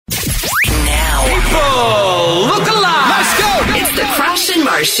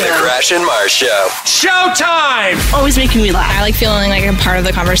Mars Show. The Crash and Mars Show. Showtime! Always making me laugh. I like feeling like I'm part of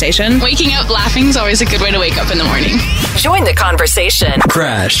the conversation. Waking up laughing is always a good way to wake up in the morning. Join the conversation.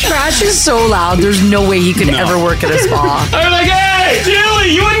 Crash. Crash is so loud, there's no way he could ever work at a spa. I'm like, hey,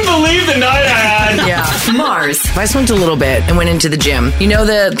 Julie, you wouldn't believe the night I had. Yeah. Mars. If I smoked a little bit and went into the gym, you know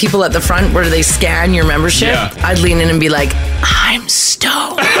the people at the front where they scan your membership? Yeah. I'd lean in and be like, I'm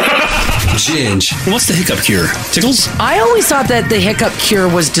stoned. Ginge. What's the hiccup cure? Tickles? I always thought that the hiccup cure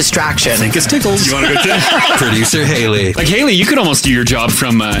was distraction. I think it's tickles. You want to go check? Producer Haley. Like, Haley, you could almost do your job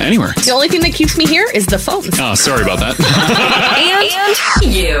from anywhere. The only thing that keeps me here is the phone. Oh, sorry about that.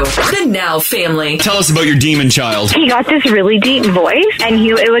 And you. The Now family. Tell us about your demon child. He got this really deep voice, and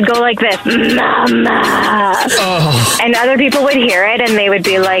it would go like this, Mama. Oh. And other people would hear it, and they would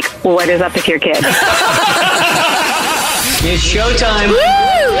be like, what is up with your kid? It's showtime.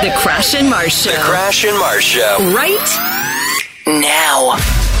 Woo! The Crash and Mars Show. The Crash and Mars Show. Right now.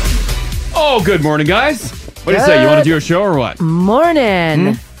 Oh, good morning, guys. What do you say? You want to do a show or what?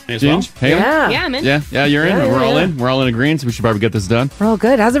 Morning. Ginge? Haley? Yeah. Yeah, man. Yeah, you're in. We're all in. We're all in agreement, so we should probably get this done. We're all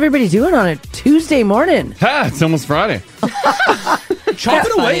good. How's everybody doing on a Tuesday morning? Ha, it's almost Friday.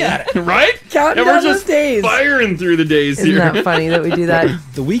 Chopping away at it. Right? Counting we're down just those days. firing through the days Isn't here. that funny that we do that?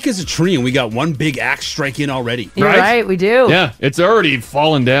 The week is a tree, and we got one big axe strike in already. You're Right? right, we do. Yeah, it's already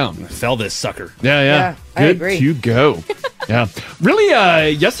fallen down. Fell this sucker. Yeah. Yeah, I Good agree. to go. Yeah.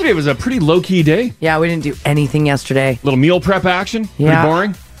 Really, yesterday was a pretty low-key day. Yeah, we didn't do anything yesterday. Little meal prep action. Yeah. Pretty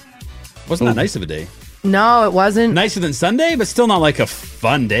boring. Wasn't that nice of a day? No, it wasn't. Nicer than Sunday, but still not like a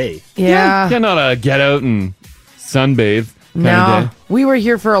fun day. Yeah. Yeah, not a get out and sunbathe kind No. of day. We were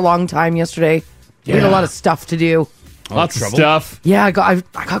here for a long time yesterday. We had a Yeah. lot of stuff to do. Lots of trouble? stuff. Yeah, I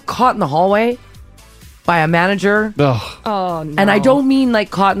got caught in the hallway by a manager. Ugh. Oh, no. And I don't mean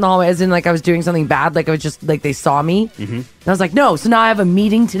like caught in the hallway as in like I was doing something bad. Like I was just like they saw me. Mm-hmm. And I was like, no. So now I have a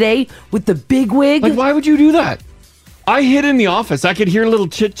meeting today with the big wig. Like, why would you do that? I hid in the office. I could hear a little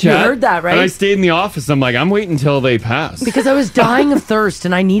chit chat. You heard that, right? And I stayed in the office. I'm like, I'm waiting until they pass. Because I was dying of thirst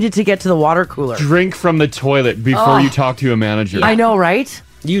and I needed to get to the water cooler. Drink from the toilet before you talk to a manager. I know, right?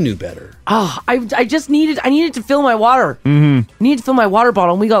 You knew better. Oh, I just needed to fill my water. Mm-hmm. I needed to fill my water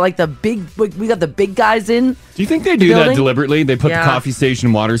bottle, and we got like the big guys in. Do you think they do that building? deliberately? They put Yeah. the coffee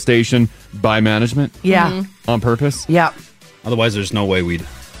station, water station by management Yeah, on purpose? yeah. Otherwise, there's no way we'd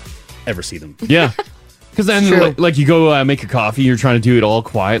ever see them. Yeah. Because then, True. like, you go make a coffee, you're trying to do it all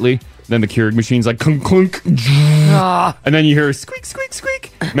quietly. Then the Keurig machine's like clunk, clunk. Ah. And then you hear squeak, squeak,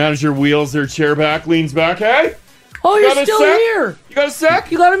 squeak. Manager wheels their chair back, leans back. Hey, Oh, got you're a still sec? here. You got a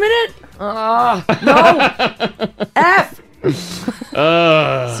sec? You got a minute? No. F.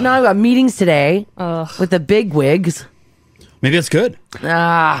 So now I've got meetings today with the big wigs. Maybe that's good.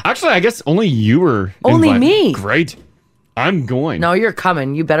 Actually, I guess only you were Only invited. me. Great. I'm going. No, you're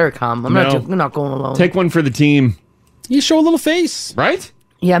coming. You better come. I'm No. not going alone. Take one for the team. You show a little face. Right?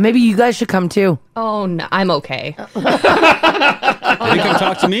 Yeah, maybe you guys should come too. Oh, no. I'm okay. They can come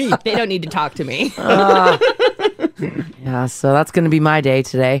talk to me. They don't need to talk to me. Yeah, so that's going to be my day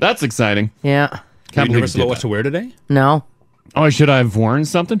today. That's exciting. Yeah. Are Can't you believe nervous you did about what that. to wear today? No. Oh, should I have worn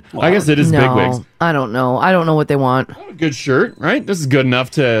something? I guess it is No. bigwigs. I don't know. I don't know what they want. A good shirt, right? This is good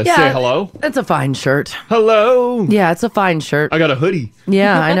enough to Yeah. say hello. It's a fine shirt. Hello. Yeah, it's a fine shirt. I got a hoodie.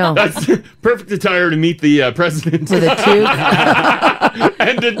 Yeah, I know. That's perfect attire to meet the president. With a toque.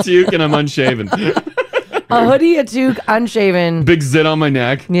 And a toque, and I'm unshaven. A hoodie, a toque, unshaven. Big zit on my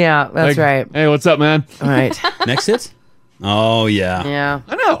neck. Yeah, that's Like, right. Hey, what's up, man? All right. Next hit? Oh, yeah. Yeah.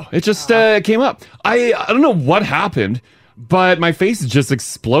 I know. It just came up. I don't know what happened, but my face is just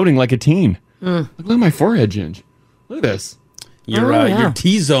exploding like a teen. Look at my forehead, Ginge. Look at this. Your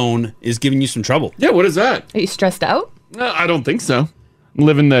T-zone is giving you some trouble. Yeah, what is that? Are you stressed out? I don't think so. I'm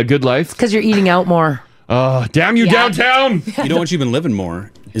living the good life. Because you're eating out more. Damn you, Yeah. downtown. You know what you've been living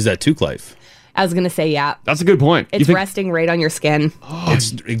more is that toque life. I was going to say, yeah. That's a good point. It's resting right on your skin.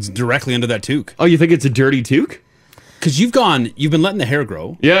 It's directly under that toque. Oh, you think it's a dirty toque? Because you've been letting the hair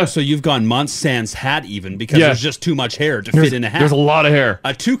grow. Yeah. So you've gone months sans hat even because Yeah. there's just too much hair to fit in a hat. There's a lot of hair.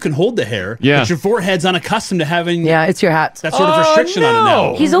 A toque can hold the hair, Yeah. but your forehead's unaccustomed to having Yeah, it's your hat. that sort of restriction on it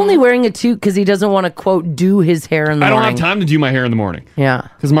now. He's only wearing a toque because he doesn't want to, quote, do his hair in the I don't morning. have time to do my hair in the morning. Yeah.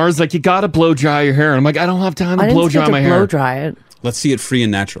 Because Mars like, you got to blow dry your hair. And I'm like, I don't have time I to didn't blow get dry to my blow hair. dry it. Let's see it free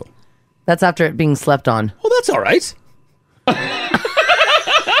and natural. That's after it being slept on. Well, that's all right.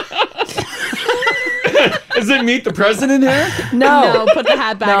 Does it meet the president hair? No. No, put the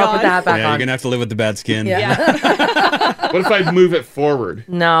hat back on. Put the hat back Yeah, you're on. gonna have to live with the bad skin. Yeah. What if I move it forward?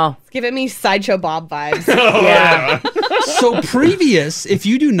 No. It's giving me Sideshow Bob vibes. Yeah. So previous, if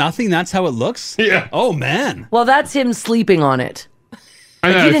you do nothing, that's how it looks. Yeah. Oh man. Well, that's him sleeping on it.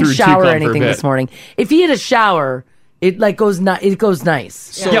 And Like, then he I threw didn't a tube shower on for a anything bit. this morning. If he had a shower, it like goes it goes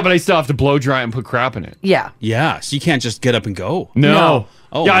nice. Yeah, but I still have to blow dry and put crap in it. Yeah. Yeah, so you can't just get up and go. No.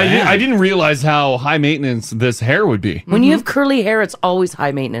 Oh, yeah, man. I didn't realize how high maintenance this hair would be. When you have curly hair, it's always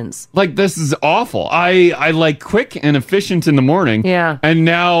high maintenance. Like, this is awful. I like quick and efficient in the morning. Yeah. And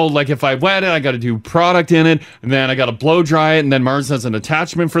now, like, if I wet it, I got to do product in it, and then I got to blow dry it, and then Mars has an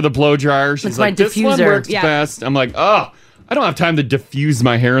attachment for the blow dryer. She's It's my like, this one diffuser. works Yeah. best. I'm like, oh, I don't have time to diffuse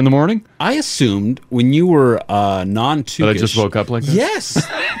my hair in the morning. I assumed when you were non-toothish... That I just woke up like this? Yes.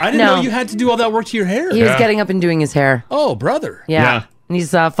 I didn't No. know you had to do all that work to your hair. He was Yeah. getting up and doing his hair. Oh, brother. Yeah. Yeah. And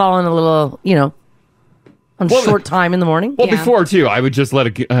he's fallen a little, on Well, short time in the morning. Well, Yeah. before, too, I would just let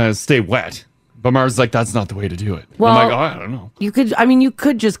it stay wet. But Mars is like, that's not the way to do it. Well- I'm like, oh, I don't know. You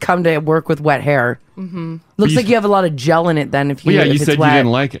could just come to work with wet hair. Mm-hmm. Looks you- like you have a lot of gel in it then if Well, you yeah, you if it's said wet. you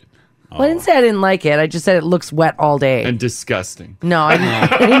didn't like it. Well, I didn't say I didn't like it. I just said it looks wet all day. And disgusting. No, I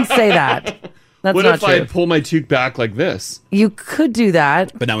didn't, I didn't say that. That's What not if I true. pull my toque back like this? You could do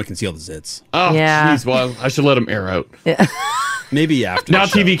that. But now we can see all the zits. Oh, Yeah. jeez. Well, I should let them air out. Maybe after Now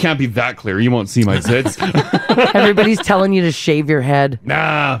the show. TV can't be that clear. You won't see my zits. Everybody's telling you to shave your head.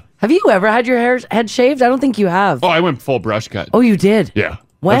 Nah. Have you ever had your head shaved? I don't think you have. Oh, I went full brush cut. Oh, you did? Yeah.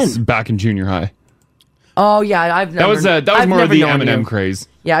 When? That's back in junior high. Oh, yeah. I've never. That was I've more of never the known M&M you. craze.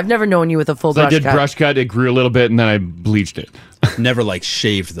 Yeah, I've never known you with a full So brush I did cut. brush cut. It grew a little bit, and then I bleached it. Never like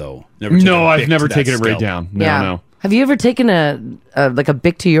shaved though. Never taken No, a I've bic never to that taken it right scalp. down. No, yeah. no. Have you ever taken a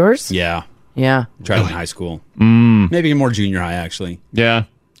bic to yours? Yeah. Yeah. Tried it in high school. Maybe more junior high actually. Yeah.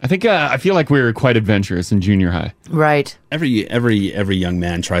 I think I feel like we were quite adventurous in junior high. Right. Every young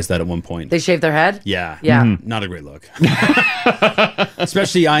man tries that at one point. They shave their head? Yeah. Yeah. Not a great look.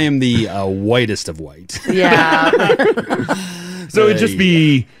 Especially I am the whitest of white. Yeah. So it'd just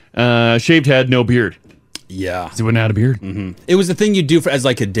be shaved head, no beard. Yeah. So you wouldn't have a beard. It was the thing you do for as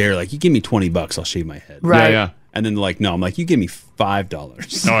like a dare, like you give me $20, I'll shave my head. Right. Yeah, yeah. And then they're like, no, I'm like, you give me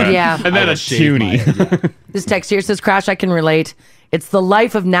 $5. Oh, Yeah. And then I a will shave my toonie. head, yeah. This text here says, Crash, I can relate. It's the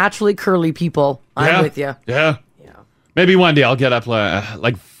life of naturally curly people. I'm with you. Yeah. Maybe one day I'll get up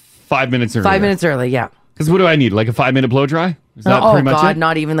like 5 minutes early. 5 minutes early, yeah. Because what do I need? Like a 5 minute blow dry? Is that Oh, pretty much God, it?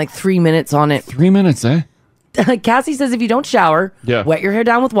 not even like 3 minutes on it. 3 minutes, eh? Cassie says if you don't shower, Yeah. wet your hair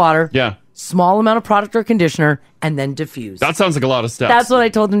down with water, Yeah. small amount of product or conditioner, and then diffuse. That sounds like a lot of steps. That's what I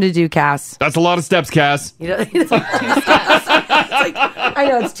told him to do, Cass. That's a lot of steps, Cass. You know, it's like 2 steps. I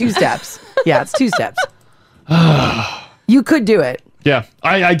know it's 2 steps. Yeah, it's 2 steps. You could do it. Yeah.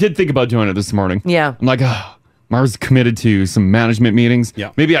 I did think about doing it this morning. Yeah. I'm like, oh, Mars committed to some management meetings.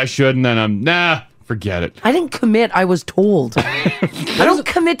 Yeah. Maybe I should. And then I'm, forget it. I didn't commit. I was told. I don't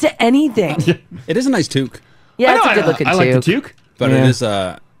commit to anything. It is a nice toque. Yeah, it's I a know, good looking I like the toque. But Yeah. it is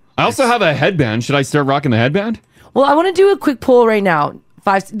I also have a headband. Should I start rocking the headband? Well, I want to do a quick poll right now.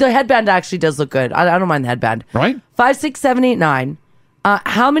 The headband actually does look good. I don't mind the headband. Right? 5, 6, 7, 8, 9.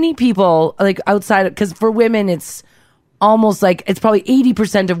 How many people like outside? Because for women, it's almost like it's probably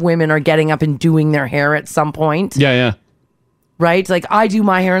 80% of women are getting up and doing their hair at some point. Yeah, yeah. Right? Like I do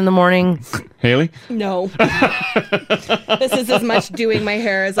my hair in the morning. Haley? No. This is as much doing my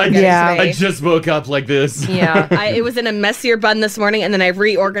hair as I'm Yeah. getting I today. just woke up like this. Yeah. It was in a messier bun this morning, and then I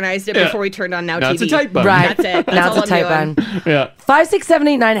reorganized it Yeah. before we turned on Now Now TV. it's a tight bun. Right. That's it. That's now all it's a tight I'm doing. bun. Yeah. 5, 6, 7,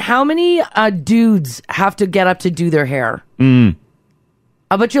 8, 9. How many dudes have to get up to do their hair?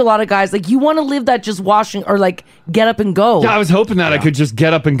 I bet you a lot of guys like you want to live that just washing or like get up and go. Yeah, I was hoping that I could just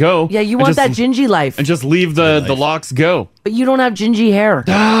get up and go. Yeah, you and want just- that gingy life, And just leave the locks go. but you don't have gingy hair.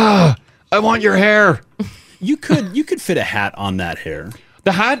 I want your hair. you could fit a hat on that hair.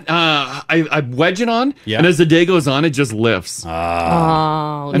 The hat, I wedge it on, Yeah. and as the day goes on, it just lifts.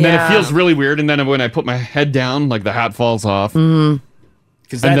 Oh, and then it feels really weird, and then when I put my head down, like the hat falls off, and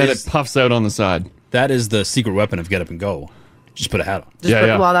Because then it puffs out on the side. that is the secret weapon of get up and go. Just put a hat on.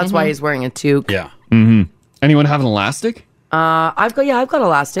 Yeah. Well, that's why he's wearing a toque. Yeah. Anyone have an elastic? I've got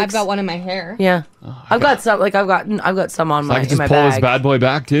elastics. I've got one in my hair. Yeah, I've got some. Like I've got some on I my can in just my pull this bag. bad boy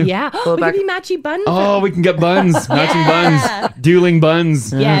back, too. Yeah. Pull it We back. could be matchy buns. Oh, we can get buns. Matching buns. Dueling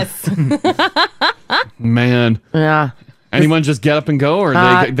buns. Yes. Man. Yeah. Anyone just get up and go, or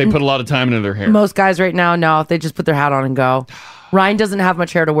they put a lot of time into their hair? Most guys right now, no, they just put their hat on and go. Ryan doesn't have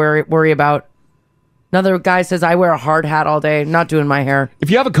much hair to worry about. Another guy says, I wear a hard hat all day, not doing my hair. If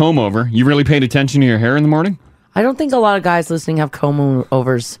you have a comb over, you really paid attention to your hair in the morning? I don't think a lot of guys listening have comb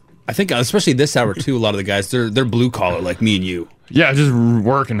overs. I think especially this hour too, a lot of the guys they're blue collar like me and you. Yeah, just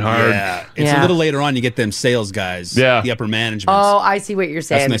working hard. Yeah. It's Yeah. a little later on you get them sales guys, Yeah. the upper management. Oh, I see what you're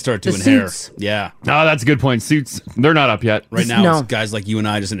saying. That's when they start The doing hair. suits. Yeah. Oh, that's a good point. Suits, they're not up yet. Right now No. it's guys like you and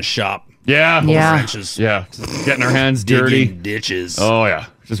I just in a shop Yeah. Yeah. Trenches. Yeah. Just getting our hands dirty. Digging ditches. Oh, yeah.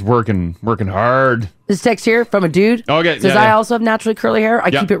 Just working hard. This text here from a dude Okay, says, yeah, I yeah. also have naturally curly hair. I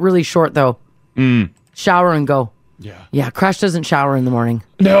Yeah. keep it really short, though. Shower and go. Yeah. Yeah, Crash doesn't shower in the morning.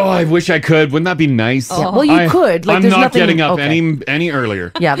 No, I wish I could. Wouldn't that be nice? Yeah, well, you could. Like, I'm there's not nothing- getting up okay. any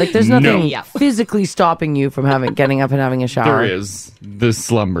earlier. Yeah, like there's nothing No. physically stopping you from getting up and having a shower. There is the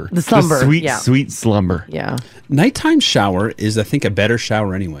slumber. The slumber, sweet, yeah. sweet slumber. Yeah. Nighttime shower is, I think, a better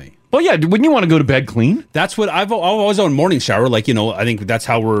shower anyway. Well, yeah. Wouldn't you want to go to bed clean? That's what I've always on morning shower. Like, you know, I think that's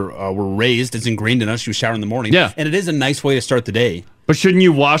how we're raised. It's ingrained in us. You shower in the morning. Yeah. And it is a nice way to start the day. But shouldn't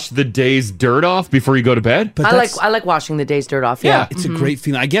you wash the day's dirt off before you go to bed? But I like washing the day's dirt off. Yeah. It's a great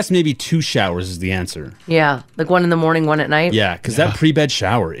feeling. I guess maybe 2 showers is the answer. Yeah. Like one in the morning, one at night. Yeah, because that pre-bed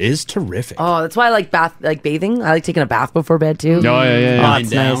shower is terrific. Oh, that's why I like bathing. I like taking a bath before bed too. Oh, yeah. Oh, Lying it's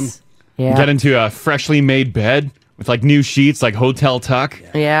down. nice. Yeah. Get into a freshly made bed with like new sheets, like hotel tuck.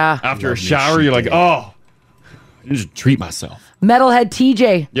 Yeah. After a Love new shower, you're like, sheet, oh, I just treat myself. Metalhead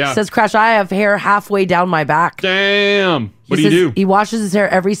TJ Yeah. says, Crash, I have hair halfway down my back. Damn. What He do you says do? He washes his hair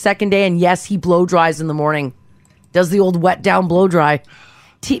every second day, and yes, he blow dries in the morning. Does the old wet down blow dry.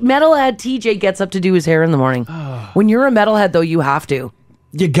 Metalhead TJ gets up to do his hair in the morning. When you're a metalhead, though, you have to.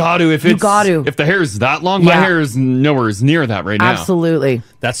 You got to. If the hair is that long, my Yeah. hair is nowhere near that right now. Absolutely.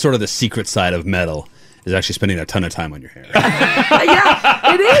 That's sort of the secret side of metal, is actually spending a ton of time on your hair.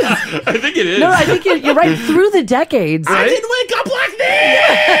 Yeah, it is. I think it is. No, I think you're right. Through the decades. Right? wake up like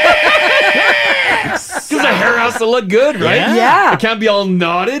this! Because the hair has to look good, right? Yeah. It can't be all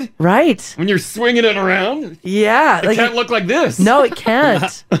knotted Right. when you're swinging it around. Yeah. It can't look like this. No, it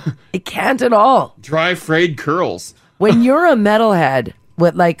can't. It can't at all. Dry, frayed curls. When you're a metalhead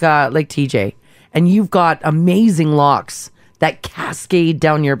with like TJ, and you've got amazing locks that cascade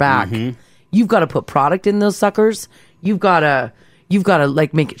down your back, you've got to put product in those suckers. You've got to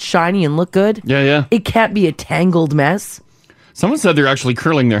like make it shiny and look good. Yeah, yeah. It can't be a tangled mess. Someone said they're actually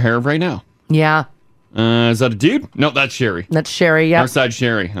curling their hair right now. Yeah, Is that a dude? No, that's Sherry. that's Sherry. Yeah. Our side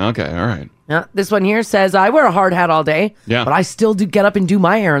Sherry. Okay, all right. Yeah. This one here says, I wear a hard hat all day, Yeah. but I still do get up and do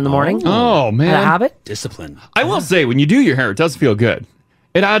my hair in the morning. Oh, Had a man. habit. Discipline. I will say, when you do your hair, it does feel good.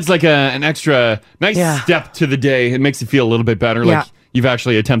 It adds like an extra nice Yeah. step to the day. It makes you feel a little bit better. Yeah. Like you've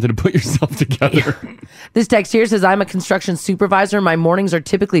actually attempted to put yourself together. This text here says, I'm a construction supervisor. My mornings are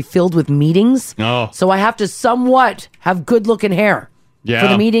typically filled with meetings. Oh. So I have to somewhat have good looking hair Yeah. for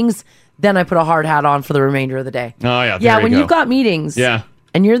the meetings. Then I put a hard hat on for the remainder of the day. Oh, yeah. Yeah, there you when go. you've got meetings Yeah.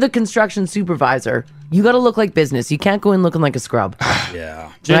 and you're the construction supervisor, you got to look like business. You can't go in looking like a scrub.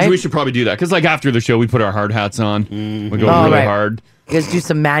 Yeah. James, Right? we should probably do that. Because like after the show, we put our hard hats on. We go Oh, really right. hard. You guys do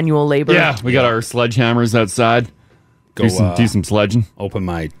some manual labor. Yeah, we got our sledgehammers outside. Go Do some sledging. open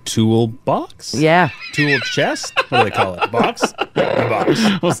my tool box. Yeah. Tool chest. What do they call it? Box. The box.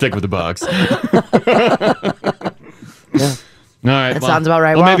 We'll stick with the box. Yeah. All right. That sounds about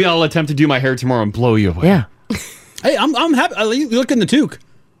right. Well, Well- maybe I'll attempt to do my hair tomorrow and blow you away. Yeah. Hey, I'm happy. You look in the toque,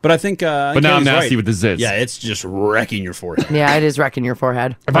 but I think. But now I'm nasty with the zits. Yeah, it's just wrecking your forehead. Yeah, it is wrecking your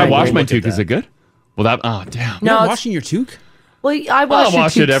forehead. If I wash agree. my Look at toque, is that. it good? Well, that. Oh, damn. You're No, not it's- washing your toque. Well, I wash I'll your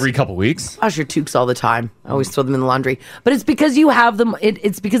wash it toques- every couple weeks. wash your toques all the time. I always throw them in the laundry. But it's because you have them.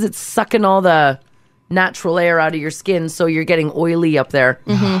 It's because it's sucking all the natural air out of your skin, so you're getting oily up there.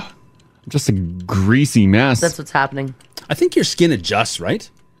 Just a greasy mess. That's what's happening. I think your skin adjusts, right?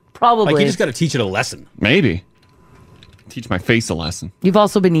 Probably. Like you just got to teach it a lesson. Maybe. Teach my face a lesson. You've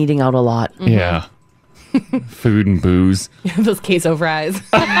also been eating out a lot. Yeah. Food and booze. Those queso fries to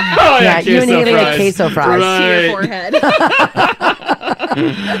Oh, Yeah, you and queso Haley get fries. queso fries. Right. your forehead.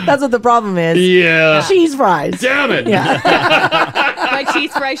 That's what the problem is. Yeah. Cheese fries. Damn it. My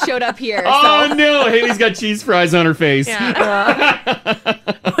cheese fries showed up here. Oh, so. no. Haley's got cheese fries on her face.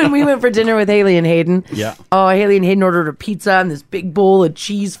 When we went for dinner with Haley and Hayden. Yeah. Oh, Haley and Hayden ordered a pizza and this big bowl of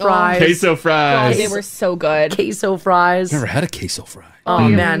cheese fries. Queso Oh, fries. they were so good. Queso fries. Never had a queso fry. Oh,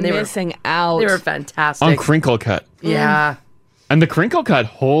 man. They were missing out. They were fantastic. on crinkle cut. Yeah. And the crinkle cut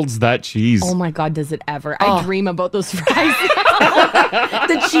holds that cheese. Oh my God, does it ever? Oh. I dream about those fries.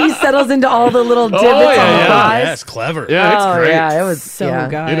 The cheese settles into all the little divots on the yeah. fries. Yes, clever. Yeah, it's Oh, great. yeah. It was So yeah.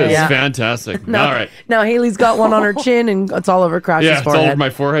 good. It is Yeah. fantastic. Now, All right. Now Haley's got one on her chin and it's all over Crash's Yeah, it's all forehead. over my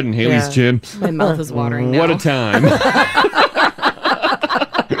forehead and Haley's Yeah. chin. My mouth is watering now. What a time.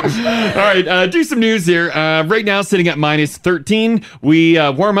 All right, do some news here. Right now, sitting at minus 13. We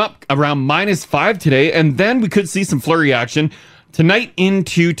warm up around minus 5 today, and then we could see some flurry action tonight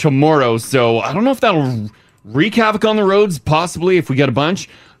into tomorrow. So I don't know if that'll wreak havoc on the roads, possibly, if we get a bunch.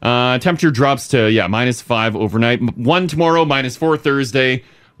 Temperature drops to, minus 5 overnight. 1 tomorrow, minus 4 Thursday,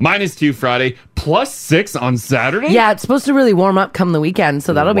 -2 Friday, +6 on Saturday. Yeah, it's supposed to really warm up come the weekend,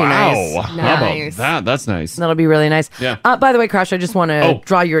 so that'll be nice. Wow. How about that? That's nice. That'll be really nice. Yeah. By the way, Crash, I just want to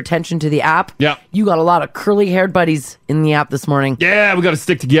draw your attention to the app. Yeah. You got a lot of curly-haired buddies in the app this morning. Yeah, we got to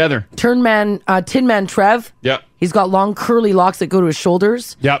stick together. Tin Man Trev. Yeah. He's got long curly locks that go to his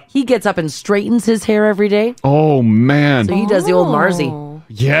shoulders. Yep. He gets up and straightens his hair every day. Oh, man. So he does the old Marzi.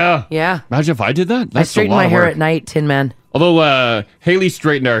 Yeah. Yeah. Imagine if I did that. I That's straighten my hair at night, Tin Man. Although Haley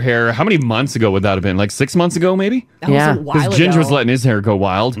straightened our hair, how many months ago would that have been? Like 6 months ago, maybe? That was a while Because Ginger ago. was letting his hair go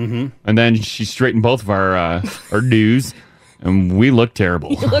wild. And then she straightened both of our dues, and we looked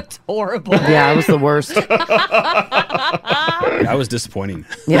terrible. You looked horrible. Yeah, it was the worst. That was disappointing.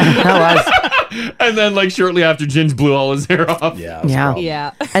 Yeah, that was. And then, like, shortly after, Ginge blew all his hair off. Yeah. It was a Yeah. problem.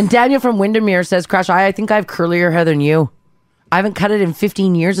 Yeah. And Daniel from Windermere says, Crash, I think I have curlier hair than you. I haven't cut it in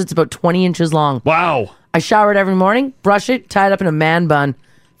 15 years. It's about 20 inches long. Wow. I shower it every morning, brush it, tie it up in a man bun.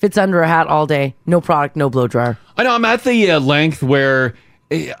 Fits under a hat all day. No product, no blow dryer. I know, I'm at the length where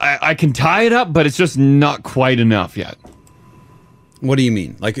I can tie it up, but it's just not quite enough yet. What do you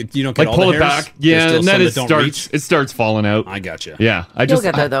mean? Like you don't get Like all pull the it hairs? back. There's Yeah, still and then some it that don't reach? starts falling out. I gotcha. Yeah. You'll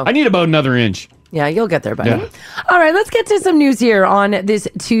get there, though. I need about another inch. Yeah, you'll get there, buddy. Yeah. All right, let's get to some news here on this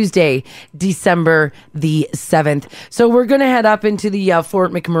Tuesday, December the 7th. So we're going to head up into the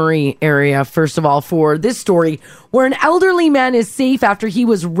Fort McMurray area, first of all, for this story where an elderly man is safe after he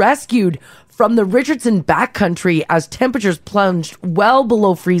was rescued from the Richardson backcountry as temperatures plunged well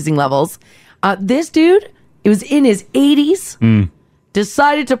below freezing levels. This dude, it was in his 80s,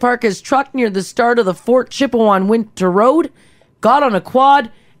 decided to park his truck near the start of the Fort Chippewan Winter Road, got on a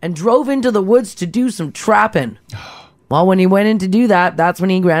quad, and drove into the woods to do some trapping. Well, when he went in to do that, that's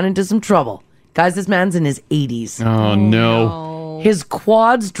when he ran into some trouble. Guys, this man's in his 80s. Oh, no. His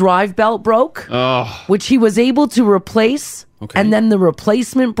quad's drive belt broke, Oh, which he was able to replace, and then the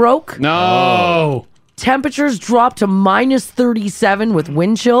replacement broke. no. Temperatures dropped to -37 with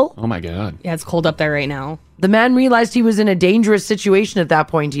wind chill. Oh, my God. Yeah, it's cold up there right now. The man realized he was in a dangerous situation at that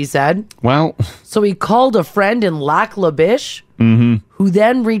point, he said. Well, So he called a friend in Lac La Biche, who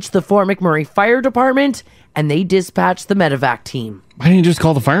then reached the Fort McMurray Fire Department, and they dispatched the medevac team. why didn't you just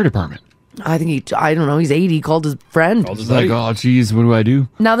call the fire department? I don't know, he's 80, he called his friend. It's like, oh, geez, what do I do?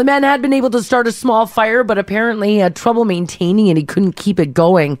 Now, the man had been able to start a small fire, but apparently he had trouble maintaining it. He couldn't keep it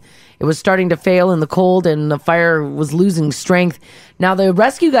going. It was starting to fail in the cold, and the fire was losing strength. Now, the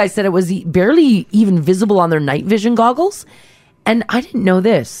rescue guys said it was barely even visible on their night vision goggles. And I didn't know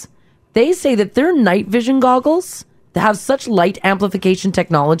this. They say that their night vision goggles have such light amplification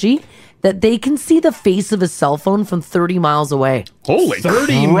technology that they can see the face of a cell phone from 30 miles away. Holy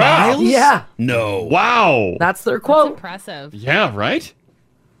 30 crap. miles? Yeah, No. Wow. that's their quote. Impressive. Yeah, right?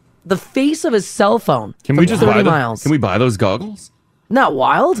 The face of a cell phone Can from we just 30 buy miles. Can we buy those goggles? Not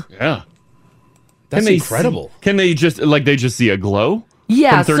wild? Yeah. That's they incredible. Can they just see a glow?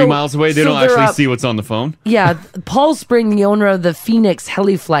 Yeah, From 30 so- miles away? They so don't they're actually up- see what's on the phone? Yeah, Paul Spring, the owner of the Phoenix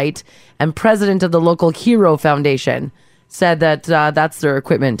Heli Flight and president of the local Hero Foundation, said that that's their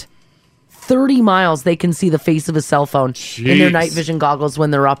equipment. 30 miles, they can see the face of a cell phone in their Jeez. night vision goggles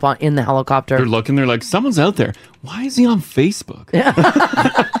when they're up in the helicopter. They're looking, they're like, someone's out there. Why is he on Facebook?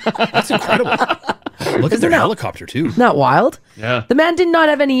 That's incredible. Look at their helicopter, too. Not wild? Yeah. The man did not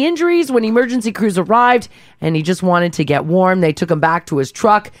have any injuries when emergency crews arrived, and he just wanted to get warm. They took him back to his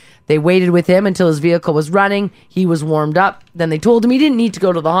truck. They waited with him until his vehicle was running. He was warmed up. Then they told him he didn't need to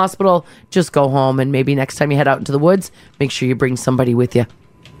go to the hospital. Just go home, and maybe next time you head out into the woods, make sure you bring somebody with you.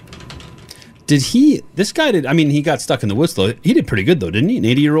 He got stuck in the woods, though. He did pretty good, though, didn't he? An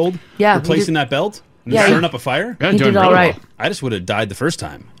 80-year-old? Yeah, he Replacing did- that belt? And Yeah, starting he- up a fire? Yeah, He doing did all really right. well. I just would have died the first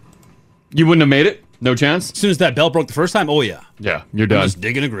time. You wouldn't have made it? No chance? As soon as that belt broke the first time, oh, yeah. Yeah, you're I'm done. just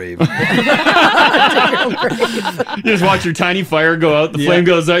digging a grave. You just watch your tiny fire go out, the flame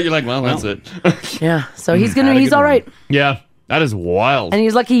goes out, you're like, well, that's it. Yeah, so he's Had a he's good all one. right. Yeah, that is wild. And he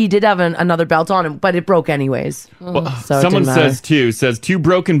was lucky he did have another belt on him, but it broke anyways. Well, So it someone didn't matter. says two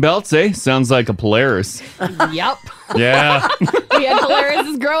broken belts, eh? Sounds like a Polaris. Yep. Yeah. We had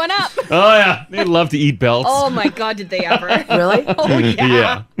Polaris growing up. Oh, yeah. They love to eat belts. Oh my God, did they ever? Really? Oh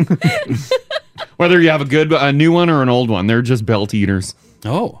yeah. Whether you have a new one or an old one, they're just belt eaters.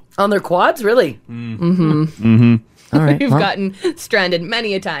 Oh. On their quads? Really? All right. We've well, gotten stranded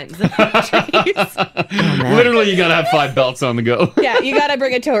many a times. Literally, you gotta have 5 belts on the go. Yeah, you gotta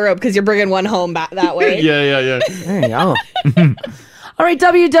bring a tow rope because you're bringing one home back that way. Yeah. there you go. All right,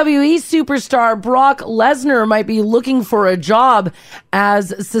 WWE superstar Brock Lesnar might be looking for a job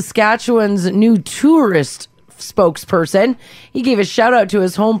as Saskatchewan's new tourist spokesperson. He gave a shout out to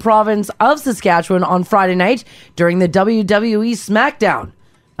his home province of Saskatchewan on Friday night during the WWE SmackDown.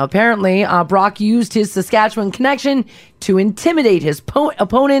 Apparently, Brock used his Saskatchewan connection to intimidate his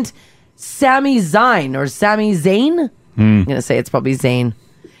opponent, Sami Zayn, or Sami Zayn. I'm going to say it's probably Zayn.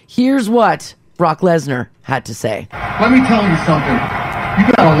 Here's what Brock Lesnar had to say. Let me tell you something. You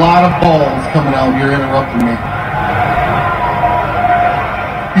got a lot of balls coming out here interrupting me.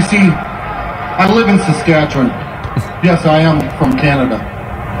 You see, I live in Saskatchewan. Yes, I am from Canada.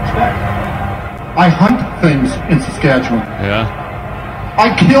 I hunt things in Saskatchewan. Yeah.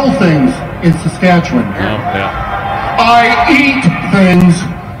 I kill things in Saskatchewan. Oh, yeah. I eat things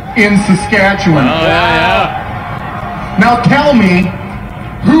in Saskatchewan. Oh, yeah. Now tell me,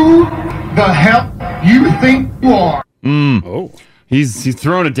 who the hell you think you are? Oh. He's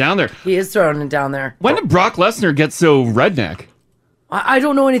throwing it down there. He is throwing it down there. When did Brock Lesnar get so redneck? I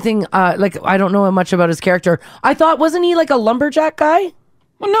don't know anything. I don't know much about his character. I thought, wasn't he like a lumberjack guy?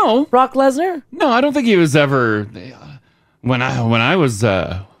 Well, no. Brock Lesnar? No, I don't think he was ever. When I was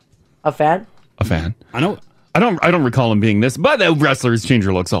a fan. A fan. I know. I don't recall him being this, but wrestlers change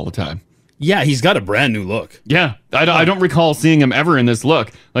their looks all the time. Yeah, he's got a brand new look. Yeah, I don't recall seeing him ever in this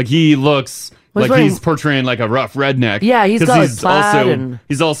look. Like he looks like he's portraying like a rough redneck. Yeah, he's got like plaid also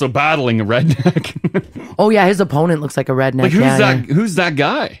he's also battling a redneck. Oh yeah, his opponent looks like a redneck. Like who's that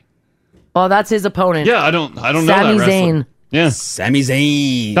guy? Oh, that's his opponent. Yeah, I don't know that Sami wrestler. Zayn. Yeah, Sami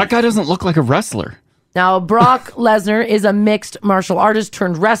Zayn. That guy doesn't look like a wrestler. Now, Brock Lesnar is a mixed martial artist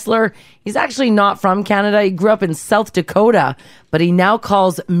turned wrestler. He's actually not from Canada. He grew up in South Dakota, but he now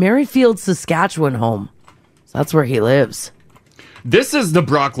calls Merrifield, Saskatchewan home. So that's where he lives. This is the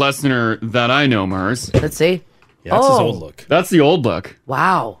Brock Lesnar that I know, Mars. Let's see. Yeah, that's his old look. That's the old look.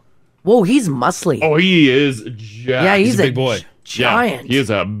 Wow. Whoa, he's muscly. Oh, he is jacked. Yeah, he's a big boy. Giant. Yeah, he is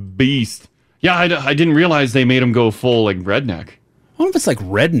a beast. Yeah, I didn't realize they made him go full like redneck. I wonder if it's like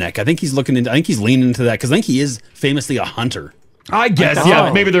redneck. I think he's leaning into that because I think he is famously a hunter. I guess,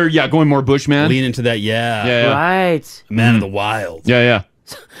 yeah. Maybe they're going more bushman. Lean into that, yeah. Right. Man of the wild. Yeah.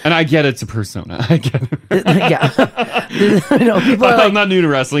 And I get it's a persona. I get it. Yeah. I know, people are I'm not new to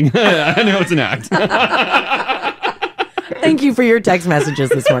wrestling. I know it's an act. Thank you for your text messages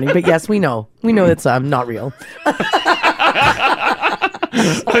this morning. But yes, we know. We know it's not real.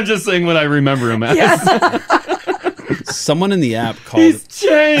 I'm just saying what I remember him as. Yes. Someone in the app called. He's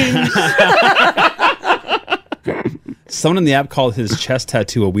changed. Someone in the app called his chest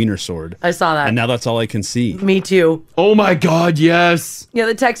tattoo a wiener sword. I saw that. And now that's all I can see. Me too. Oh my God, yes. Yeah,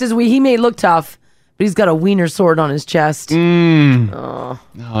 the text is he may look tough, but he's got a wiener sword on his chest. Oh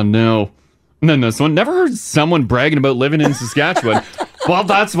no. And then this one. Never heard someone bragging about living in Saskatchewan. Well,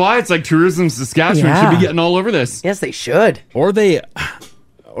 that's why it's like tourism Saskatchewan should be getting all over this. Yes, they should. Or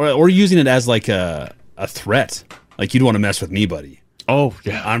using it as like a threat. Like, you don't want to mess with me, buddy. Oh,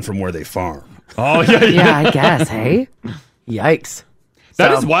 yeah. I'm from where they farm. Oh, yeah. Yeah, I guess, hey? Yikes.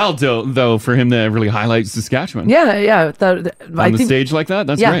 That is wild, though, for him to really highlight Saskatchewan. Yeah. On the stage like that?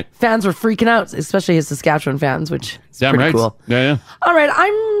 That's great. Fans were freaking out, especially his Saskatchewan fans, which is pretty cool. Yeah. All right,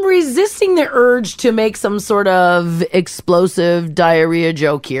 I'm resisting the urge to make some sort of explosive diarrhea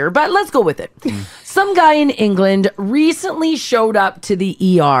joke here, but let's go with it. Some guy in England recently showed up to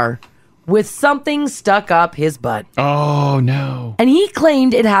the ER with something stuck up his butt. Oh, no. And he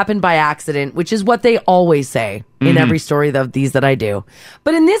claimed it happened by accident, which is what they always say in every story of these that I do.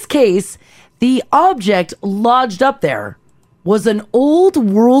 But in this case, the object lodged up there was an old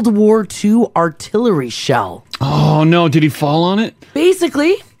World War II artillery shell. Oh, no. Did he fall on it?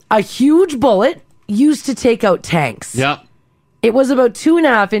 Basically, a huge bullet used to take out tanks. Yeah. It was about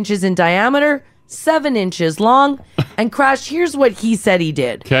 2.5 inches in diameter, 7 inches long, and crashed. Here's what he said he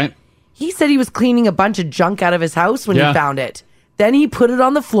did. Okay. He said he was cleaning a bunch of junk out of his house when he found it. Then he put it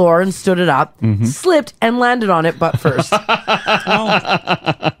on the floor and stood it up, slipped and landed on it butt first.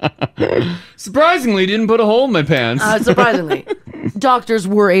 Surprisingly, didn't put a hole in my pants. Surprisingly. Doctors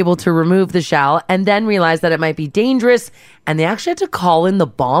were able to remove the shell and then realized that it might be dangerous, and they actually had to call in the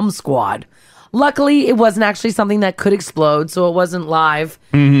bomb squad. Luckily, it wasn't actually something that could explode, so it wasn't live.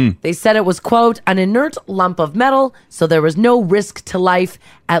 They said it was, quote, an inert lump of metal, so there was no risk to life,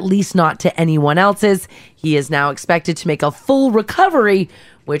 at least not to anyone else's. He is now expected to make a full recovery,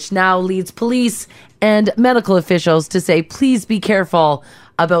 which now leads police and medical officials to say, please be careful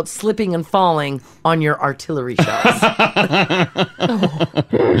about slipping and falling on your artillery shells.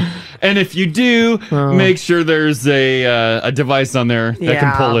 And if you do, make sure there's a device on there that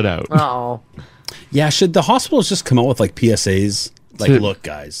can pull it out. Oh. Yeah, should the hospitals just come out with like PSAs? Like, look,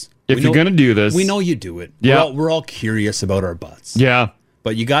 guys. If you're going to do this. We know you do it. Yeah. We're all curious about our butts. Yeah.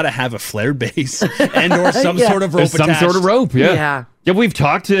 But you got to have a flared base and or some sort of rope Some attached. sort of rope, yeah. Yeah, we've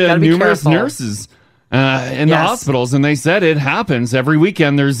talked to numerous nurses in the Yes. hospitals, and they said it happens every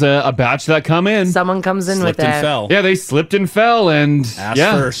weekend. There's a batch that come in. Someone comes in Slipped with and that. fell. Yeah, they slipped and fell, and Ass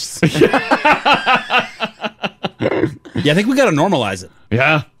yeah, first. Yeah, I think we got to normalize it.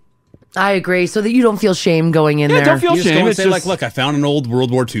 yeah. I agree, so that you don't feel shame going in there. Don't feel You just shame. go and It's say, just, like, look, I found an old World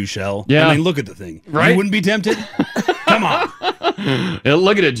War II shell. Yeah. I mean, look at the thing. Right? You wouldn't be tempted? Come on. yeah,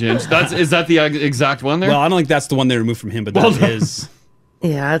 look at it, Ginge. Is that the exact one there? Well, I don't think that's the one they removed from him, but that is.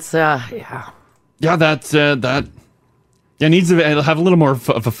 Yeah, it's yeah. Yeah, that needs to have a little more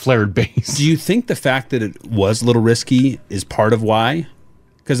of a flared base. Do you think the fact that it was a little risky is part of why?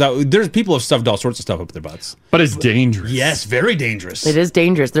 Because there's people have stuffed all sorts of stuff up their butts. But it's dangerous. Yes, very dangerous. It is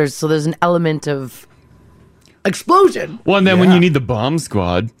dangerous. There's an element explosion. Well, and then when you need the bomb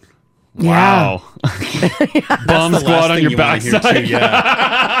squad. Yeah. Wow. Bomb squad on your backside.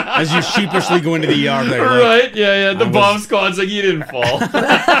 Yeah. As you sheepishly go into the ER there. Right? Yeah. The bomb squad's like, you didn't fall.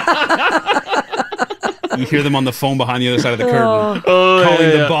 You hear them on the phone behind the other side of the curtain.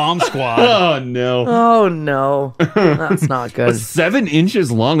 Calling the bomb squad. Oh, no. Oh no, that's not good. 7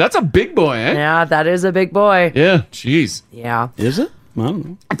 inches long. That's a big boy, eh? Yeah, that is a big boy. Yeah. Jeez. Yeah, Is it? I don't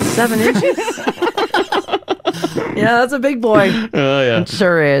know. 7 inches. Yeah, that's a big boy. Oh, yeah. It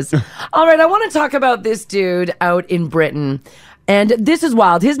sure is. All right, I want to talk about this dude out in Britain. And this is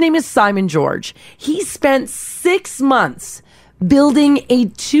wild. His name is Simon George. He spent 6 months building a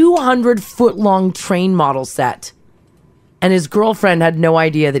 200-foot-long train model set. And his girlfriend had no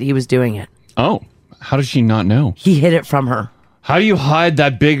idea that he was doing it. Oh, how does she not know? He hid it from her. How do you hide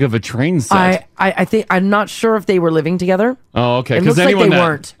that big of a train set? I think, I'm not sure if they were living together. Oh, okay. It looks like they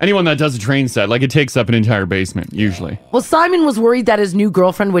weren't. Anyone that does a train set, like, it takes up an entire basement, usually. Well, Simon was worried that his new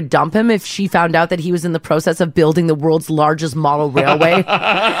girlfriend would dump him if she found out that he was in the process of building the world's largest model railway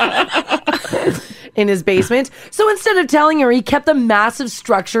in his basement. So instead of telling her, he kept the massive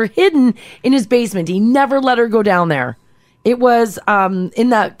structure hidden in his basement. He never let her go down there. It was in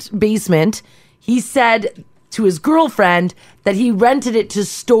that basement, he said to his girlfriend that he rented it to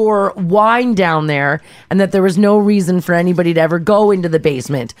store wine down there and that there was no reason for anybody to ever go into the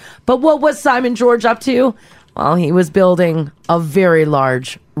basement. But what was Simon George up to? Well, he was building a very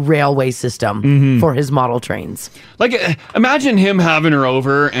large railway system for his model trains. Like, imagine him having her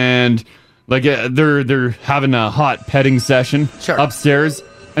over and, like, they're having a hot petting session upstairs,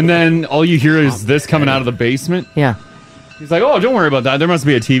 and then all you hear is this coming out of the basement. Yeah. He's like, oh, don't worry about that. There must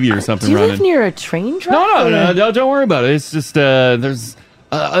be a TV or something Do you running. live near a train track? No, don't worry about it. It's just there's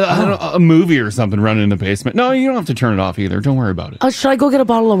I don't know, a movie or something running in the basement. No, you don't have to turn it off either. Don't worry about it. Should I go get a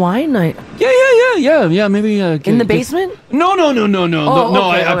bottle of wine? Yeah. Maybe in the basement? No. Oh,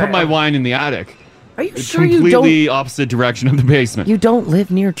 okay, I put okay. my wine in the attic. Are you It's sure you completely don't? opposite direction of the basement. You don't live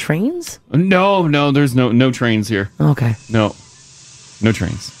near trains? No, there's no trains here. Okay. No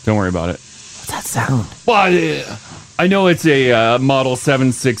trains. Don't worry about it. What's that sound? Well, I know it's a Model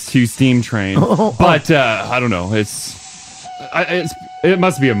 762 steam train, but I don't know. It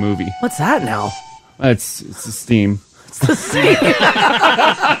must be a movie. What's that now? It's a steam.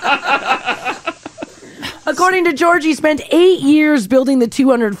 According to George, he spent 8 years building the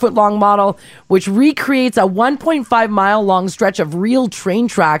 200-foot-long model, which recreates a 1.5-mile-long stretch of real train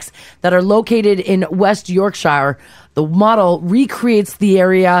tracks that are located in West Yorkshire. The model recreates the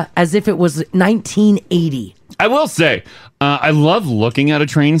area as if it was 1980. I will say, I love looking at a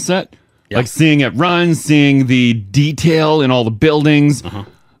train set, like seeing it run, seeing the detail in all the buildings,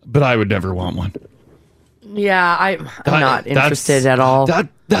 but I would never want one. Yeah, I'm not interested at all.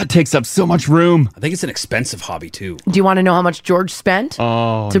 That takes up so much room. I think it's an expensive hobby, too. Do you want to know how much George spent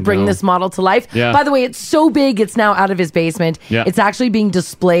to bring this model to life? Yeah. By the way, it's so big, it's now out of his basement. Yeah. It's actually being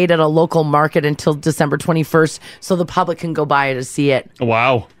displayed at a local market until December 21st, so the public can go by to see it.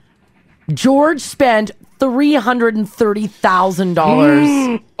 Wow. George spent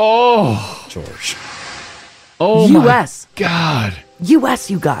 $330,000. Oh, George. Oh, U.S. my God.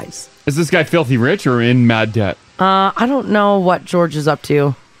 U.S., you guys. Is this guy filthy rich or in mad debt? I don't know what George is up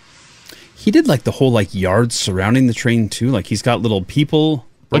to. He did like the whole like yards surrounding the train too. Like he's got little people,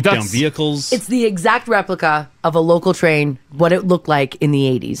 broke down vehicles. It's the exact replica of a local train, what it looked like in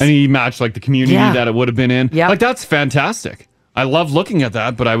the 80s. And he matched like the community that it would have been in. Yeah. Like that's fantastic. I love looking at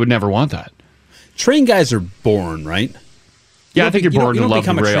that, but I would never want that. Train guys are born, right? Yeah, I think you're born to love the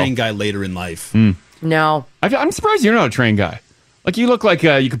become a rail. train guy later in life. No. I'm surprised you're not a train guy. Like you look like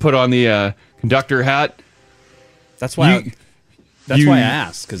you could put on the conductor hat. That's why. That's why I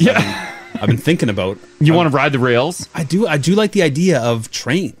asked because I've been thinking about. You want to ride the rails? I do like the idea of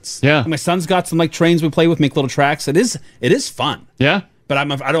trains. Yeah, my son's got some like trains we play with, make little tracks. It is fun. Yeah, but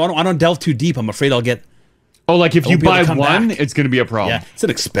I don't delve too deep. I'm afraid I'll get Oh, like if I you won't be able buy to come one, back. it's going to be a problem. Yeah, it's an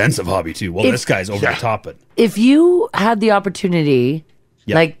expensive hobby too. Well, this guy's over the top it. If you had the opportunity,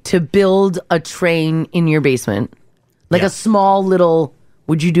 like to build a train in your basement, like a small little,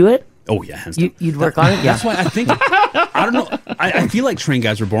 would you do it? Oh yeah, hands down. You'd work on it. That's why I think I don't know. I feel like train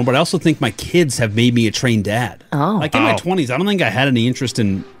guys were born, but I also think my kids have made me a train dad. Oh, like in my 20s, I don't think I had any interest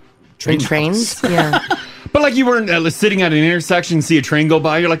in trains. Yeah. But like you weren't sitting at an intersection, see a train go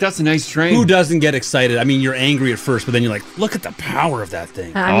by, you're like, that's a nice train. Who doesn't get excited? I mean, you're angry at first, but then you're like, look at the power of that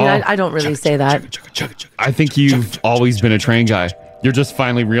thing. I mean, I don't really say that. I think you've always been a train guy. You're just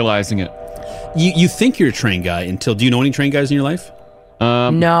finally realizing it. You think you're a train guy until, do you know any train guys in your life?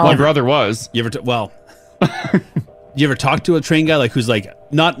 No. My brother was. You ever, you ever talk to a train guy like who's like,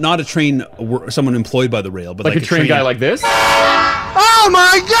 not a train, someone employed by the rail, but like a train guy like this? Oh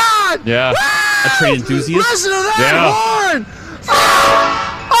my God! Yeah. A train enthusiast? Listen to that horn!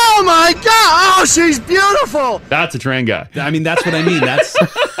 Oh my God! Oh, she's beautiful! That's a train guy. I mean, that's what I mean. That's.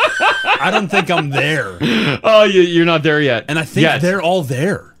 I don't think I'm there. Oh, you're not there yet. And I think they're all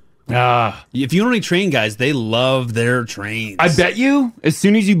there. Ah. If you know any train guys, they love their trains. I bet you, as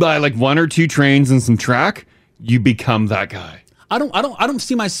soon as you buy like 1 or 2 trains and some track, you become that guy. I don't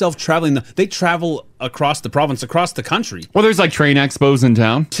see myself traveling. They travel across the province, across the country. Well, there's like train expos in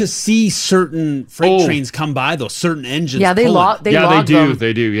town to see certain freight trains come by. Those certain engines. Yeah, they log they do. them.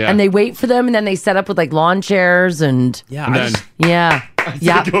 They do. Yeah, and they wait for them, and then they set up with like lawn chairs and yeah,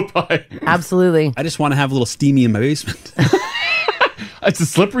 go by. Absolutely. I just want to have a little steamy in my basement. It's a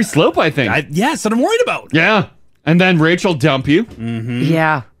slippery slope, I think. That's what I'm worried about. Yeah, and then Rachel dump you. Mm-hmm.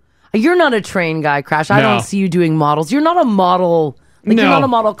 Yeah. You're not a train guy, Crash. I No. don't see you doing models. You're not a model. Like, No. You're not a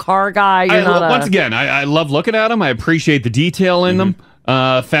model car guy. You're not Once again, I love looking at them. I appreciate the detail in them.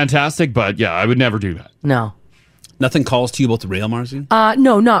 Fantastic, but yeah, I would never do that. No. Nothing calls to you about the rail, Marcy?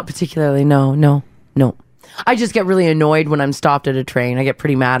 No, not particularly. No. I just get really annoyed when I'm stopped at a train. I get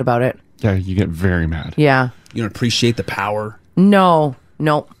pretty mad about it. Yeah, you get very mad. Yeah. You don't appreciate the power? No.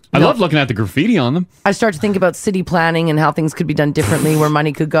 I love looking at the graffiti on them. I start to think about city planning and how things could be done differently, where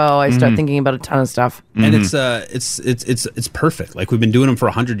money could go. I start thinking about a ton of stuff. And it's perfect. Like we've been doing them for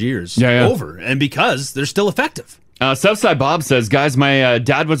 100 years. Yeah. Over, and because they're still effective. Southside Bob says, guys, my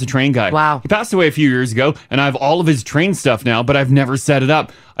dad was a train guy. Wow. He passed away a few years ago, and I have all of his train stuff now, but I've never set it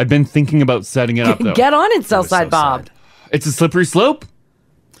up. I've been thinking about setting it up, though. Get on it, Southside Bob. It's a slippery slope.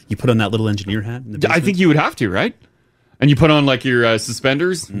 You put on that little engineer hat in the basement? I think you would have to, right? And you put on like your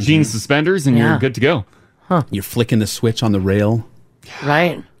suspenders, jean suspenders, and you're good to go. Huh. You're flicking the switch on the rail.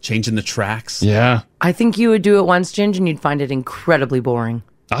 Right. Changing the tracks. Yeah. I think you would do it once, Ginge, and you'd find it incredibly boring.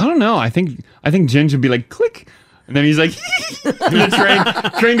 I don't know. I think Ginge would be like, click. And then he's like, and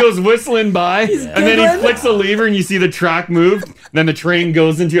the train goes whistling by. And then he flicks a lever and you see the track move. Then the train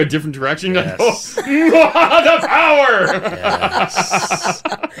goes into a different direction. You're like, the power.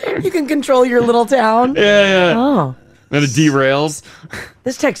 You can control your little town. Yeah. Oh. Then it derails.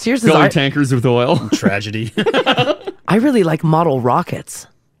 This text here says, Filling tankers with oil. Tragedy. I really like model rockets.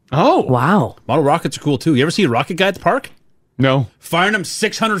 Oh. Wow. Model rockets are cool too. You ever see a rocket guy at the park? No. Firing them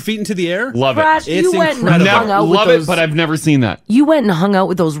 600 feet into the air? Love Crash, it. you went and hung out with Love those, it, but I've never seen that. You went and hung out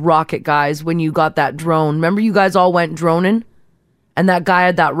with those rocket guys when you got that drone. Remember you guys all went droning? And that guy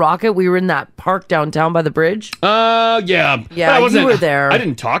had that rocket? We were in that park downtown by the bridge. Yeah. Yeah, you were there. I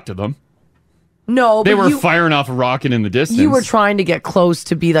didn't talk to them. No, They but were firing off a rocket in the distance. you were trying to get close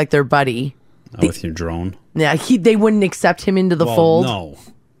to be like their buddy. With your drone. Yeah, they wouldn't accept him into the Well, fold. No.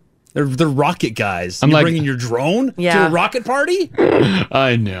 They're rocket guys. I'm You're like- bringing your drone to Yeah. a rocket party?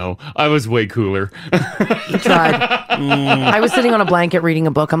 I know. I was way cooler. He tried. I was sitting on a blanket reading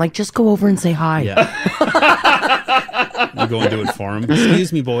a book. I'm like, just go over and say hi. Yeah. You go and do it for him.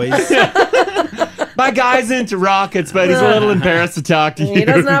 Excuse me, boys. My guy's into rockets, but he's a little embarrassed to talk to you. He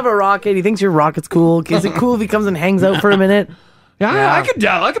doesn't have a rocket. He thinks your rocket's cool. Is it cool if he comes and hangs out for a minute? Yeah, I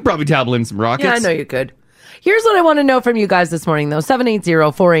could probably dabble in some rockets. Yeah, I know you could. Here's what I want to know from you guys this morning, though.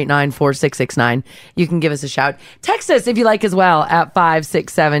 780-489-4669. You can give us a shout. Text us if you like as well at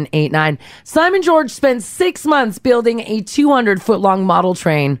 56789. Simon George spent 6 months building a 200-foot-long model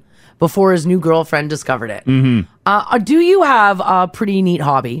train before his new girlfriend discovered it. Mm-hmm. Do you have a pretty neat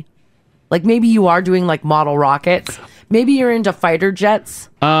hobby? Like maybe you are doing like model rockets. Maybe you're into fighter jets.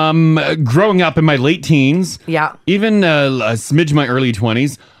 Growing up in my late teens, Yeah. even a smidge of my early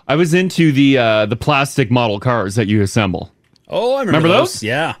 20s, I was into the plastic model cars that you assemble. Oh, I Remember those?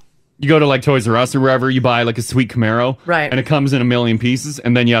 Yeah. You go to like Toys R Us or wherever, you buy like a sweet Camaro. Right. And it comes in a million pieces,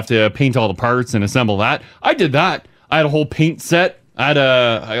 and then you have to paint all the parts and assemble that. I did that. I had a whole paint set. I had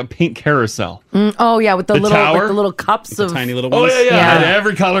a paint carousel. Oh yeah, with the little tower? cups of Tiny little Oh, ones. yeah. I had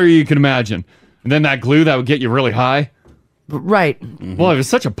every color you could imagine. And then that glue that would get you really high. Right. Well, it was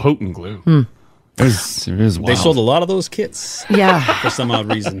such a potent glue. It was wild. They sold a lot of those kits. Yeah. For some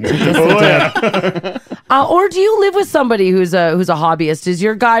odd reason. Or do you live with somebody who's a hobbyist? Is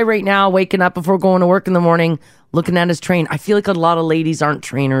your guy right now waking up before going to work in the morning, looking at his train? I feel like a lot of ladies aren't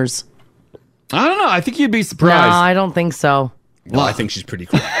trainers. I don't know. I think you'd be No, surprised. I don't think so. Well, I think she's pretty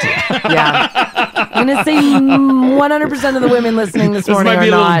correct. Yeah. I'm going to say 100% of the women listening this morning might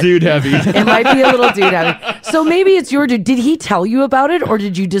be are a little not. dude heavy. It might be a little dude heavy. So maybe it's your dude. Did he tell you about it, or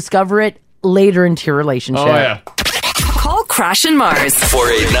did you discover it later into your relationship? Oh, yeah. Call Crash and Mars.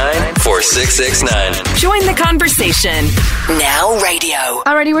 489-4669. Join the conversation. Now radio.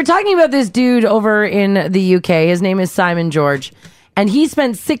 Alrighty, we're talking about this dude over in the UK. His name is Simon George. And he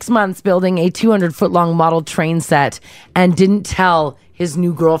spent 6 months building a 200-foot-long model train set and didn't tell his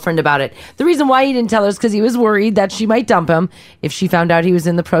new girlfriend about it. The reason why he didn't tell her is because he was worried that she might dump him if she found out he was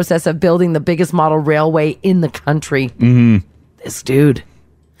in the process of building the biggest model railway in the country. This dude.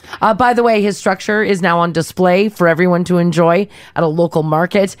 By the way, his structure is now on display for everyone to enjoy at a local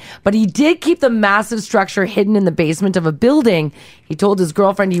market. But he did keep the massive structure hidden in the basement of a building. He told his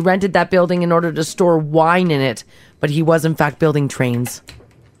girlfriend he rented that building in order to store wine in it. But he was, in fact, building trains.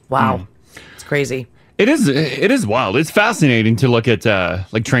 Wow. It's crazy. It is wild. It's fascinating to look at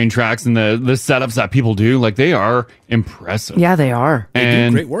like train tracks and the setups that people do. Like, they are impressive. Yeah, they are.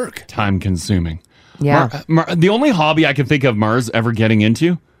 And do great work. Time consuming. Yeah. The only hobby I can think of Mars ever getting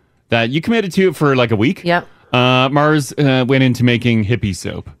into that you committed to it for like a week. Yep. Mars went into making hippie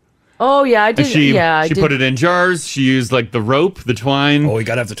soap. Oh, yeah, I did. She I did. put it in jars. She used like the rope, the twine. Oh, you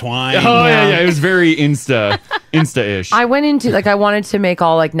gotta have the twine. Oh, yeah. It was very Insta-ish. I went into, like, I wanted to make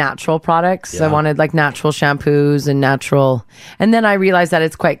all, like, natural products. Yeah. I wanted, like, natural shampoos and natural. And then I realized that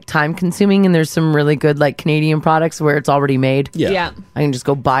it's quite time consuming, and there's some really good, like, Canadian products where it's already made. Yeah. I can just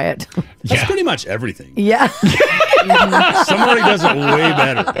go buy it. That's pretty much everything. Yeah. Somebody does it way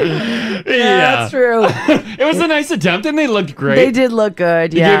better. Yeah, That's true. It was a nice attempt, and they looked great. They did look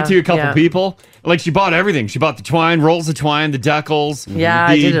good. You Yeah. gave it to a couple Yeah. people. Like, she bought everything. She bought the twine, rolls of twine, the decals. Yeah,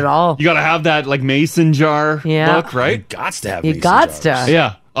 I did it all. You got to have that, like, mason jar Yeah. look, right? You gots to have You mason gots jars. to.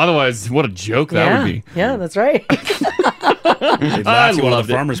 Yeah. Otherwise, what a joke that Yeah. would be. Yeah, that's right. They'd laugh you out of loved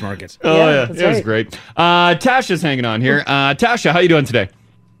the it. farmer's market. Oh, Yeah, yeah. that's It was right. great. Tasha's hanging on here. Tasha, how you doing today?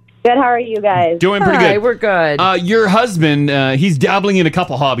 Good. How are you guys? Doing pretty Hi, good. we're good. Your husband, he's dabbling in a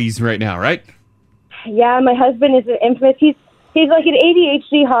couple hobbies right now, right? Yeah, my husband is infamous. He's like an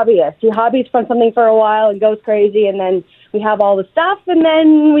ADHD hobbyist. He hobbies from something for a while and goes crazy, and then we have all the stuff, and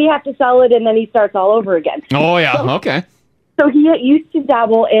then we have to sell it, and then he starts all over again. Oh, yeah. Okay. So he used to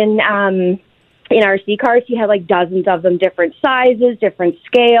dabble in RC cars. He had like dozens of them, different sizes, different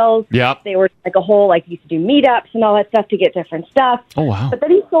scales. Yep. They were like a whole, like, he used to do meetups and all that stuff to get different stuff. Oh, wow. But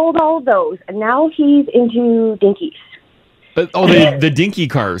then he sold all of those, and now he's into dinkies. The dinky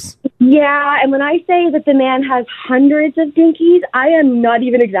cars. Yeah, and when I say that the man has hundreds of dinkies, I am not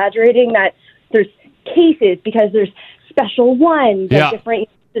even exaggerating. That there's cases because there's special ones, Yeah. different,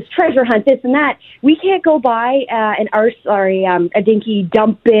 this treasure hunt, this and that. We can't go buy a dinky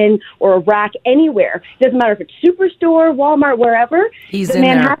dump bin or a rack anywhere. It doesn't matter if it's Superstore, Walmart, wherever. He's the in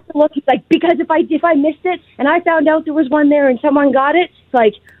man there. has to look. He's like, because if I missed it and I found out there was one there and someone got it, it's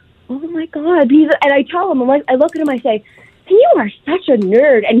like, oh my God. And I tell him, I look at him, I say, you are such a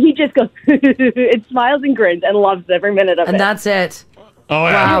nerd. And he just goes, and smiles and grins and loves every minute of it. And that's it. Oh,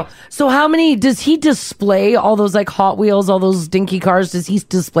 yeah. Wow. So how many, does he display all those, like, Hot Wheels, all those dinky cars? Does he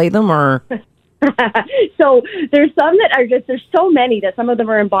display them, or? So there's some that are just, there's so many that some of them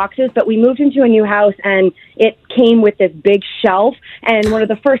are in boxes, but we moved into a new house and it came with this big shelf. And one of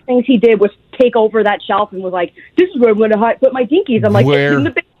the first things he did was take over that shelf and was like, this is where I'm going to put my dinkies. I'm like, it's in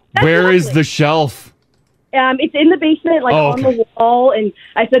the Where is the shelf? It's in the basement, like on okay. the wall. And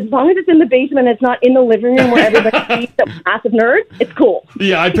I said, as long as it's in the basement, it's not in the living room where everybody sees the massive nerd. It's cool.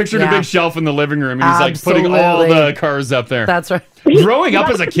 Yeah, I pictured a Yeah. big shelf in the living room, and he's like putting all Absolutely. the cars up there. That's right. Growing up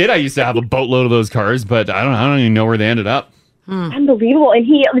as a kid, I used to have a boatload of those cars, but I don't even know where they ended up. Unbelievable. And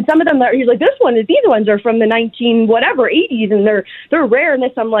some of them, he's like, these ones are from the 80s, and they're rare. And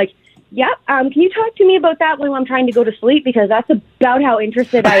this, I'm like, yeah. Can you talk to me about that when I'm trying to go to sleep? Because that's about how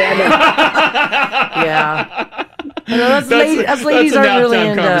interested I am. Yeah. You know, us ladies that's a aren't really nap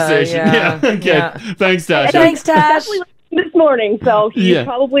time into conversation. Yeah. Okay. Yeah. Thanks, Tasha. Thanks, Tash. Definitely this morning, so he's Yeah.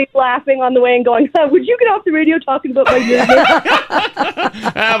 probably laughing on the way and going, would you get off the radio talking about my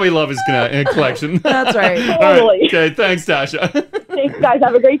nerdness? We love his collection. That's right. All right. Totally. Okay, thanks, Tasha. Thanks, guys.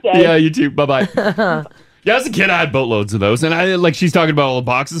 Have a great day. Yeah, you too. Bye-bye. Yeah, as a kid, I had boatloads of those, and I like. She's talking about all the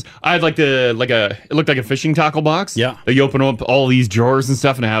boxes. I had it looked like a fishing tackle box. Yeah, that you open up all these drawers and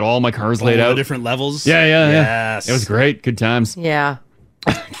stuff, and I had all my cars laid out, different levels. Yeah. Yes. It was great, good times. Yeah.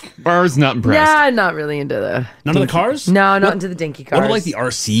 Bars not impressed. Yeah, I'm not really into the None of the cars. No, not into the dinky cars. What about like the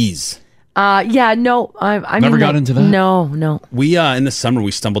RCs? Yeah, no, I Never mean, got into that? No. We in the summer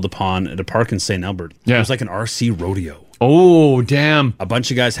we stumbled upon at a park in St. Albert. Yeah. It was like an RC rodeo. Oh, damn! A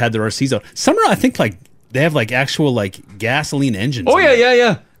bunch of guys had their RCs out. Some are, I think, like they have like actual like gasoline engines. Oh in yeah,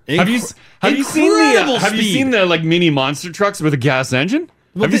 them. yeah. Have you seen the like mini monster trucks with a gas engine?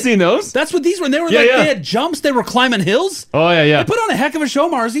 Have you seen those? That's what these were. They were Yeah, like yeah. they had jumps. They were climbing hills. Oh yeah. They put on a heck of a show,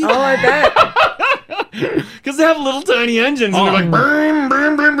 Marzi. Oh, I bet. Because they have little tiny engines, and they're like, brum,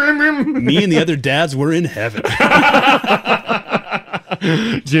 brum, brum, brum, brum. Me and the other dads were in heaven.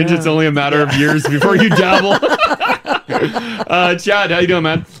 Ginge, it's only a matter of years before you dabble. Chad, how you doing,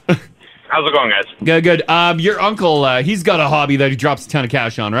 man? How's it going, guys? Good. Your uncle, he's got a hobby that he drops a ton of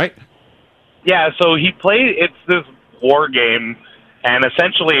cash on, right? Yeah, so it's this war game, and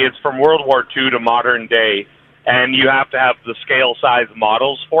essentially it's from World War II to modern day, and you have to have the scale size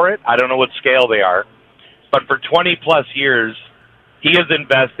models for it. I don't know what scale they are, but for 20 plus years, he has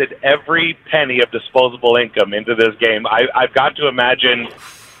invested every penny of disposable income into this game. I've got to imagine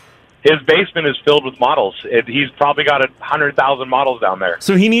his basement is filled with models. He's probably got 100,000 models down there.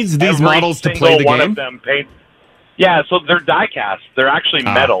 So he needs these Every models to single play the one game? of them paint. Yeah, so they're die cast. They're actually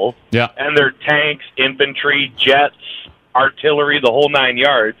metal. Yeah. And they're tanks, infantry, jets, artillery, the whole 9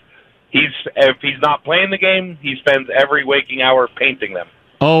 yards. If he's not playing the game, he spends every waking hour painting them.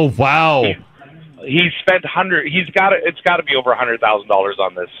 Oh, wow. He's spent it's got to be over $100,000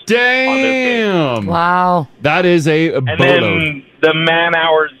 on this. Damn. Wow. That is a And boatload. then the man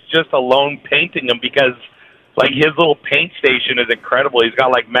hours just alone painting them, because like his little paint station is incredible. He's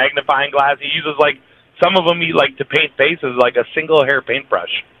got like magnifying glass. He uses like some of them to paint faces like a single hair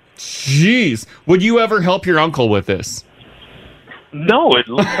paintbrush. Jeez. Would you ever help your uncle with this? No, it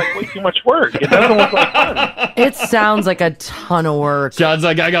looks like way too much work. It doesn't look like fun. It sounds like a ton of work. Chad's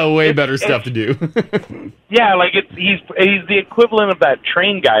like, I got way better stuff to do. Yeah, like he's the equivalent of that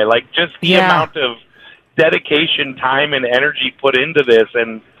train guy. Like just the amount of dedication, time, and energy put into this,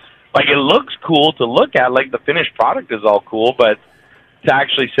 and like it looks cool to look at. Like the finished product is all cool, but to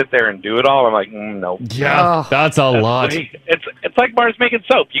actually sit there and do it all, I'm like, no. Yeah, that's a lot. It's like Mars making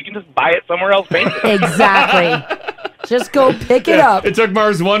soap. You can just buy it somewhere else, paint it. Exactly. Just go pick it up. It took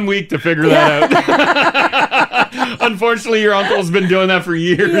Mars 1 week to figure that out. Unfortunately, your uncle's been doing that for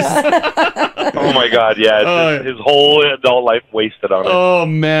years. Oh my God, yeah. It's his whole adult life wasted on it. Oh,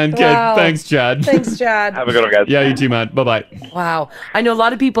 man. Okay, Wow. thanks, Chad. Thanks, Chad. Have a good one, guys. Yeah, you too, man. Bye-bye. Wow. I know a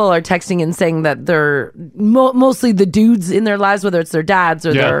lot of people are texting and saying that they're mostly the dudes in their lives, whether it's their dads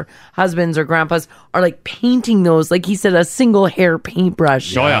or their husbands or grandpas, are like painting those, like he said, a single hair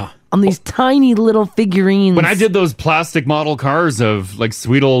paintbrush. Oh, yeah. On these tiny little figurines. When I did those plastic model cars of like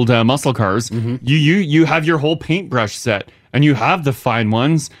sweet old muscle cars, you have your whole paintbrush set, and you have the fine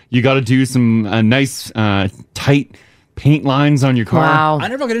ones. You got to do some nice tight paint lines on your car. I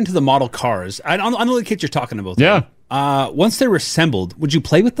never get into the model cars. I know the kids you're talking about. Yeah. Once they were assembled, would you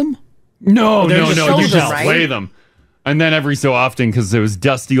play with them? No. You just right? play them. And then every so often, because it was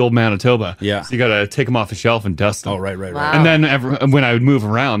dusty old Manitoba, so you got to take them off the shelf and dust them. Oh, right. Wow. And then when I would move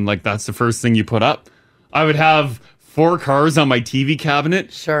around, like that's the first thing you put up. I would have 4 cars on my TV cabinet,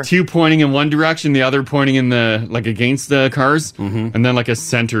 2 pointing in one direction, the other pointing in the like against the cars, and then like a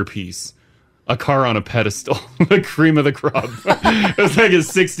centerpiece. A car on a pedestal, the cream of the crop. It was like a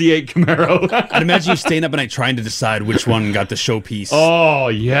 '68 Camaro. I'd imagine you staying up at night trying to decide which one got the showpiece. Oh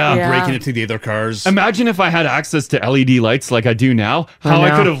yeah, breaking it to the other cars. Imagine if I had access to LED lights like I do now. How I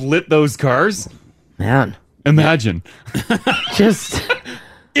could have lit those cars. Man, imagine. Just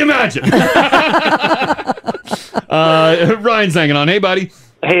imagine. Ryan's hanging on. Hey, buddy.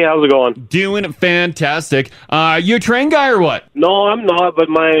 Hey, how's it going? Doing fantastic. You a train guy or what? No, I'm not, but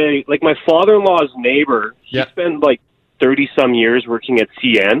my father-in-law's neighbor, he spent like 30-some years working at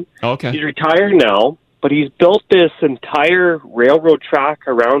CN. Okay. He's retired now, but he's built this entire railroad track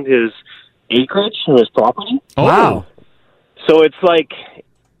around his acreage and his property. Oh. Wow. So it's like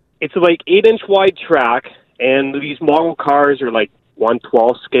 8-inch wide track, and these model cars are like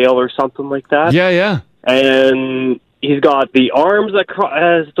 1/12 scale or something like that. Yeah. And he's got the arms that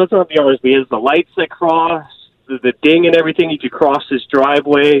doesn't have the arms, but he has the lights that cross, the ding and everything. You could cross his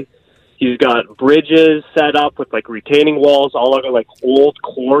driveway. He's got bridges set up with like retaining walls, all out of like old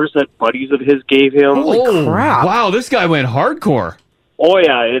cores that buddies of his gave him. Holy crap! Wow, this guy went hardcore. Oh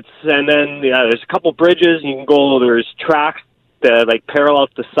yeah, there's a couple bridges. You can go. There's tracks like parallel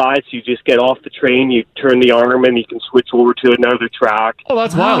to the side, so you just get off the train, you turn the arm, and you can switch over to another track. Oh,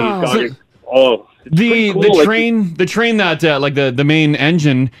 that's wild. He's got The cool. the train that like the main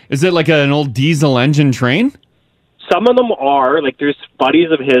engine, is it like an old diesel engine train? Some of them are, like, there's buddies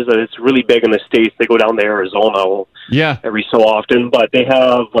of his that it's really big in the States. They go down to Arizona every so often, but they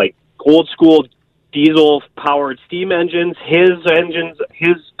have, like, old school diesel-powered steam engines. His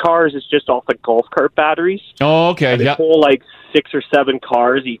cars is just off the golf cart batteries. Oh, okay, They pull, like, 6 or 7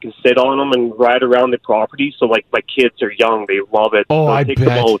 cars. You can sit on them and ride around the property. So, like, my kids are young. They love it. Oh, so I it takes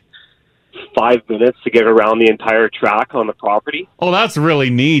bet. about 5 minutes to get around the entire track on the property. Oh, that's really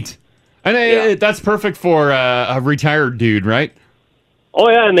neat. And that's perfect for a retired dude, right? Oh,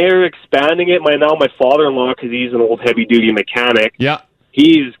 yeah, and they're expanding it. My father-in-law, because he's an old heavy-duty mechanic. Yeah.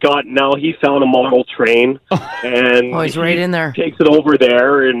 He found a model train, and he's right in there. Takes it over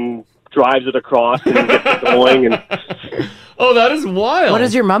there and drives it across and gets it going. And oh, that is wild. What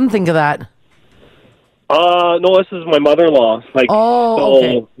does your mom think of that? No, this is my mother-in-law. Like,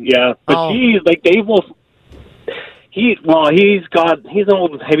 okay. Yeah, but he's an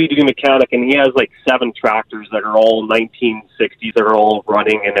old heavy-duty mechanic, and he has like 7 tractors that are all 1960s that are all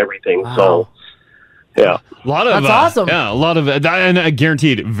running and everything. Wow. So, yeah, a lot of That's awesome. Yeah, a lot of that, and I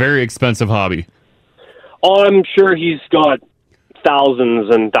guaranteed, very expensive hobby. Oh, I'm sure he's got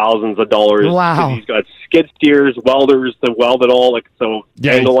thousands and thousands of dollars. Wow. He's got skid steers, welders to weld it all,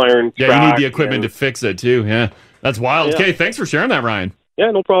 angle iron. Yeah, you need the equipment to fix it too. Yeah, that's wild. Yeah. Okay, thanks for sharing that, Ryan. Yeah,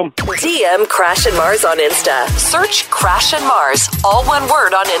 no problem. DM Crash and Mars on Insta. Search Crash and Mars, all one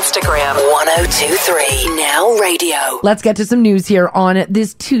word on Instagram. 1023 Now Radio. Let's get to some news here on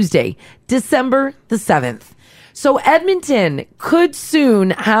this Tuesday, December the 7th. So Edmonton could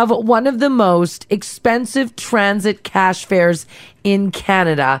soon have one of the most expensive transit cash fares in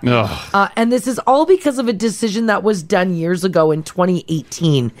Canada. And this is all because of a decision that was done years ago in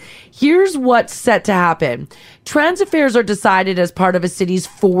 2018. Here's what's set to happen. Transit fares are decided as part of a city's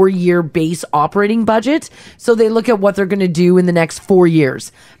 4-year base operating budget. So they look at what they're going to do in the next 4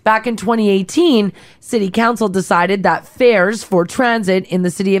 years. Back in 2018, City Council decided that fares for transit in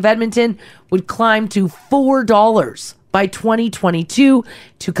the city of Edmonton would climb to $4 by 2022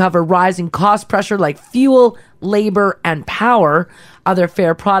 to cover rising cost pressure like fuel, labor, and power. Other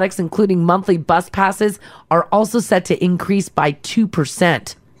fare products, including monthly bus passes, are also set to increase by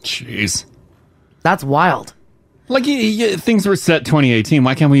 2%. Jeez. That's wild. Like, things were set 2018.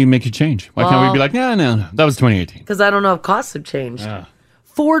 Why can't we make a change? Why can't we be like, no, that was 2018? Because I don't know if costs have changed.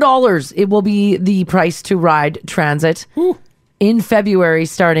 $4, it will be the price to ride transit. In February,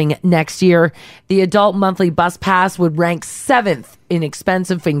 starting next year, the adult monthly bus pass would rank 7th in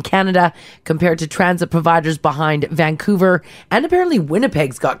expensive in Canada compared to transit providers behind Vancouver. And apparently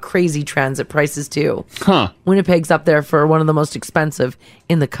Winnipeg's got crazy transit prices too. Winnipeg's up there for one of the most expensive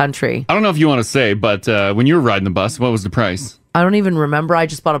in the country. I don't know if you want to say, but when you were riding the bus, what was the price? I don't even remember. I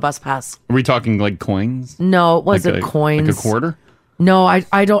just bought a bus pass. Are we talking like coins? No, it wasn't like coins. Like a quarter? No,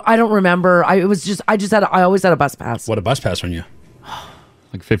 I don't remember. I always had a bus pass. What a bus pass on you?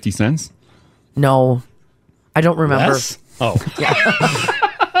 Like 50 cents? No. I don't remember. Less? Oh.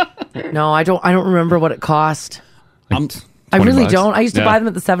 No, I don't remember what it cost. Like I really $20. don't. I used to buy them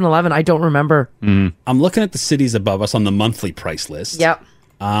at the 7-Eleven. I don't remember. I'm looking at the cities above us on the monthly price list. Yep.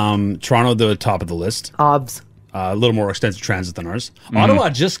 Toronto, the top of the list. OBS. A little more extensive transit than ours.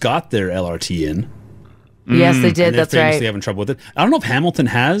 Ottawa just got their LRT in. Yes, they did. And they're That's right. famously having trouble with it. I don't know if Hamilton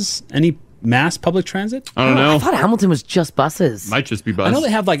has any mass public transit. I don't know. I thought Hamilton was just buses. Might just be bus. I know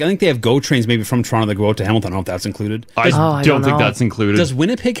they have I think they have GO trains maybe from Toronto that go out to Hamilton. I don't know if that's included. I don't don't think know. that's included. Does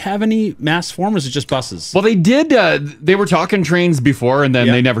Winnipeg have any mass form or is it just buses? Well, they did. They were talking trains before, and then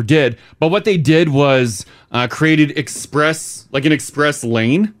they never did. But what they did was created an express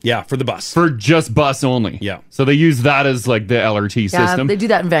lane. Yeah, for the bus. For just bus only. Yeah. So they use that as like the LRT system. They do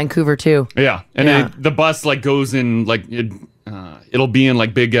that in Vancouver too. Yeah, and the bus like goes in like it'll be in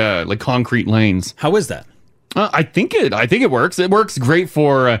like big like concrete lanes. How is that? I think it works. It works great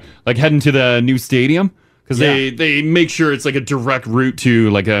for like heading to the new stadium because they make sure it's like a direct route to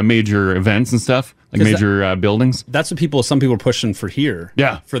like major events and stuff, like major buildings. That's what some people are pushing for here.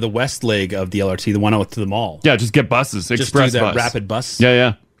 Yeah, for the west leg of the LRT, the one out to the mall. Yeah, just get buses, just express do that bus, rapid bus.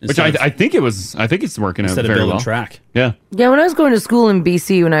 Yeah. Which I think it's working out very well. Track. Yeah. Yeah, when I was going to school in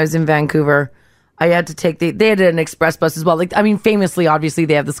BC, when I was in Vancouver, I had to take they had an express bus as well. Like, I mean, famously, obviously,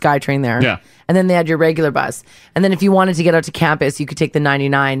 they have the SkyTrain there. Yeah. And then they had your regular bus. And then if you wanted to get out to campus, you could take the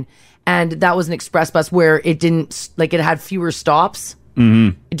 99. And that was an express bus where it didn't, like, it had fewer stops.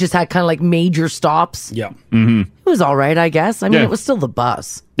 It just had kind of like major stops. Yeah. Mm-hmm. It was all right, I guess. I mean, Yeah. it was still the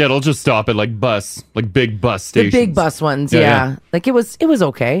bus. Yeah, it'll just stop at like big bus stations. The big bus ones, Yeah, yeah. yeah. Like it was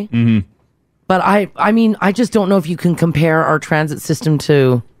okay. Mm-hmm. But I mean, I just don't know if you can compare our transit system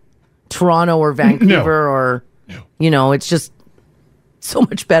to Toronto or Vancouver or, it's just so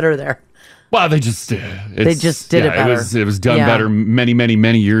much better there. Well, they just did it better. It was done Yeah. better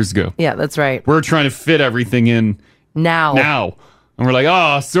many years ago. Yeah, that's right. We're trying to fit everything in now. And we're like,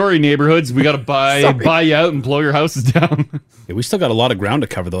 oh, sorry, neighborhoods. We got to buy you out and blow your houses down. Yeah, we still got a lot of ground to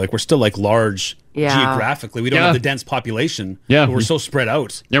cover, though. Like, we're still, like, large geographically. We don't have the dense population. Yeah. But we're so spread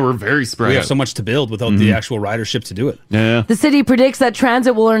out. Yeah, we're very spread We out. have so much to build without the actual ridership to do it. Yeah. The city predicts that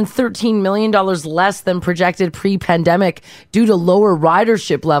transit will earn $13 million less than projected pre-pandemic due to lower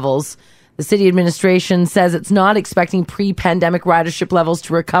ridership levels. The city administration says it's not expecting pre-pandemic ridership levels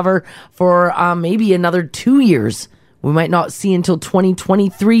to recover for maybe another 2 years. We might not see until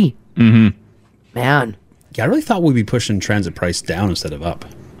 2023. Mm-hmm. Man. Yeah, I really thought we'd be pushing transit price down instead of up.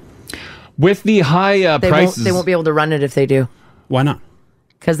 With the high prices. They won't be able to run it if they do. Why not?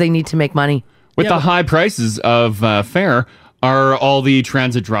 Because they need to make money. With the high prices of fare, are all the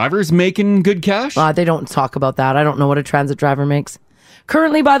transit drivers making good cash? They don't talk about that. I don't know what a transit driver makes.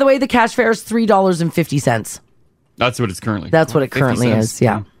 Currently, by the way, the cash fare is $3.50. That's what it's currently. That's what it 50 currently cents. is.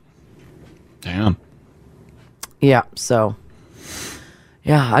 Yeah. Damn. Yeah. So,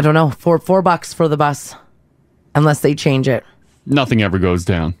 yeah, I don't know. $4 for the bus, unless they change it. Nothing ever goes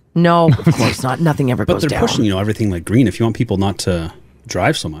down. No, of course not. Nothing ever But goes they're down. pushing, everything like green. If you want people not to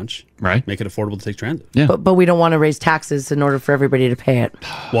drive so much, right? Make it affordable to take transit. Yeah. But we don't want to raise taxes in order for everybody to pay it.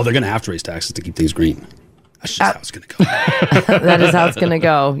 Well, they're going to have to raise taxes to keep things green. That's just how it's going to go. That is how it's going to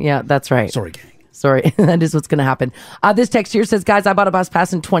go. Yeah, that's right. Sorry, gang. Sorry, that is what's going to happen. This text here says, guys, I bought a bus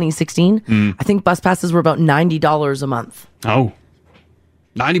pass in 2016. I think bus passes were about $90 a month. Oh,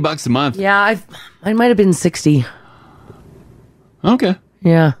 $90 a month. Yeah, I might have been 60. Okay.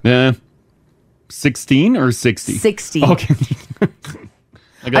 Yeah. Yeah. 16 or 60? 60. Okay.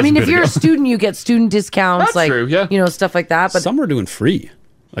 I mean, if you're a student, you get student discounts, That's true, yeah. Stuff like that. But some are doing free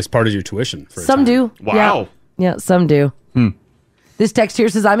as part of your tuition. For a some time. do. Wow. Yeah, some do. This text here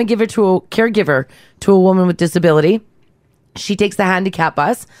says, I'm a caregiver to a woman with disability. She takes the handicap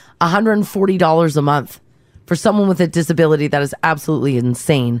bus, $140 a month. For someone with a disability, that is absolutely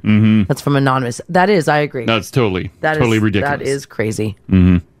insane. Mhm. That's from Anonymous. That is, I agree. That's totally That totally is- ridiculous. That is crazy.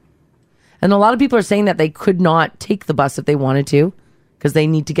 Mm-hmm. And a lot of people are saying that they could not take the bus if they wanted to because they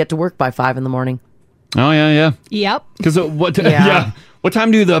need to get to work by 5 in the morning. Oh, yeah. Yep. Because what? Yeah. Yeah. What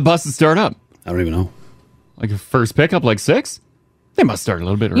time do the buses start up? I don't even know. Like a first pickup, like 6? They must start a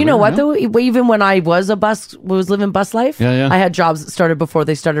little bit earlier. You know what, no? though? Even when I was living bus life, Yeah. I had jobs that started before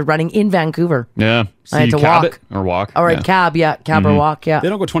they started running in Vancouver. Yeah. So I had you to cab walk. it or walk? Or yeah. a cab, cab or Mhm. walk, yeah. They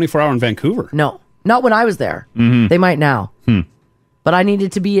don't go 24-hour in Vancouver. No, not when I was there. Mhm. They might now. Hmm. But I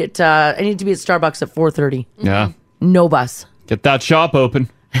needed to be at Starbucks at 4:30. Yeah. No bus. Get that shop open.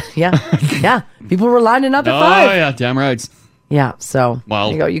 Yeah, yeah. People were lining up at Oh, 5. yeah. Damn right. Yeah, so Wow.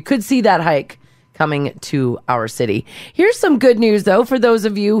 there you go. You could see that hike coming to our city. Here's some good news, though, for those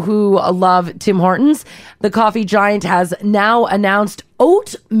of you who love Tim Hortons. The coffee giant has now announced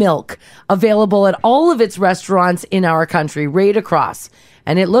oat milk available at all of its restaurants in our country, right across.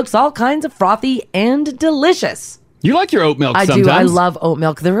 And it looks all kinds of frothy and delicious. You like your oat milk I sometimes. do. I love oat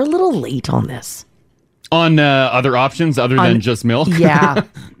milk. They're a little late on this. On other options other than just milk? Yeah.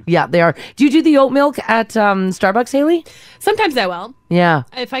 Yeah, they are. Do you do the oat milk at Starbucks, Haley? Sometimes I will. Yeah.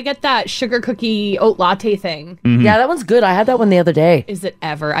 If I get that sugar cookie oat latte thing. Mm-hmm. Yeah, that one's good. I had that one the other day. Is it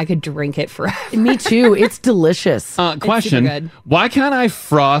ever? I could drink it forever. Me too. It's delicious. Question. good. Why can't I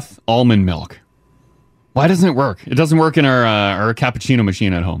froth almond milk? Why doesn't it work? It doesn't work in our cappuccino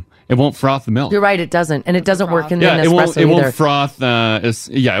machine at home. It won't froth the milk. You're right. It doesn't, and it doesn't work in the Yeah, Nespresso it either. won't froth.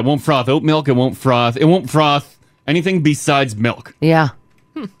 It won't froth oat milk. It won't froth anything besides milk. Yeah,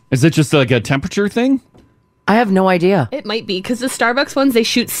 Is it just like a temperature thing? I have no idea. It might be because the Starbucks ones, they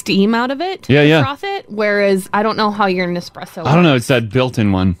shoot steam out of it Yeah, to yeah. froth it. Whereas I don't know how your Nespresso I don't know. It's that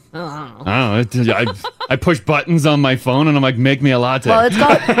built-in one. Oh, I don't know. I don't know. I push buttons on my phone and I'm like, make me a latte. Well, it's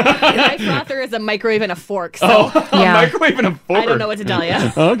got My frother is a microwave and a fork. So Yeah. microwave and a fork. I don't know what to tell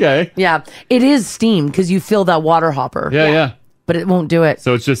you. Okay. yeah. It is steam because you fill that water hopper. Yeah. but it won't do it.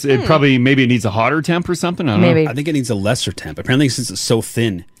 So it's just maybe it needs a hotter temp or something. I don't Maybe. know. I think it needs a lesser temp. Apparently, since it's so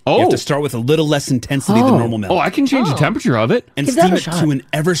thin, Oh. you have to start with a little less intensity than normal milk. Oh, I can change the temperature of it and Give that steam a it shot. to an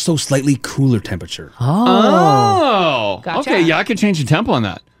ever so slightly cooler temperature. Oh. Gotcha. Okay. Yeah, I could change the temp on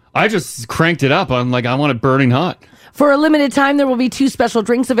that. I just cranked it up. I'm like, I want it burning hot. For a limited time, there will be 2 special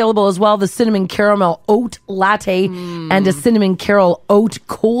drinks available as well, the cinnamon caramel oat latte and a cinnamon caramel oat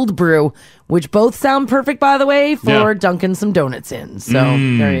cold brew, which both sound perfect, by the way, for dunking some donuts in. So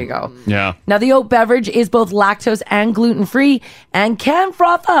there you go. Yeah. Now, the oat beverage is both lactose and gluten-free and can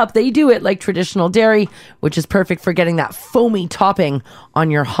froth up. They do it like traditional dairy, which is perfect for getting that foamy topping on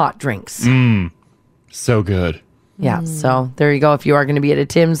your hot drinks. So good. Yeah, so there you go. If you are going to be at a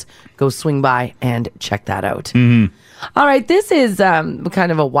Tim's, go swing by and check that out. All right, this is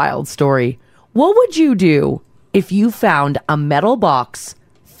kind of a wild story. What would you do if you found a metal box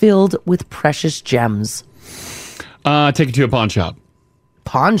filled with precious gems? Take it to a pawn shop.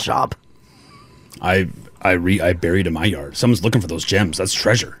 Pawn shop? I buried in my yard. Someone's looking for those gems. That's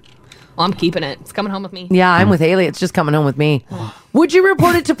treasure. Well, I'm keeping it. It's coming home with me. Yeah, I'm with Haley. It's just coming home with me. Would you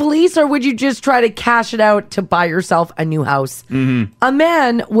report it to police or would you just try to cash it out to buy yourself a new house? A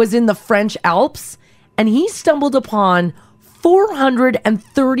man was in the French Alps and he stumbled upon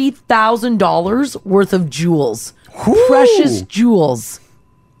 $430,000 worth of jewels. Precious jewels.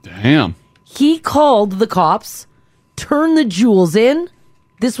 Damn. He called the cops, turned the jewels in.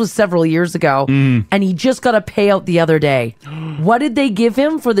 This was several years ago. And he just got a payout the other day. What did they give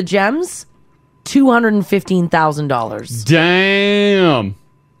him for the gems? $215,000. Damn.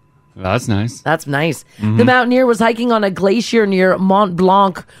 That's nice. That's nice. The mountaineer was hiking on a glacier near Mont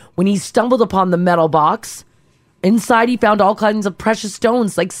Blanc when he stumbled upon the metal box. Inside, he found all kinds of precious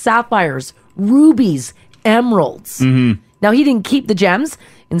stones like sapphires, rubies, emeralds. Now, he didn't keep the gems.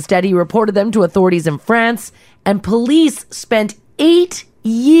 Instead, he reported them to authorities in France, and police spent 8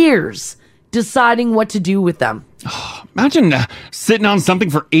 years deciding what to do with them. Imagine sitting on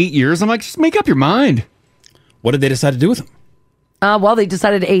something for 8 years. I'm like, just make up your mind. What did they decide to do with them? Well, they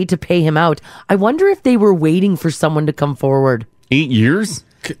decided to pay him out. I wonder if they were waiting for someone to come forward. 8 years?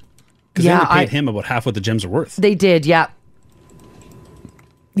 Because they only paid him about half what the gems are worth. They did, yeah.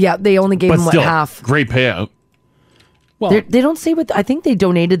 Yeah, they only gave But him still, half. great payout. Well, they don't say what. I think they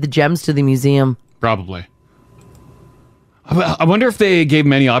donated the gems to the museum. Probably. I wonder if they gave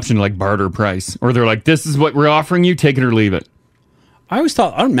him any option like barter price, or they're like, "This is what we're offering you. Take it or leave it." I always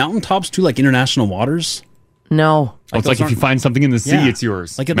thought, aren't mountaintops too like international waters? No. It's like if you find something in the sea, it's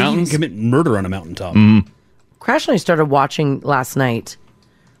yours. Like mountains you can commit murder on a mountaintop. Crash and I started watching last night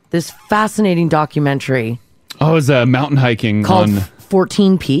this fascinating documentary. Oh, it's a mountain hiking called on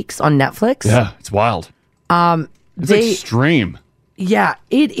 14 Peaks on Netflix. Yeah, it's wild. It's extreme. Yeah,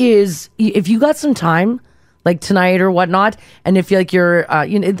 it is. If you got some time, like tonight or whatnot, and if you're,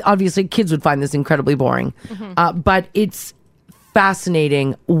 obviously kids would find this incredibly boring, but it's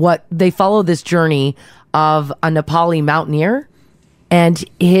fascinating what they follow this journey of a Nepali mountaineer and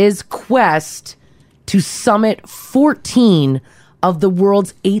his quest to summit 14 of the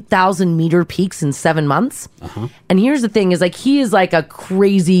world's 8,000 meter peaks in 7 months. And here's the thing is he is like a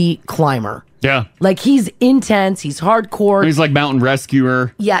crazy climber. Yeah. Like he's intense. He's hardcore. He's like mountain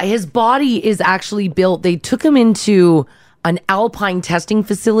rescuer. Yeah. His body is actually built. They took him into an alpine testing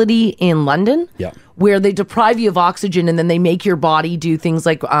facility in London. Yeah. Where they deprive you of oxygen and then they make your body do things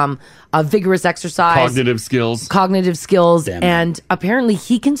like a vigorous exercise. Cognitive skills. Damn. And apparently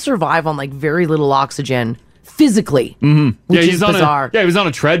he can survive on like very little oxygen physically. Mm-hmm. Which is bizarre. He was on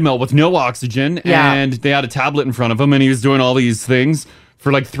a treadmill with no oxygen, and they had a tablet in front of him, and he was doing all these things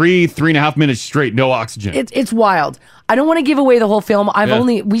for like 3.5 minutes straight, no oxygen. It's wild. I don't want to give away the whole film.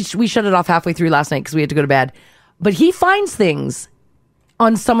 We shut it off halfway through last night because we had to go to bed. But he finds things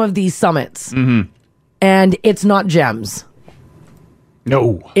on some of these summits, and it's not gems.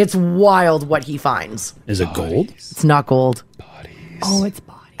 No. It's wild what he finds. Is it gold? It's not gold. Oh, it's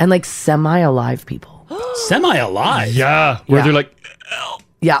bodies. And like semi-alive people. Semi-alive? Yeah. Where they're like,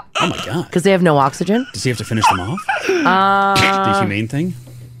 yeah. Oh my God. Because they have no oxygen. Does he have to finish them off? The humane thing?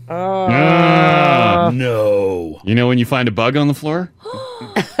 No. You know when you find a bug on the floor?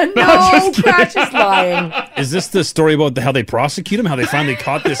 No, Crash is lying. Is this the story about how they prosecute him? How they finally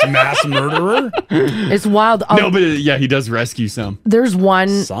caught this mass murderer? It's wild. No, but yeah, he does rescue some. There's one.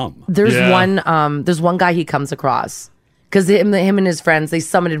 Some. There's Yeah. one. There's one guy he comes across because him and his friends they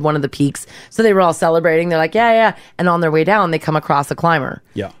summited one of the peaks, so they were all celebrating. They're like, yeah. And on their way down, they come across a climber.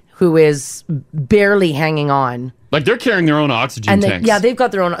 Yeah. Who is barely hanging on. Like they're carrying their own oxygen And tanks. they've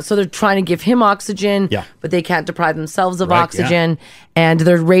got their own. So they're trying to give him oxygen. Yeah. But they can't deprive themselves of Right, oxygen. And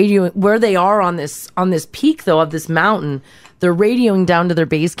they're radioing where they are on this peak though of this mountain. They're radioing down to their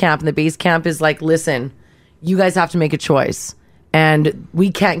base camp, and the base camp is like, listen, you guys have to make a choice, and we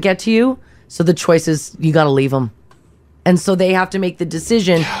can't get to you. So the choice is you got to leave them. And so they have to make the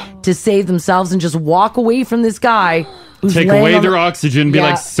decision to save themselves and just walk away from this guy who's Take laying away on their the- oxygen, be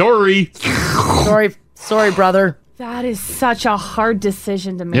Yeah. like, sorry. Sorry, brother. That is such a hard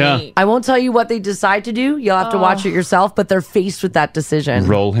decision to make. I won't tell you what they decide to do. You'll have to watch it yourself, but they're faced with that decision.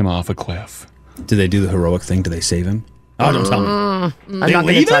 Roll him off a cliff. Do they do the heroic thing? Do they save him? Oh, don't tell me. I'm not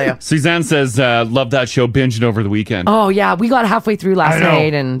going to tell you. Suzanne says, love that show, binged over the weekend. Oh, yeah. We got halfway through last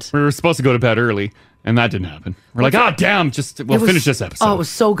night and we were supposed to go to bed early, and that didn't happen. We're like, damn, we'll finish this episode. Oh, it was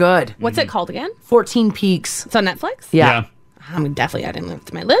so good. What's it called again? 14 Peaks. It's on Netflix? Yeah. I'm definitely adding it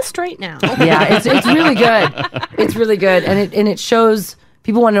to my list right now. Yeah, it's really good. It's really good. And it shows,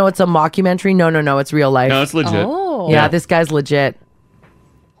 people want to know it's a mockumentary. No, it's real life. No, it's legit. Oh. Yeah, this guy's legit.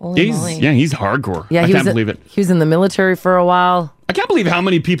 Holy moly. He's hardcore. Yeah, I can't believe it. He was in the military for a while. I can't believe how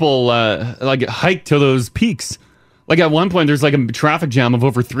many people hike to those peaks. Like at one point, there's like a traffic jam of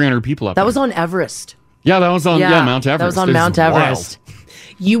over 300 people up That there. was on Everest. Yeah, that was on Mount Everest. That was on It Mount wild. Everest.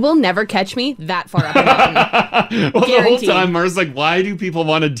 You will never catch me that far up. The Well, the whole time, Mars like, why do people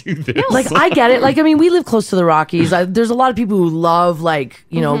want to do this? Like, I get it. Like, I mean, we live close to the Rockies. There's a lot of people who love, like,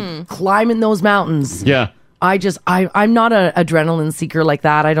 you know, climbing those mountains. Yeah. I'm not an adrenaline seeker like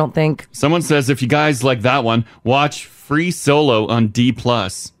that, I don't think. Someone says if you guys like that one, watch Free Solo on D+.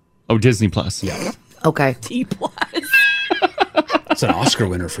 Oh, Disney+. Yeah. Okay. D+. It's an Oscar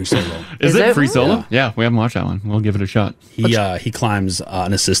winner, Free Solo. Is it Free Solo? Yeah, we haven't watched that one. We'll give it a shot. He climbs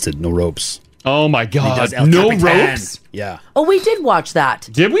unassisted, no ropes. Oh my He God. does El No Capitan. ropes? Yeah. Oh, we did watch that.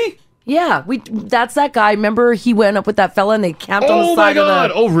 Did we? Yeah, that's that guy. Remember, he went up with that fella and they camped on the Oh my side of God.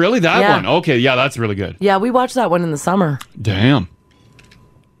 the... Oh, really? That Yeah. one? Okay, yeah, that's really good. Yeah, we watched that one in the summer. Damn.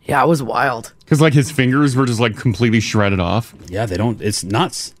 Yeah, it was wild. Because like his fingers were just like completely shredded off. Yeah, they don't. It's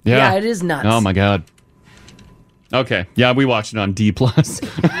nuts. Yeah, it is nuts. Oh my God. Okay. Yeah, we watched it on D+. We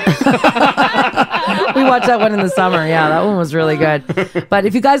watched that one in the summer. Yeah, that one was really good. But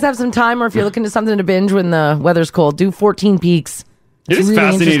if you guys have some time or if you're looking to something to binge when the weather's cold, do 14 Peaks. It is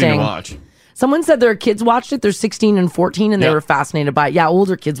fascinating to watch. Someone said their kids watched it. They're 16 and 14 and they were fascinated by it. Yeah,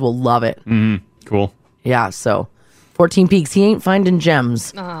 older kids will love it. Cool. Yeah, so 14 Peaks. He ain't finding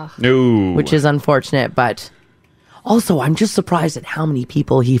gems. No. Which is unfortunate, but also I'm just surprised at how many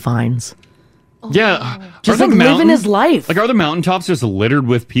people he finds. Yeah. Just Are the like living mountains- his life. Like, are the mountaintops just littered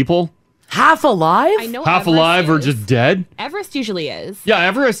with people? Half alive? I know Half Everest alive or is. just dead? Everest usually is. Yeah,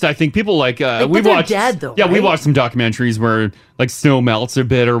 Everest, I think people like, but we they're watched. dead, though, Yeah, we right? watched some documentaries where like snow melts a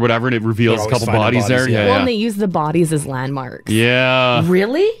bit or whatever and it reveals They're a couple always finding bodies there. bodies, Yeah, Well, yeah. and they use the bodies as landmarks. Yeah.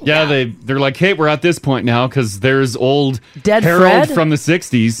 Really? Yeah, they're like, hey, we're at this point now because there's old Dead Harold Fred? from the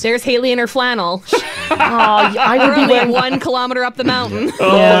 60s. There's Haley in her flannel. I We're would be only wearing 1 kilometer up the mountain.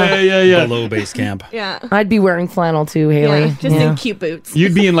 Oh, yeah. Below base camp. Yeah. I'd be wearing flannel too, Haley. Yeah, just in cute boots.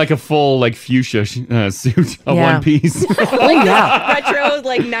 You'd be in like a full like fuchsia suit of Yeah. one piece. Oh yeah. Retro,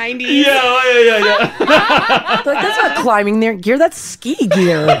 like 90s. yeah. Like, that's not climbing their gear, that's ski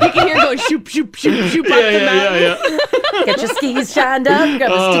gear. You can hear it going shoop, shoop, shoop, shoop up the mountain. Get your skis shined up,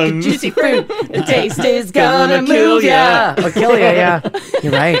 got a Oh, stick of juicy fruit. The taste is gonna move ya. Or kill ya, yeah.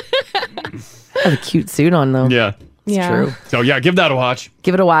 You're right. I have a cute suit on though. Yeah. It's Yeah. true. So yeah, give that a watch.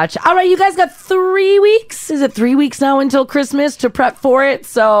 Give it a watch. All right, you guys got 3 weeks. Is it 3 weeks now until Christmas to prep for it?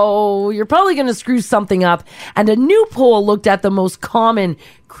 So you're probably going to screw something up. And a new poll looked at the most common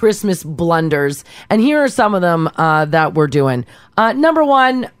Christmas blunders. And here are some of them that we're doing. Number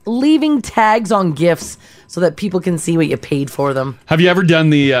 1, leaving tags on gifts so that people can see what you paid for them. Have you ever done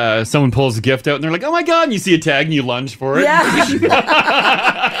the someone pulls a gift out and they're like, oh my God, and you see a tag and you lunge for it?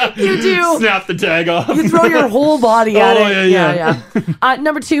 Yeah. You do. Snap the tag off. You throw your whole body at Oh, it. yeah.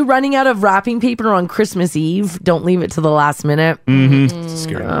 Number 2, running out of wrapping paper on Christmas Eve. Don't leave it to the last minute.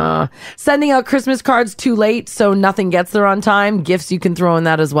 Scary. Sending out Christmas cards too late so nothing gets there on time. Gifts, you can throw in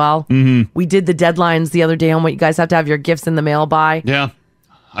that as well. We did the deadlines the other day on what you guys have to have your gifts in the mail by. Yeah.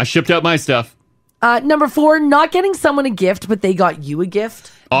 I shipped out my stuff. Number 4, not getting someone a gift, but they got you a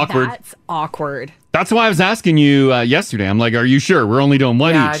gift. Awkward. That's awkward. That's why I was asking you yesterday. I'm like, are you sure? We're only doing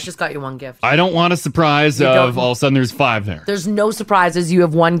one Yeah, I each. just got you one gift. I don't want a surprise You of don't- all of a sudden there's 5 there. There's no surprises. You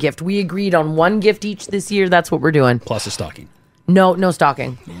have one gift. We agreed on one gift each this year. That's what we're doing. Plus a stocking. No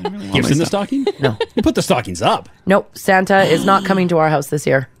stocking. Gifts in the stocking? No. You put the stockings up. Nope. Santa is not coming to our house this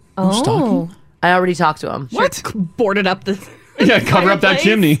year. No stocking? I already talked to him. What? Boarded up the. Yeah, cover up that Fireplace?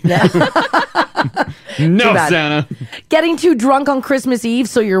 chimney. No, Too bad. Santa. Getting too drunk on Christmas Eve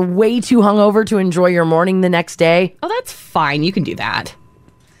so you're way too hungover to enjoy your morning the next day. Oh, that's fine. You can do that.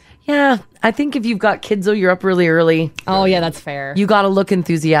 Yeah, I think if you've got kids though, you're up really early. Oh, yeah, that's fair. You got to look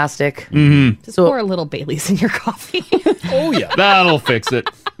enthusiatic. Just pour a little Baileys in your coffee. Oh, yeah. That'll fix it.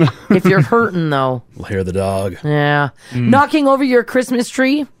 If you're hurting though. Hair of the dog. Yeah. Knocking over your Christmas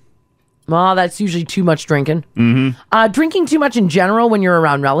tree. Well, that's usually too much drinking. Drinking too much in general when you're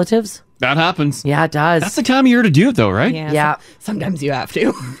around relatives. That happens. Yeah, it does. That's the time of year to do it, though, right? Yeah. Sometimes you have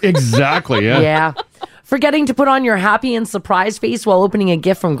to. Exactly. Yeah. Yeah. Forgetting to put on your happy and surprised face while opening a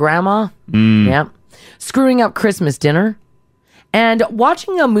gift from grandma. Mm. Yeah. Screwing up Christmas dinner. And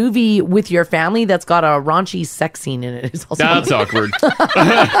watching a movie with your family that's got a raunchy sex scene in it is also That's awkward.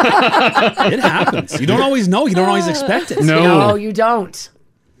 It happens. You don't always know. You don't always expect it. No, you don't.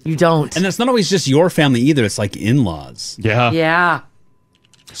 You don't. And it's not always just your family either. It's like in-laws. Yeah. Yeah.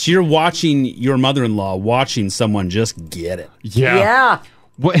 So you're watching your mother-in-law watching someone just get it. Yeah. Yeah.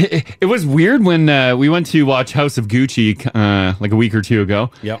 Well, it was weird when we went to watch House of Gucci like a week or two ago.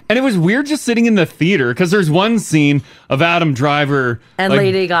 Yep. And it was weird just sitting in the theater because there's one scene of Adam Driver And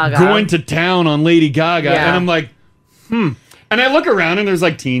Lady Gaga. going to town on Lady Gaga. Yeah. And I'm like, And I look around and there's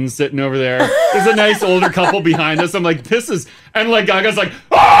like teens sitting over there. There's a nice older couple behind us. I'm like, this is... And like Gaga's like,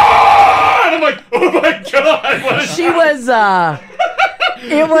 ah! And I'm like, oh my God. What is She was...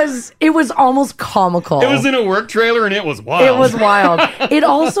 It was almost comical. It was in a work trailer and it was wild. It was wild. It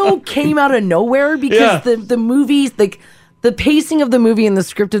also came out of nowhere because the movies, like the pacing of the movie and the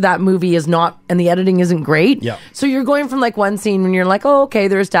script of that movie is not, and the editing isn't great. Yeah. So you're going from like one scene when you're like, oh, okay,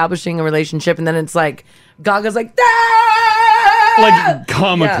 they're establishing a relationship, and then it's like Gaga's like, ah! like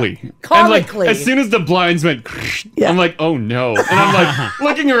comically. Yeah. Comically. And like, as soon as the blinds went, I'm like, oh no. And I'm like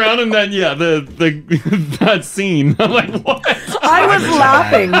looking around and then the that scene. I'm like, what? I was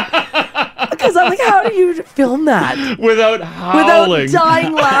laughing because I'm like, how do you film that without howling? Without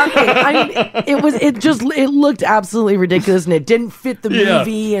dying laughing. I mean, it looked absolutely ridiculous, and it didn't fit the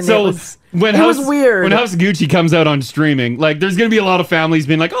movie, and so it was was weird. When House of Gucci comes out on streaming, like there's gonna be a lot of families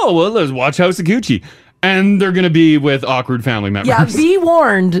being like, oh well, let's watch House of Gucci. And they're going to be with awkward family members. Yeah, be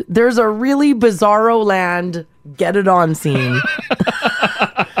warned. There's a really bizarro land get it on scene.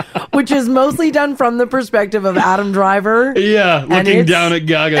 Which is mostly done from the perspective of Adam Driver. Yeah, looking down at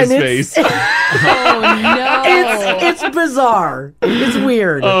Gaga's face. Oh, no. It's bizarre. It's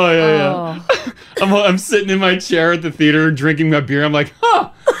weird. Oh, yeah. I'm sitting in my chair at the theater drinking my beer. I'm like, huh,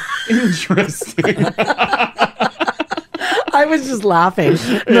 interesting. I was just laughing.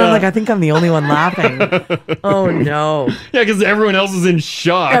 And I'm like, I think I'm the only one laughing. Oh, no. Yeah, because everyone else is in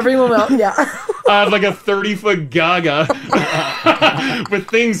shock. Everyone else, yeah. I have like a 30-foot Gaga with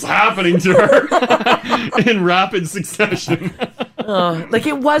things happening to her in rapid succession. Like,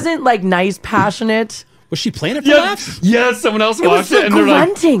 it wasn't like nice, passionate. Was she playing it for laughs? Yeah, someone else It was watched the it and they're like,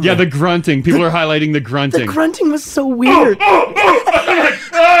 grunting. yeah, the grunting. People are highlighting the grunting. The grunting was so weird.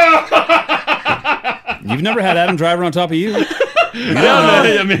 You've never had Adam Driver on top of you?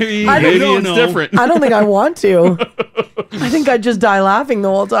 Yeah, maybe it's different. I don't think I want to. I think I'd just die laughing the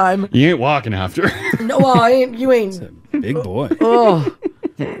whole time. You ain't walking after. No, well, you ain't. Big boy. Oh.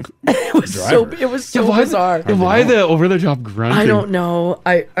 It was so bizarre. Why the over-the-top grunting? I don't know.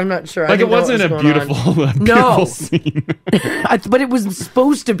 I'm not sure. Like, it wasn't a beautiful scene. But it was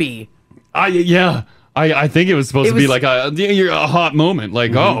supposed to be. I think it was supposed to be like a hot moment.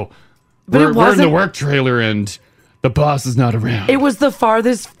 Like, But we're in the work trailer and the boss is not around. It was the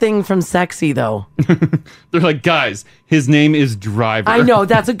farthest thing from sexy, though. They're like, guys, his name is Driver. I know.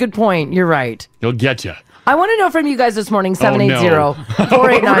 That's a good point. You're right. He'll get you. I want to know from you guys this morning, Oh, no.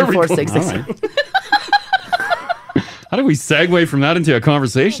 780-489-4669. How do we segue from that into a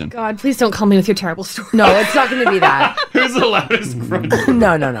conversation? God, please don't call me with your terrible story. No, it's not going to be that. Who's the loudest grunt?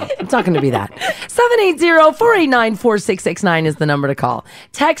 No. It's not going to be that. 780-489-4669 is the number to call.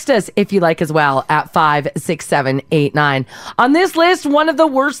 Text us if you like as well at 56789. On this list, one of the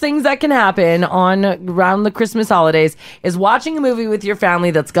worst things that can happen around the Christmas holidays is watching a movie with your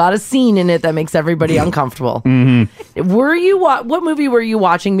family that's got a scene in it that makes everybody uncomfortable. Mm-hmm. What movie were you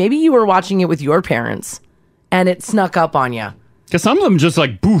watching? Maybe you were watching it with your parents and it snuck up on you. Because some of them just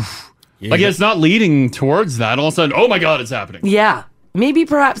like, boof. Yeah. Like, it's not leading towards that. All of a sudden, oh my God, it's happening. Yeah. Maybe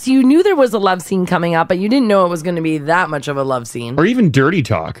perhaps you knew there was a love scene coming up, but you didn't know it was going to be that much of a love scene. Or even dirty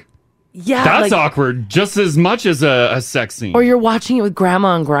talk. Yeah. That's awkward just as much as a sex scene. Or you're watching it with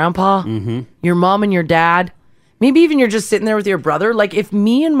grandma and grandpa, your mom and your dad. Maybe even you're just sitting there with your brother. Like, if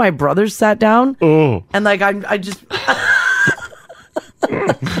me and my brothers sat down and like I just...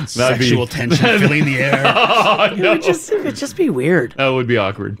 Sexual tension filling the air. Oh, no. It would just be weird. That would be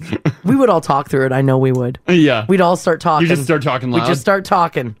awkward. We would all talk through it. I know we would. Yeah. We'd all start talking. You just start talking loud? We'd just start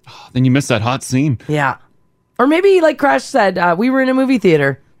talking. Then you miss that hot scene. Yeah. Or maybe, like Crash said, we were in a movie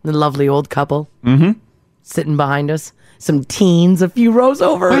theater. The lovely old couple. Sitting behind us. Some teens a few rows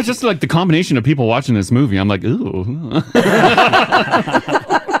over. Well, it's just like the combination of people watching this movie. I'm like, ooh.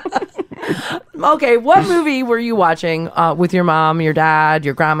 Okay, what movie were you watching with your mom, your dad,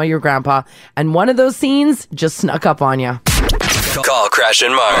 your grandma, your grandpa, and one of those scenes just snuck up on you? Call Crash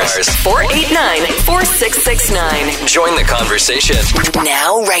and Mars. 489-4669. Join the conversation.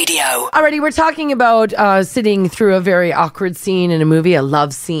 Now radio. Alrighty, we're talking about sitting through a very awkward scene in a movie, a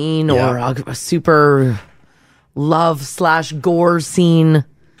love scene or a super love/gore scene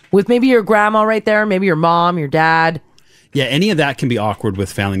with maybe your grandma right there, maybe your mom, your dad. Yeah, any of that can be awkward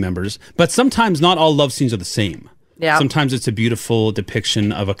with family members. But sometimes not all love scenes are the same. Yeah. Sometimes it's a beautiful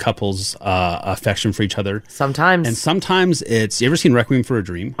depiction of a couple's affection for each other. Sometimes. And sometimes it's... You ever seen Requiem for a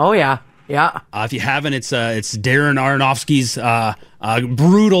Dream? Oh, yeah. Yeah. If you haven't, it's Darren Aronofsky's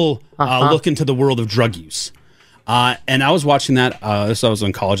brutal look into the world of drug use. And I was watching that. I was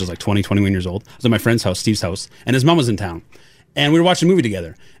in college. I was like 20, 21 years old. I was at my friend's house, Steve's house, and his mom was in town. And we were watching a movie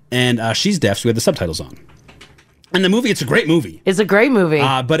together. And she's deaf, so we had the subtitles on. And the movie, it's a great movie. It's a great movie.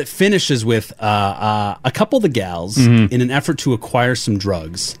 But it finishes with a couple of the gals, in an effort to acquire some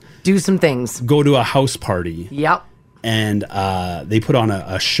drugs, do some things, go to a house party. Yep. And they put on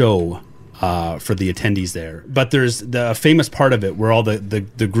a show for the attendees there. But there's the famous part of it where all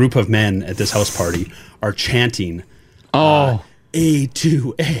the group of men at this house party are chanting,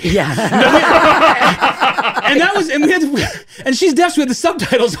 A2A. Yeah. And that was, and she's deaf, so we had the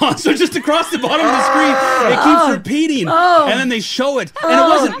subtitles on, so just across the bottom of the screen, it keeps repeating. And then they show it. And it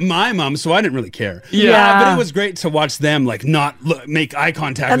wasn't my mom, so I didn't really care. Yeah. But it was great to watch them, like, not make eye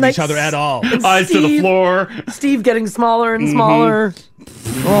contact with each other at all. Eyes to the floor. Steve getting smaller and smaller.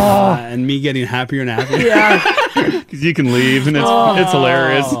 And me getting happier and happier. Yeah. Because you can leave, and it's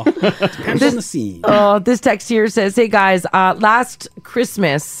hilarious. Depends on the scene. This text here says, hey guys, last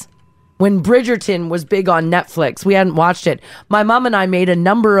Christmas when Bridgerton was big on Netflix, we hadn't watched it. My mom and I made a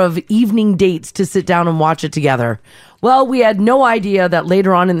number of evening dates to sit down and watch it together. Well, we had no idea that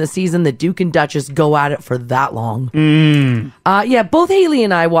later on in the season, the Duke and Duchess go at it for that long. Yeah, both Haley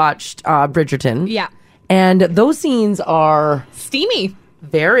and I watched Bridgerton. Yeah. And those scenes are steamy.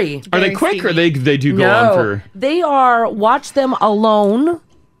 Very. Are they quick or they do go on for... They are, watch them alone.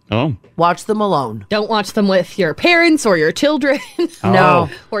 Oh. Watch them alone. Don't watch them with your parents or your children. No.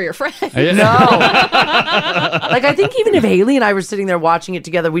 Or your friends. No. Like, I think even if Haley and I were sitting there watching it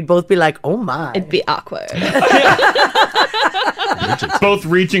together, we'd both be like, oh my. It'd be awkward. Both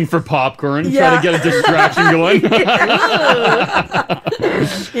reaching for popcorn, trying to get a distraction going.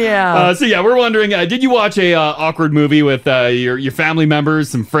 Yeah. So yeah, we're wondering, did you watch a awkward movie with your family members,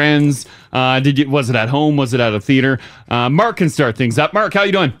 some friends? Was it at home? Was it at a theater? Mark can start things up. Mark, how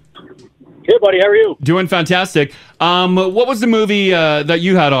you doing? Good, buddy. How are you? Doing fantastic. What was the movie that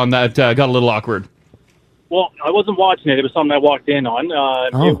you had on that got a little awkward? Well, I wasn't watching it. It was something I walked in on.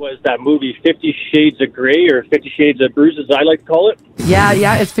 It was that movie 50 Shades of Grey, or 50 Shades of Bruises, I like to call it.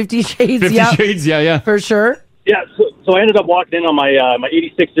 Yeah, it's 50 Shades. 50 Shades, yeah. For sure. Yeah, so I ended up walking in on my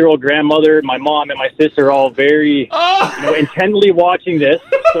 86-year-old grandmother, my mom, and my sister, all very intently watching this.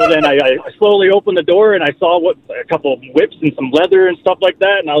 So then I slowly opened the door, and I saw a couple of whips and some leather and stuff like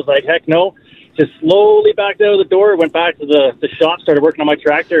that, and I was like, heck no. Just slowly backed out of the door, went back to the shop, started working on my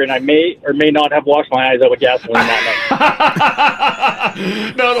tractor, and I may or may not have washed my eyes out with gasoline that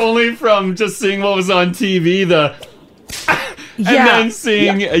night. Not only from just seeing what was on TV, and then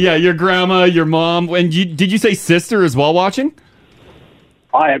seeing your grandma, your mom, and did you say sister as well watching?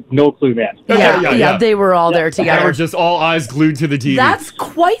 I have no clue, man. Yeah, they were all there together. They were just all eyes glued to the TV. That's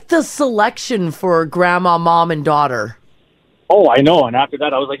quite the selection for grandma, mom, and daughter. Oh, I know. And after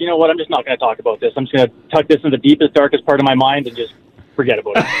that, I was like, you know what? I'm just not going to talk about this. I'm just going to tuck this in the deepest, darkest part of my mind and just forget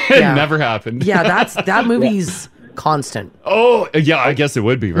about it. It never happened. Yeah, that movie's constant. Oh, yeah, I guess it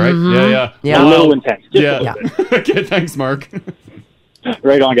would be, right? Mhm. Yeah. A little intense. Just a Yeah. little bit. Okay, thanks, Mark.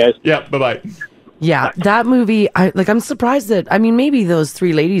 Right on, guys. Yeah, bye-bye. Yeah, that movie, I'm surprised that, maybe those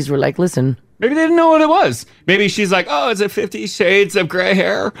three ladies were like, listen. Maybe they didn't know what it was. Maybe she's like, oh, is it 50 Shades of Grey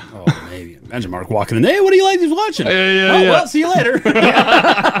Hair? Oh, maybe. Imagine Mark walking in. Hey, what do you like he's watching? Yeah. Well, see you later.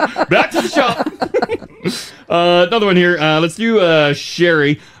 Back to the shop. Another one here. Let's do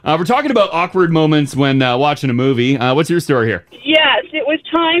Sherry. We're talking about awkward moments when watching a movie. What's your story here? Yes, it was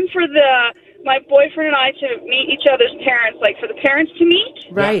time for my boyfriend and I to meet each other's parents, like for the parents to meet.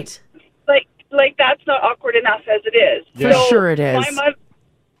 Right. Like that's not awkward enough as it is. For sure it is.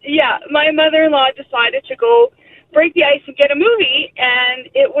 My mother-in-law decided to go break the ice and get a movie, and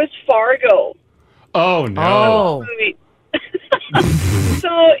it was Fargo. Oh, no.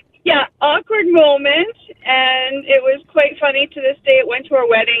 So, yeah, awkward moment, and it was quite funny to this day. It went to our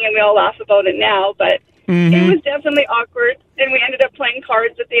wedding, and we all laugh about it now, but it was definitely awkward, and we ended up playing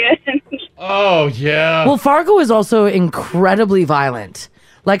cards at the end. Oh, yeah. Well, Fargo is also incredibly violent.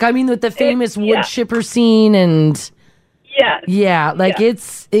 Like, with the famous wood chipper scene and... Yes. Yeah, like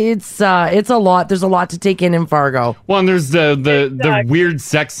it's a lot. There's a lot to take in Fargo. Well, and there's the weird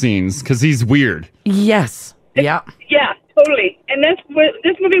sex scenes because he's weird. Yes. Yeah. Yeah, totally. And this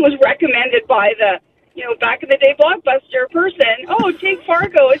movie was recommended by the, back in the day Blockbuster person. Oh, take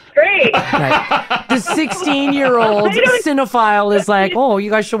Fargo. It's great. Right. The 16-year-old cinephile is like, oh, you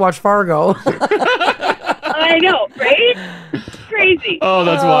guys should watch Fargo. I know, right? Crazy. Oh,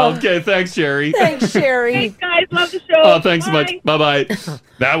 that's wild. Okay, thanks, Sherry. Thanks, Sherry. Thanks, guys. Love the show. Oh, thanks so Bye. much. Bye-bye.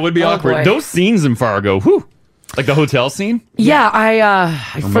 That would be awkward. boy. Those scenes in Fargo, whew. Like the hotel scene? Yeah,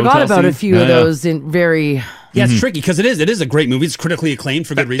 I forgot motel about a scene? few of Yeah. those in very... Yeah, it's tricky because it is a great movie. It's critically acclaimed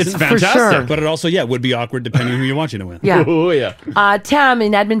for good reason. It's fantastic. For sure. But it also, would be awkward depending who you're watching it with. Yeah. Oh, yeah. Tam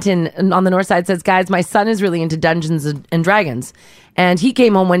in Edmonton on the north side says, guys, my son is really into Dungeons and Dragons. And he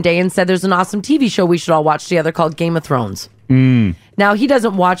came home one day and said there's an awesome TV show we should all watch together called Game of Thrones. Now, he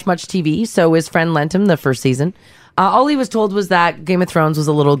doesn't watch much TV, so his friend lent him the first season. All he was told was that Game of Thrones was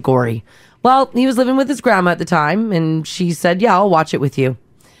a little gory. Well, he was living with his grandma at the time, and she said, yeah, I'll watch it with you.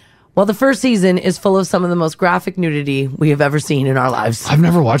 Well, the first season is full of some of the most graphic nudity we have ever seen in our lives. I've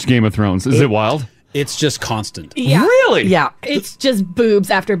never watched Game of Thrones. Is it wild? It's just constant. Yeah. Really? Yeah. It's just boobs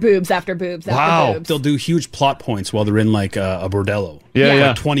after boobs after boobs Wow. after boobs. They'll do huge plot points while they're in like a bordello. Yeah, For yeah.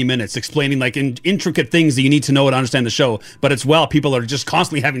 like 20 minutes explaining like intricate things that you need to know to understand the show. But it's people are just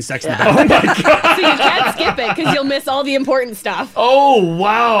constantly having sex in the background. So you can't skip it because you'll miss all the important stuff. Oh,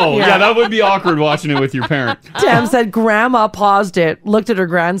 wow. Yeah. That would be awkward watching it with your parent. Tam said grandma paused it, looked at her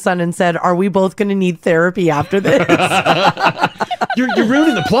grandson and said, are we both going to need therapy after this? You're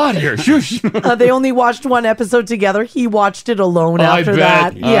ruining the plot here. Shush. They only watched one episode together. He watched it alone I after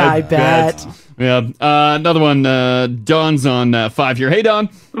bet. that. Yeah, I bet. Yeah. Another one. Dawn's on 5 here. Hey, Dawn.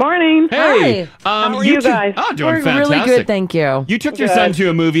 Morning. Hey. How are you guys? Doing We're fantastic. really good, thank you. You took your Good. son to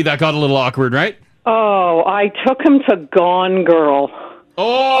a movie that got a little awkward, right? Oh, I took him to Gone Girl.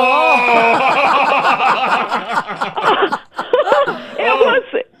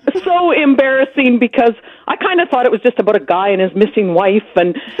 It was so embarrassing because I kind of thought it was just about a guy and his missing wife,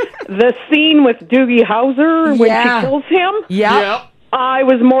 and the scene with Doogie Howser when Yeah. she kills him. Yeah. I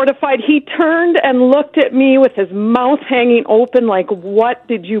was mortified. He turned and looked at me with his mouth hanging open like, what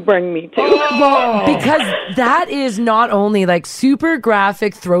did you bring me to? Well, because that is not only like super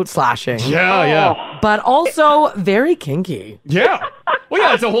graphic throat slashing. Yeah, yeah. But also very kinky. Yeah. Well,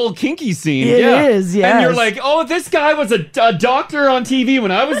 yeah, it's a whole kinky scene. It yeah. is, And you're yes. like, oh, this guy was a doctor on TV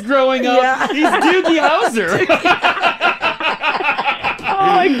when I was growing up. Yeah. He's Doogie Howser.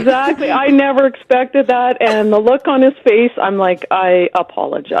 Oh, exactly. I never expected that. And the look on his face, I'm like, I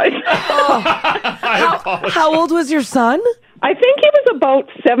apologize. How old was your son? I think he was about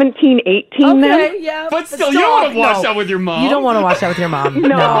 17, 18 then. yeah. But still, you don't want to watch that with your mom. You don't want to watch that with your mom.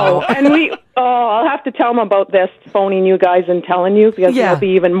 No. And I'll have to tell him about this, phoning you guys and telling you, because Yeah. he'll be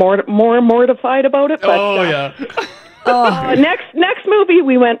even more mortified about it. But, yeah. next movie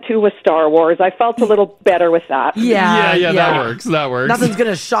we went to was Star Wars. I felt a little better with that. Yeah, Yeah, that works. That works. Nothing's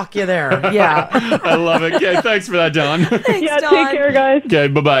going to shock you there. Yeah. I love it. Okay, thanks for that, Dawn. Yeah, take care, guys. Okay,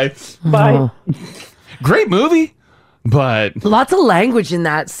 bye-bye. Bye. Great movie, but Lots of language in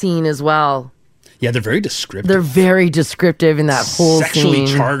that scene as well. Yeah, they're very descriptive. They're very descriptive in that whole Sexually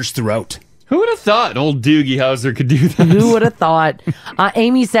scene. charged throughout. who would have thought old Doogie Howser could do that? Who would have thought?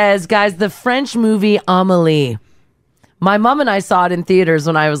 Amy says, guys, the French movie Amélie. My mom and I saw it in theaters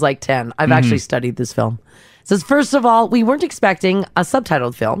when I was like 10. I've actually studied this film. Says, first of all, we weren't expecting a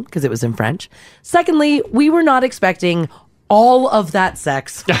subtitled film because it was in French. Secondly, we were not expecting all of that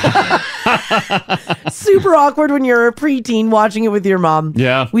sex. Super awkward when you're a preteen watching it with your mom.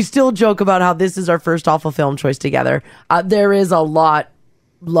 Yeah. We still joke about how this is our first awful film choice together. There is a lot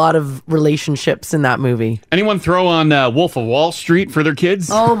of relationships in that movie. Anyone throw on Wolf of Wall Street for their kids?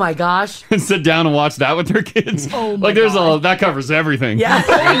 Oh my gosh. And sit down and watch that with their kids? Oh my like there's God. that covers everything. Yeah.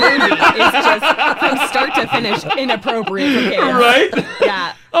 The whole movie is just from start to finish inappropriate for kids. Right?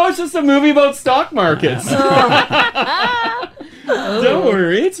 Yeah. Oh, it's just a movie about stock markets. Don't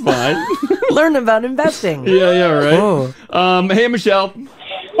worry, it's fine. Learn about investing. Yeah, right. Oh. Hey, Michelle.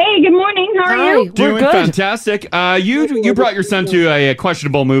 Hey, good morning. How are Hi, you? we're Doing good. fantastic. You brought your son to a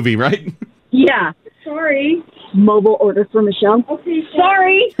questionable movie, right? Yeah. Sorry. Mobile order for Michelle. Okay.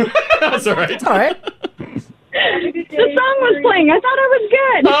 Sorry. That's all right. It's all right. The song was playing. I thought I was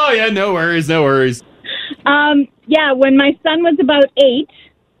good. Oh yeah, no worries. Yeah, when my son was about 8,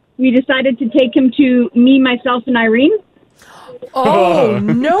 we decided to take him to Me, Myself, and Irene. Oh,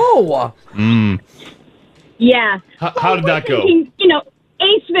 no. Yeah. How did that go? Thinking,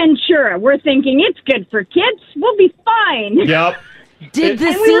 Ace Ventura. We're thinking it's good for kids. We'll be fine. Yep. Did the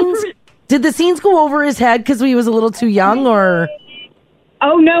And we were scenes Did the scenes go over his head because he was a little too young, or?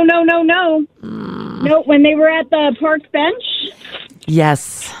 Oh, no. No, when they were at the park bench.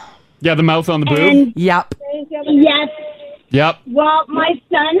 Yes. Yeah, the mouth on the boob. And- Yep. Yes. Yep. Well, my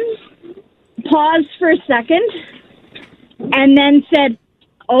son paused for a second and then said,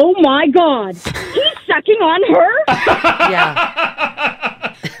 "Oh my God, he's sucking on her."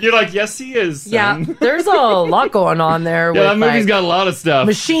 Yeah. You're like, yes, he is. Son. Yeah. There's a lot going on there. Yeah, with, that movie's got a lot of stuff.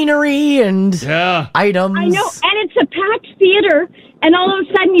 Machinery and items. I know, and it's a packed theater, and all of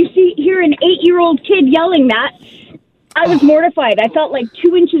a sudden you hear an 8-year-old kid yelling that. I was mortified. I felt like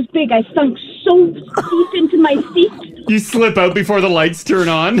 2 inches big. I sunk so deep into my seat. You slip out before the lights turn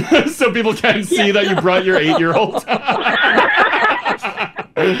on so people can't see that you brought your 8-year-old.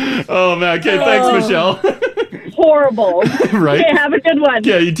 Oh, man. Okay, thanks, Michelle. Horrible. Right? Okay, have a good one.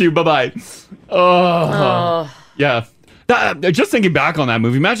 Yeah, you too. Bye-bye. Oh. Yeah. Just thinking back on that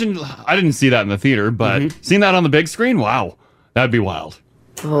movie, imagine, I didn't see that in the theater, but seeing that on the big screen, wow. That'd be wild.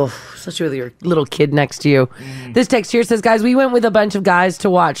 Oh, especially with your little kid next to you. This text here says, guys, we went with a bunch of guys to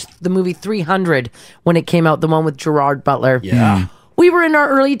watch the movie 300 when it came out, the one with Gerard Butler. Yeah. We were in our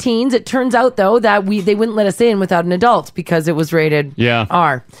early teens. It turns out, though, that they wouldn't let us in without an adult because it was rated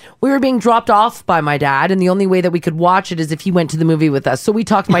R. We were being dropped off by my dad, and the only way that we could watch it is if he went to the movie with us. So we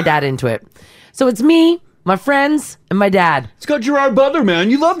talked my dad into it. So it's me, my friends, and my dad. It's got Gerard Butler, man.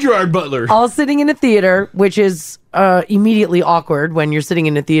 You love Gerard Butler. All sitting in a theater, which is immediately awkward when you're sitting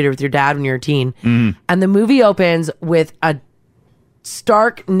in a theater with your dad when you're a teen. And the movie opens with a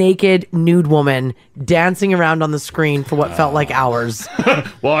stark, naked, nude woman dancing around on the screen for what felt like hours.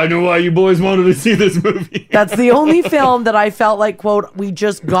 Well, I know why you boys wanted to see this movie. That's the only film that I felt like, quote, we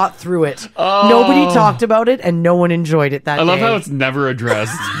just got through it. Nobody talked about it, and no one enjoyed it that day. I love how it's never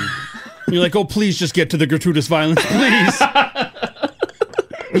addressed. You're like, oh, please just get to the gratuitous violence, please.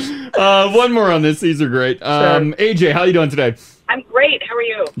 One more on this. These are great. AJ, how you doing today? I'm great. How are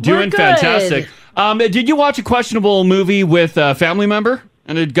you? Doing fantastic. Did you watch a questionable movie with a family member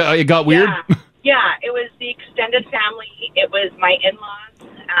and it got weird? Yeah, it was the extended family. It was my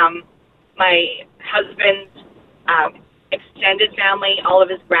in-laws, my husband's extended family, all of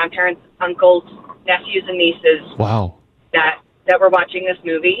his grandparents, uncles, nephews, and nieces. Wow. That were watching this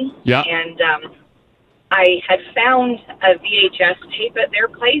movie. Yeah. And I had found a VHS tape at their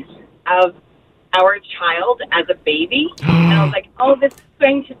place of our child as a baby. And I was like, oh, this is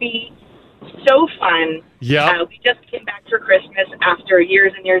going to be so fun. Yeah. We just came back for Christmas after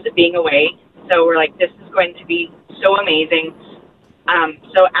years and years of being away. So we're like, this is going to be so amazing.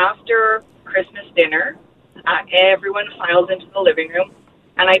 So after Christmas dinner, everyone files into the living room,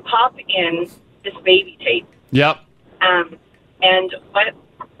 and I pop in this baby tape. Yep. And what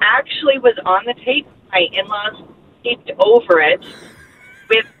actually was on the tape, my in-laws taped over it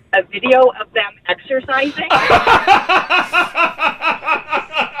with a video of them exercising.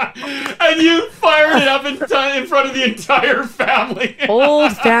 And you fired it up in front of the entire family.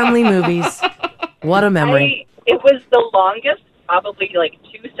 Old family movies. What a memory. It was the longest, probably like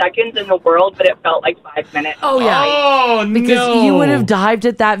 2 seconds in the world, but it felt like 5 minutes. Oh, yeah. Oh, because you would have dived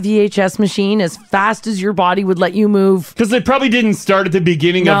at that VHS machine as fast as your body would let you move. Because they probably didn't start at the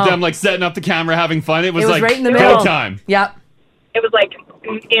beginning of them like setting up the camera, having fun. It was like right in the middle. go time. Yep. It was like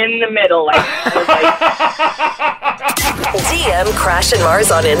in the middle. DM Crash and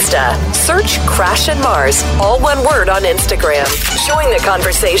Mars on Insta. Search Crash and Mars, all one word on Instagram. Join the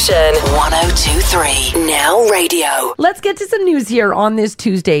conversation. 102.3 Now Radio. Let's get to some news here on this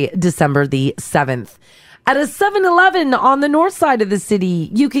Tuesday, December the 7th. At a 7-Eleven on the north side of the city,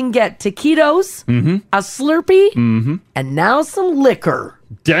 you can get taquitos, a Slurpee, and now some liquor.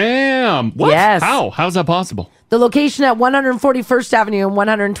 Damn. What? Yes. How's that possible? The location at 141st Avenue and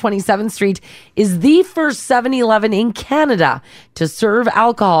 127th Street is the first 7-Eleven in Canada to serve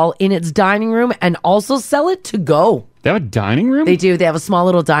alcohol in its dining room and also sell it to go. They have a dining room? They do. They have a small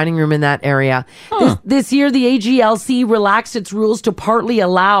little dining room in that area. This year, the AGLC relaxed its rules to partly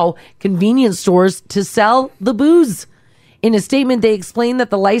allow convenience stores to sell the booze. In a statement, they explained that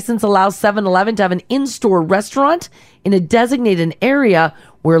the license allows 7-Eleven to have an in-store restaurant in a designated area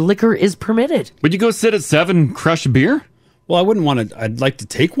where liquor is permitted. Would you go sit at 7, crush a beer? Well, I wouldn't want to. I'd like to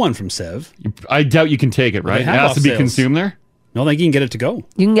take one from Sev. I doubt you can take it, right? It has to be consumed there? No, they can get it to go.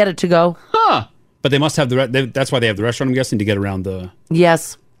 You can get it to go. Huh. But they must have that's why they have the restaurant, I'm guessing, to get around the...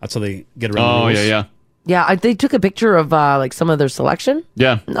 Yes. That's how they get around the rules. Yeah. Yeah, they took a picture of like some of their selection.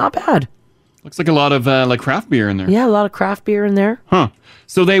 Yeah. Not bad. Looks like a lot of like craft beer in there. Yeah, a lot of craft beer in there. Huh.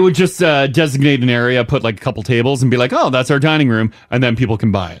 So they would just designate an area, put like a couple tables and be like, oh, that's our dining room. And then people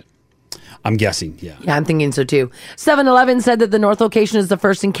can buy it. I'm guessing, yeah. Yeah, I'm thinking so too. 7-Eleven said that the North location is the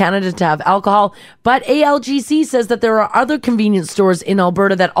first in Canada to have alcohol, but ALGC says that there are other convenience stores in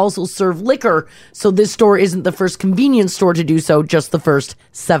Alberta that also serve liquor, so this store isn't the first convenience store to do so, just the first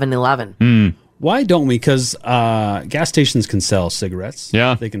 7-Eleven. Why don't we? Because gas stations can sell cigarettes.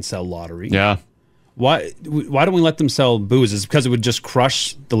 Yeah. They can sell lottery. Yeah. Why don't we let them sell booze? Is it because it would just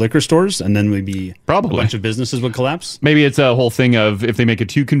crush the liquor stores and then maybe Probably. a bunch of businesses would collapse? Maybe it's a whole thing of if they make it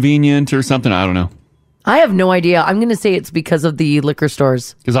too convenient or something. I don't know. I have no idea. I'm going to say it's because of the liquor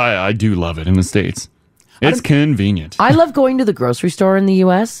stores. Because I do love it in the States. It's convenient. I love going to the grocery store in the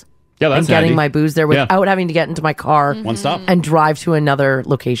U.S. Yeah, that's and getting handy. my booze there Yeah. without having to get into my car. One stop. And drive to another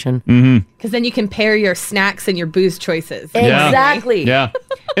location. Mm-hmm. Because then you can pair your snacks and your booze choices. Exactly. Yeah.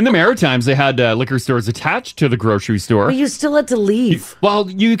 In the Maritimes, they had liquor stores attached to the grocery store. But you still had to leave. Well,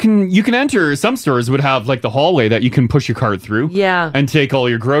 you can enter. Some stores would have like the hallway that you can push your cart through. Yeah. And take all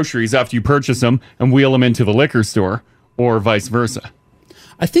your groceries after you purchase them and wheel them into the liquor store, or vice versa.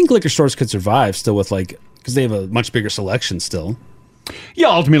 I think liquor stores could survive still with because they have a much bigger selection still. Yeah,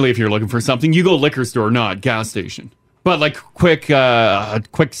 ultimately, if you're looking for something, you go liquor store, not gas station. But like quick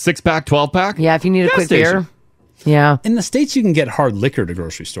 6-pack, 12-pack. Yeah, if you need a gas quick station. beer. Yeah. In the States, you can get hard liquor at a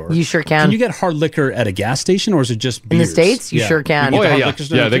grocery store. You sure can. Can you get hard liquor at a gas station, or is it just In the beers? States, you sure can. You Oh, get the yeah, hard yeah. liquor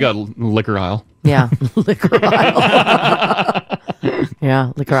store Yeah, they too? got liquor aisle. Yeah. Liquor aisle.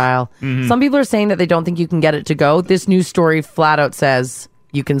 Yeah, liquor aisle. Mm-hmm. Some people are saying that they don't think you can get it to go. This news story flat out says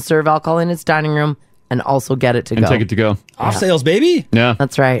you can serve alcohol in its dining room and also get it to And go. take it to go. Off sales, baby. Yeah.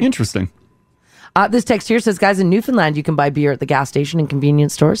 That's right. Interesting. This text here says, guys, in Newfoundland, you can buy beer at the gas station and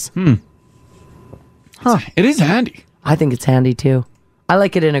convenience stores. Huh. It is handy. I think it's handy too. I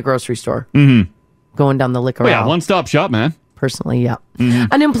like it in a grocery store. Mm-hmm. Going down the liquor Oh, yeah, aisle. one-stop shop, man. Personally, yeah.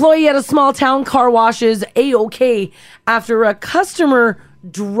 Mm-hmm. An employee at a small town car wash is A-OK after a customer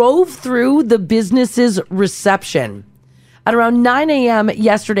drove through the business's reception. At around 9 a.m.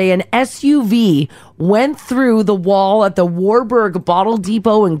 yesterday, an SUV went through the wall at the Warburg Bottle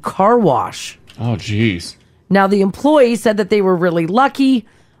Depot and Car Wash. Oh, jeez. Now, the employee said that they were really lucky.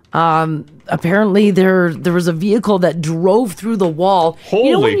 Apparently, there was a vehicle that drove through the wall.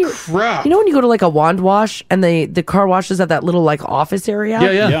 Holy crap. You know when you go to like a wand wash and the car wash is at that little like office area?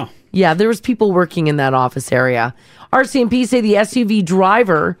 Yeah. Yeah, there was people working in that office area. RCMP say the SUV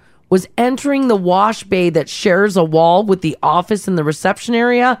driver was entering the wash bay that shares a wall with the office and the reception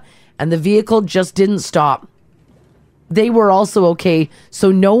area, and the vehicle just didn't stop. They were also okay,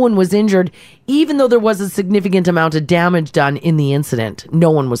 so no one was injured, even though there was a significant amount of damage done in the incident. No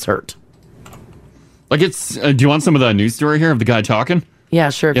one was hurt. Like it's, do you want some of the news story here of the guy talking? Yeah,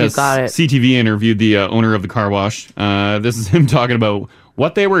 sure, if you've got it. CTV interviewed the owner of the car wash. This is him talking about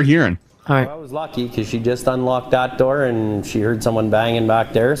what they were hearing. All right. I was lucky because she just unlocked that door and she heard someone banging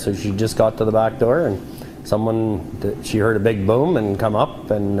back there, so she just got to the back door and she heard a big boom and come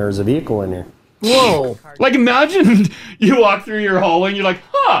up and there's a vehicle in here. Whoa. Like imagine you walk through your hallway and you're like,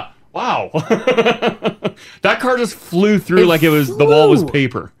 huh, wow. That car just flew through like the wall was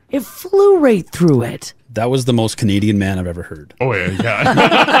paper. It flew right through it. That was the most Canadian man I've ever heard. Oh,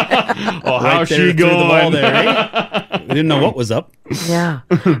 yeah. Oh, how's there she through going? the wall there, eh? We didn't know what was up. Yeah.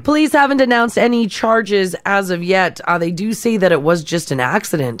 Police haven't announced any charges as of yet. They do say that it was just an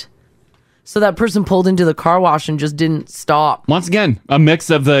accident. So that person pulled into the car wash and just didn't stop. Once again, a mix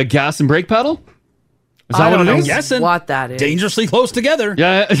of the gas and brake pedal? Is that I what don't it know is? Guessing. what that is. Dangerously close together.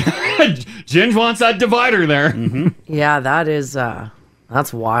 Yeah. Ginge wants that divider there. Yeah, that is,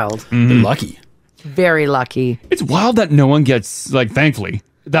 that's wild. They're lucky. Very lucky. It's wild that no one gets, like, thankfully,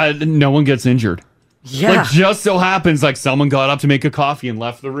 that no one gets injured. Yeah. Like, just so happens, like, someone got up to make a coffee and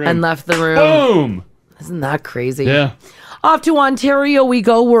left the room. And left the room. Boom! Isn't that crazy? Yeah. Off to Ontario we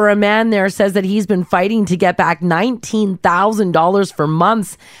go, where a man there says that he's been fighting to get back $19,000 for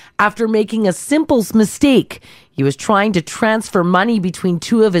months after making a simple mistake. He was trying to transfer money between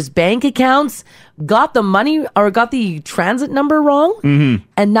two of his bank accounts, got the transit number wrong,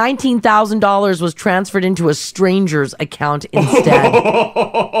 and $19,000 was transferred into a stranger's account instead.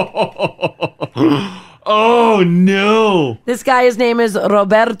 Oh, no. This guy, his name is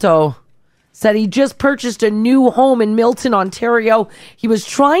Roberto, said he just purchased a new home in Milton, Ontario. He was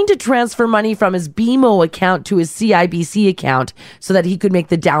trying to transfer money from his BMO account to his CIBC account so that he could make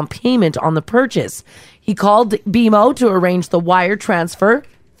the down payment on the purchase. He called BMO to arrange the wire transfer,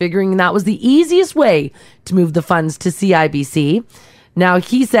 figuring that was the easiest way to move the funds to CIBC. Now,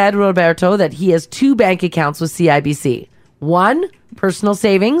 he said, Roberto, that he has two bank accounts with CIBC. One, personal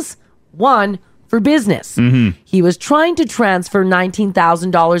savings. One, for business. He was trying to transfer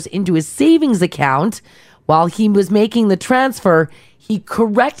 $19,000 into his savings account. While he was making the transfer, he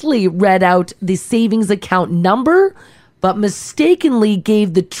correctly read out the savings account number, but mistakenly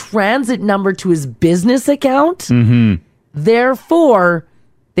gave the transit number to his business account. Therefore,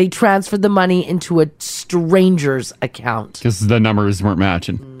 they transferred the money into a stranger's account. Because the numbers weren't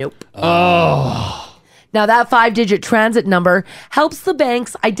matching. Nope. Oh. Now, that 5-digit transit number helps the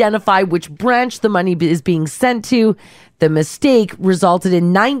banks identify which branch the money is being sent to. The mistake resulted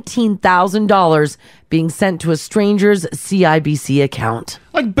in $19,000 being sent to a stranger's CIBC account.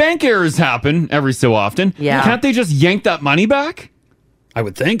 Like, bank errors happen every so often. Yeah. Can't they just yank that money back? I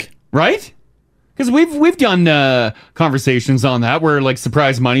would think. Right? Because we've done conversations on that where, like,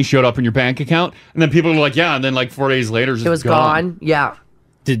 surprise money showed up in your bank account, and then people were like, yeah, and then, like, 4 days later, It was gone. Yeah.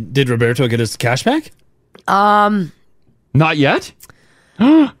 Did Roberto get his cash back? Not yet?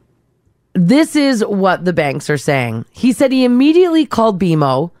 This is what the banks are saying. He said he immediately called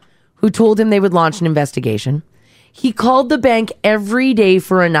BMO, who told him they would launch an investigation. He called the bank every day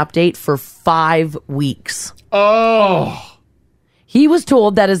for an update for 5 weeks. Oh. He was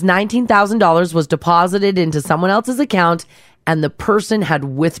told that his $19,000 was deposited into someone else's account and the person had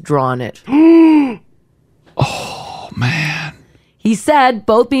withdrawn it. Oh, man. He said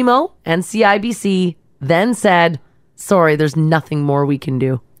both BMO and CIBC then said, sorry, there's nothing more we can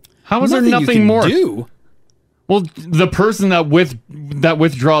do. How is there nothing more? Well, the person that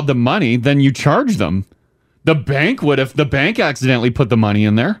withdrawed the money, then you charge them. The bank would if the bank accidentally put the money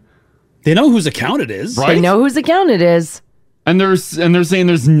in there. They know whose account it is. Right? They know whose account it is. And they're saying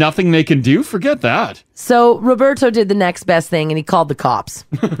there's nothing they can do? Forget that. So Roberto did the next best thing and he called the cops.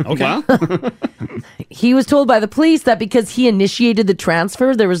 Okay. He was told by the police that because he initiated the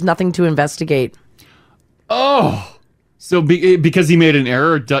transfer, there was nothing to investigate. Oh. So because he made an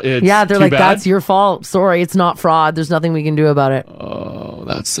error, it's Yeah, they're too like, bad? that's your fault. Sorry, it's not fraud. There's nothing we can do about it. Oh,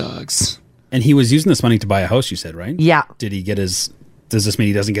 that sucks. And he was using this money to buy a house, you said, right? Yeah. Did he get his... Does this mean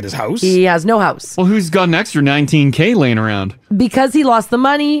he doesn't get his house? He has no house. Well, who's got an extra $19K laying around? Because he lost the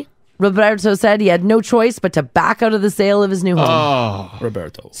money, Roberto said he had no choice but to back out of the sale of his new home. Oh.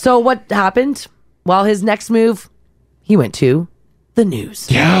 Roberto. So what happened? Well, his next move, he went to the news.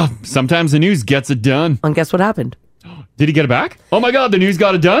 Yeah, sometimes the news gets it done. And guess what happened? Did he get it back? Oh my God, the news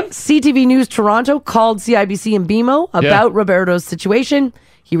got it done? CTV News Toronto called CIBC and BMO about Roberto's situation.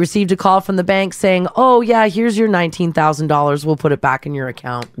 He received a call from the bank saying, oh yeah, here's your $19,000. We'll put it back in your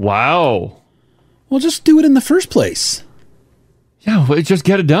account. Wow. Well, just do it in the first place. Yeah, well, just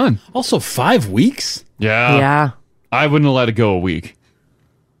get it done. Also, 5 weeks? Yeah. Yeah. I wouldn't have let it go a week.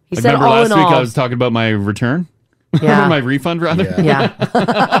 He said remember all last in week all- I was talking about my return? Yeah. Or my refund, rather? Yeah.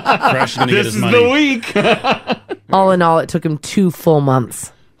 Crash is gonna get This his is money. the week. All in all, it took him 2 full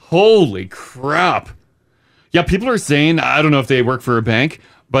months. Holy crap. Yeah, people are saying, I don't know if they work for a bank,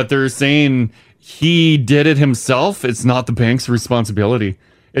 but they're saying he did it himself. It's not the bank's responsibility.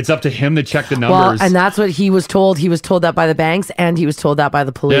 It's up to him to check the numbers. Well, and that's what he was told. He was told that by the banks and he was told that by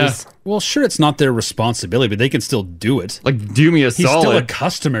the police. Well, sure, it's not their responsibility, but they can still do it. Like, do me a He's solid. still a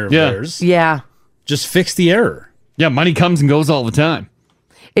customer of theirs. Yeah. Just fix the error. Yeah, money comes and goes all the time.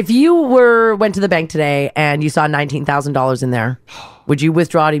 If you went to the bank today and you saw $19,000 in there, would you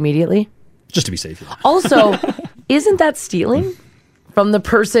withdraw it immediately? Just to be safe. Also, isn't that stealing from the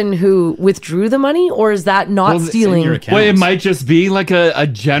person who withdrew the money, or is that not stealing? Well, it might just be like a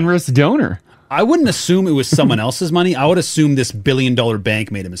generous donor. I wouldn't assume it was someone else's money. I would assume this billion-dollar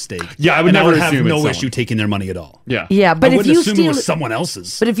bank made a mistake. Yeah, I would And never have assume it's no someone. issue taking their money at all. Yeah. Yeah, but I if wouldn't you assume steal it was someone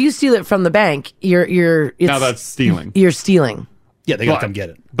else's. But if you steal it from the bank, it's, Now that's stealing. You're stealing. Yeah, they gotta come get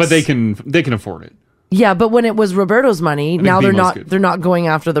it. But they can afford it. Yeah, but when it was Roberto's money, think now BMO's they're not going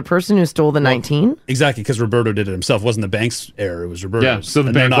after the person who stole the 19. Exactly, because Roberto did it himself. It wasn't the bank's error. It was Roberto's. Yeah, so the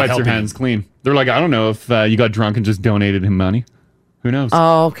And they're bank not wipes their helping hands clean. They're like, I don't know if you got drunk and just donated him money. Who knows?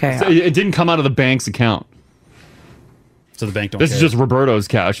 Oh, okay. So it didn't come out of the bank's account. So the bank don't This care. is just Roberto's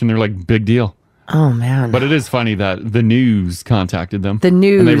cash, and they're like, big deal. Oh, man. But it is funny that the news contacted them. The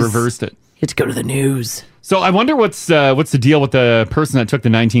news. And they reversed it. You had to go to the news. So I wonder what's the deal with the person that took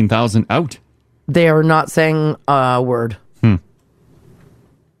the 19,000 out? They are not saying a word. Hmm.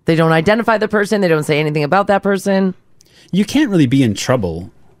 They don't identify the person. They don't say anything about that person. You can't really be in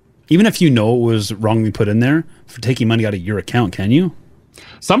trouble, even if you know it was wrongly put in there, for taking money out of your account, can you?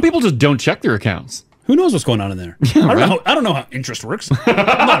 Some people just don't check their accounts. Who knows what's going on in there? Yeah, I don't know how interest works. I'm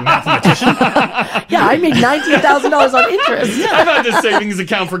not a mathematician. Yeah, I made $19,000 on interest. I've had this savings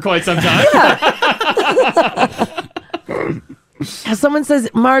account for quite some time. Someone says,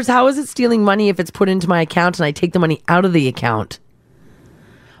 Mars, how is it stealing money if it's put into my account and I take the money out of the account?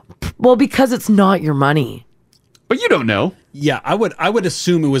 Well, because it's not your money. But you don't know. Yeah, I would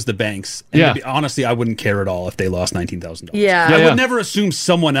assume it was the banks. And Yeah. honestly, I wouldn't care at all if they lost $19,000. Yeah. I Yeah. would never assume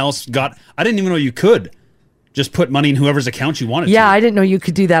someone else got. I didn't even know you could just put money in whoever's account you wanted. Yeah, I didn't know you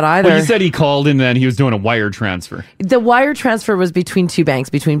could do that either. Well, you said he called and then he was doing a wire transfer. The wire transfer was between two banks,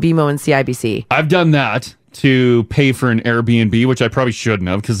 between BMO and CIBC. I've done that to pay for an Airbnb, which I probably shouldn't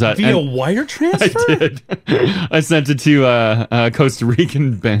have because that Via wire transfer. I did. I sent it to a Costa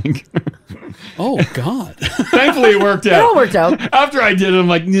Rican bank. Oh God! Thankfully, it worked out. It all worked out. After I did it, I'm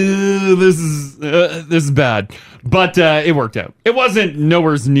like, no, this is bad. But it worked out. It wasn't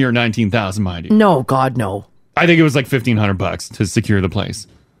nowhere near 19,000, mind you. No, God, no. I think it was like $1,500 to secure the place.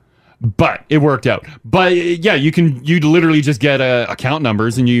 But it worked out. But yeah, you'd literally just get account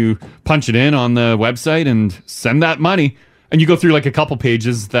numbers and you punch it in on the website and send that money. And you go through like a couple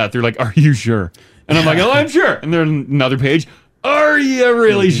pages that they're like, are you sure? And I'm like, oh, I'm sure. And then another page, are you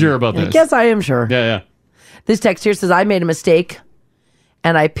really sure about this? Yes, I am sure. Yeah. This text here says, I made a mistake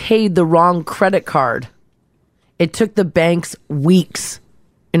and I paid the wrong credit card. It took the banks weeks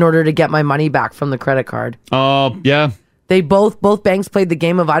in order to get my money back from the credit card. Oh, yeah. They both banks played the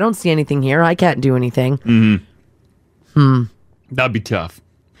game of, I don't see anything here. I can't do anything. Mm-hmm. That'd be tough.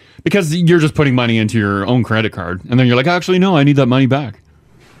 Because you're just putting money into your own credit card. And then you're like, actually, no, I need that money back.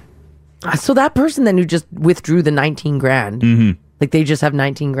 So that person then who just withdrew the 19 grand, like they just have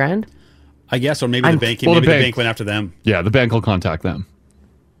 19 grand? I guess, or maybe the bank. Well, maybe the the bank- bank went after them. Yeah, the bank will contact them.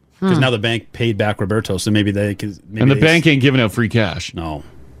 Because now the bank paid back Roberto, so maybe they. Maybe And the bank ain't giving out free cash. No.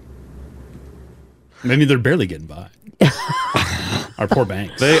 Maybe they're barely getting by. Our poor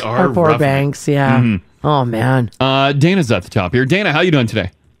banks. They are Our poor rough. banks, yeah. Mhm. Oh, man. Dana's at the top here. Dana, how you doing today?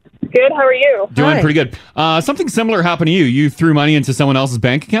 Good. How are you? Doing pretty good. Something similar happened to you. You threw money into someone else's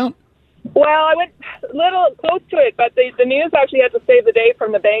bank account? Well, I went a little close to it, but the news actually had to save the day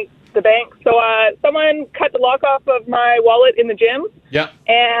from the bank. So someone cut the lock off of my wallet in the gym, Yeah.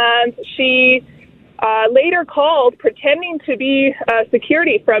 and she later called pretending to be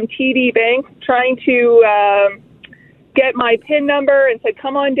security from TD Bank, trying to get my PIN number and said,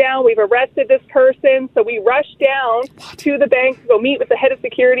 come on down, we've arrested this person. So we rushed down to the bank to go meet with the head of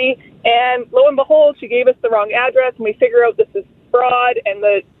security, and lo and behold, she gave us the wrong address, and we figure out this is fraud, and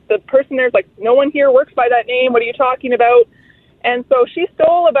the person there's like, no one here works by that name, what are you talking about? And so she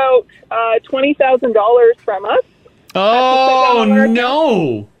stole about $20,000 from us. Oh,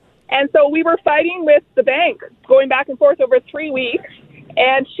 no. And so we were fighting with the bank, going back and forth over 3 weeks.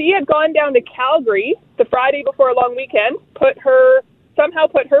 And she had gone down to Calgary the Friday before a long weekend, somehow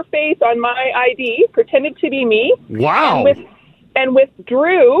put her face on my ID, pretended to be me. Wow. And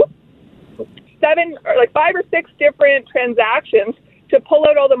withdrew 5 or 6 different transactions to pull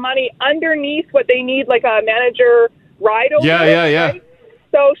out all the money underneath what they need, like a manager ride over. Yeah. Right?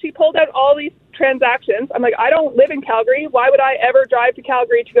 So she pulled out all these transactions. I'm like, I don't live in Calgary. Why would I ever drive to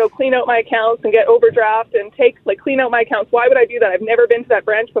Calgary to go clean out my accounts and get overdraft and clean out my accounts? Why would I do that? I've never been to that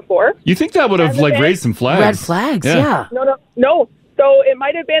branch before. You think that would have raised some flags? Red flags, yeah. No. So it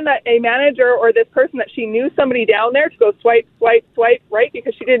might have been that a manager or this person that she knew somebody down there to go swipe, right,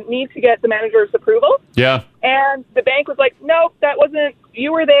 because she didn't need to get the manager's approval. Yeah. And the bank was like, nope, that wasn't,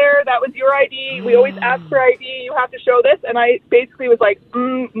 you were there, that was your ID, we always ask for ID, you have to show this. And I basically was like,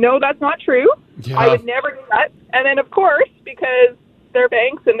 no, that's not true. Yeah. I would never do that. And then, of course, because they're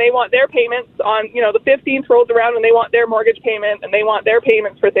banks and they want their payments on, the 15th rolls around and they want their mortgage payment and they want their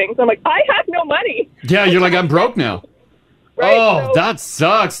payments for things. I'm like, I have no money. Yeah, you're like, I'm broke now. Right, oh, that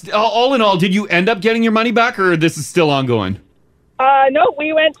sucks. All in all, did you end up getting your money back or this is still ongoing? No,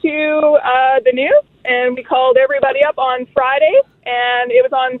 we went to the news and we called everybody up on Friday, and it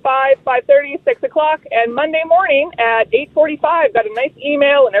was on 5:30, 6 o'clock, and Monday morning at 8:45 got a nice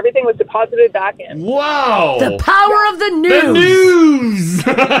email and everything was deposited back in. Wow. The power of the news. The news.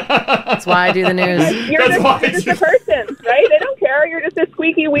 That's why I do the news. You're just a person, right? They don't care. You're just a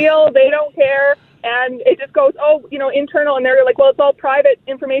squeaky wheel. They don't care. And it just goes, internal. And they're like, well, it's all private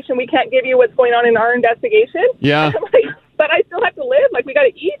information. We can't give you what's going on in our investigation. Yeah. And I'm like, but I still have to live. Like, we got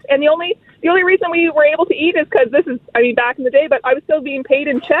to eat. And the only reason we were able to eat is because this is, back in the day, but I was still being paid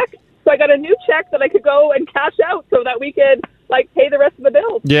in check. So I got a new check that I could go and cash out so that we could, pay the rest of the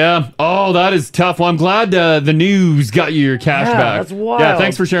bills. Yeah. Oh, that is tough. Well, I'm glad the news got you your cash back. That's wild. Yeah,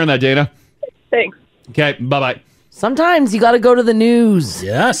 thanks for sharing that, Dana. Thanks. Okay, bye-bye. Sometimes you got to go to the news.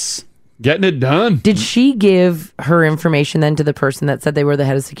 Yes. Getting it done. Did she give her information then to the person that said they were the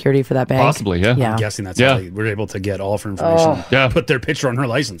head of security for that bank? Possibly, yeah. Yeah. I'm guessing that's how they were able to get all of her information. Oh. Yeah. Put their picture on her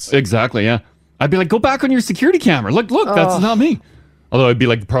license. Exactly, yeah. I'd be like, go back on your security camera. Look, that's Oh. not me. Although I'd be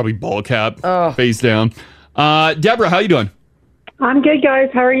like probably ball cap, face down. Deborah, how you doing? I'm good, guys.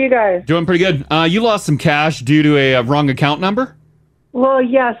 How are you guys? Doing pretty good. You lost some cash due to a wrong account number? Well,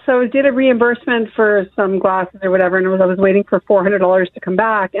 yes. So I did a reimbursement for some glasses or whatever, and I was waiting for $400 to come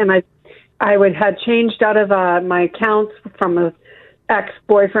back, and I had changed out of my accounts from a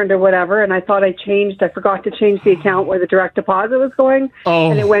ex-boyfriend or whatever, and I thought I forgot to change the account where the direct deposit was going,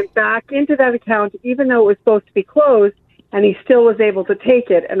 and it went back into that account even though it was supposed to be closed, and he still was able to take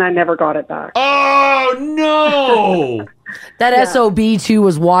it, and I never got it back. Oh, no! That SOB, too,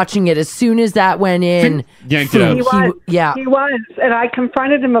 was watching it as soon as that went in. Yanked it out. He was, and I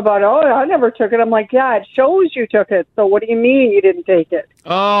confronted him about, I never took it. I'm like, yeah, it shows you took it, so what do you mean you didn't take it?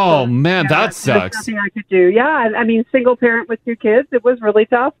 Oh, man, that sucks. There's nothing I could do. Yeah, I mean, single parent with 2 kids, it was really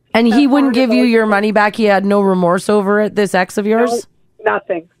tough. And he wouldn't give you your money back? He had no remorse over it, this ex of yours? No,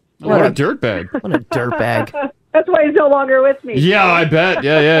 nothing. What a dirtbag. What a dirtbag. That's why he's no longer with me. Yeah, I bet.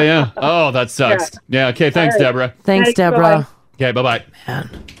 Yeah. Oh, that sucks. Yeah, okay, thanks, All right. Deborah. Thanks, Deborah. Okay, bye-bye.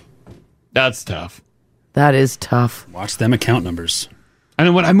 Man. That's tough. That is tough. Watch them account numbers. And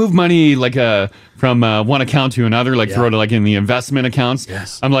then when I move money from one account to another, throw it in the investment accounts,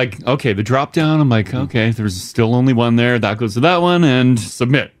 I'm like, okay, the drop down, I'm like, okay, there's still only one there. That goes to that one and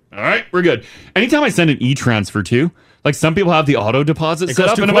submit. All right, we're good. Anytime I send an e-transfer too, some people have the auto deposit set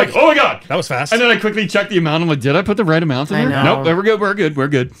up, and I'm like, oh my God. That was fast. And then I quickly check the amount. I'm like, did I put the right amount in there? know. Nope, we're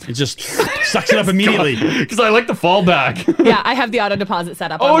good. It just sucks it up immediately. Because I like the fallback. Yeah, I have the auto deposit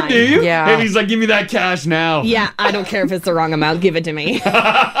set up on Oh, mine. do you? Yeah. And he's like, give me that cash now. Yeah, I don't care if it's the wrong amount. Give it to me.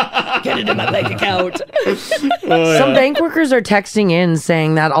 Get it in my bank account. Some bank workers are texting in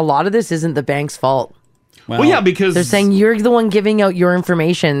saying that a lot of this isn't the bank's fault. Well, yeah, because they're saying you're the one giving out your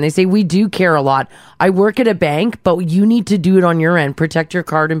information. They say we do care a lot. I work at a bank, but you need to do it on your end. Protect your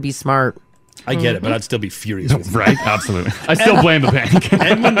card and be smart. I get it, but I'd still be furious with you. Right, absolutely. I still blame the bank.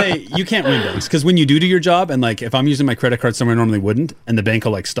 And when you can't win banks, because when you do your job, and if I'm using my credit card somewhere I normally wouldn't, and the bank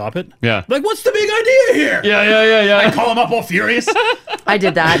will stop it, yeah, what's the big idea here? Yeah. I call them up all furious. I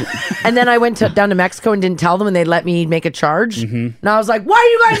did that, and then I went down to Mexico and didn't tell them, and they let me make a charge. And I was like, "Why are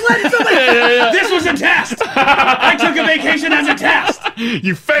you guys letting somebody?" This was a test. I took a vacation as a test.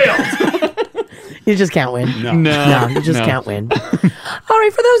 You failed. You just can't win. No, you just can't win. All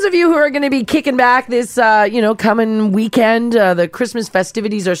right, for those of you who are going to be kicking back this, coming weekend, the Christmas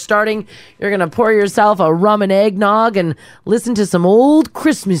festivities are starting. You're going to pour yourself a rum and eggnog and listen to some old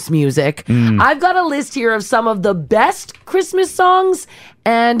Christmas music. I've got a list here of some of the best Christmas songs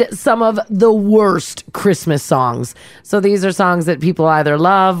and some of the worst Christmas songs. So these are songs that people either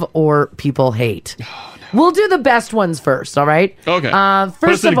love or people hate. We'll do the best ones first, all right? Okay. First Put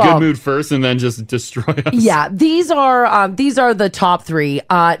us in of a good all, mood first, and then just destroy us. yeah, these are the top 3.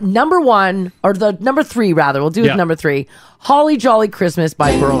 Number 1, or the number 3 rather. We'll do it number 3. Holly Jolly Christmas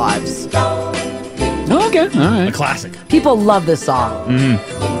by Burl Ives. Okay, all right. A classic. People love this song.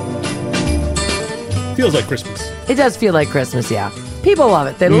 Feels like Christmas. It does feel like Christmas, yeah. People love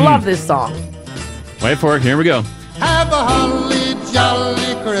it. They love this song. Wait for it. Here we go. Have a holly jolly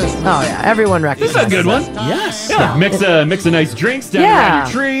Christmas. Oh yeah, everyone recognizes This is a good one. Yes. Yeah. Mix a nice drinks down around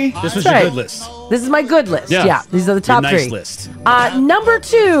your tree. This was That's your right. good list. This is my good list. Yeah. Yeah, these are the top Your nice 3. list. Number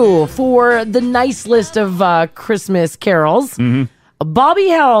 2 for the nice list of Christmas carols. Bobby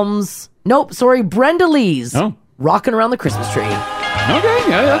Helms. Nope, sorry, Brenda Lee's. Oh. Rocking Around the Christmas Tree. Okay,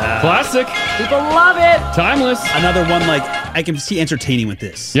 yeah. Classic. People love it. Timeless. Another one I can see entertaining with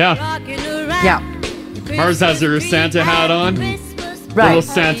this. Yeah. Yeah. Mars has her Santa hat on. Right. Little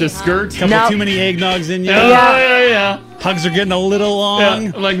Santa skirt. Couple too many eggnogs in you. Yeah. Hugs are getting a little long.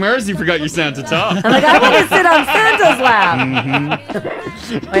 Yeah. Like, Mars, you forgot your Santa top. I'm like, I want to sit on Santa's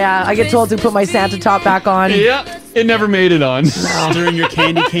lap. Yeah, I get told to put my Santa top back on. Yeah, it never made it on. Stirring your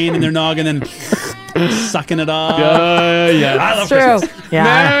candy cane in their noggin and sucking it off. Yeah. I love True. Christmas. Yeah.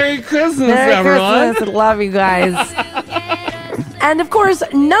 Merry Christmas, Merry everyone. Christmas. Love you guys. And of course,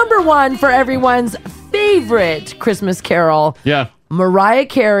 number 1 for everyone's favorite Christmas carol. Yeah. Mariah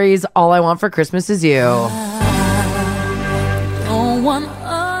Carey's All I Want for Christmas Is You.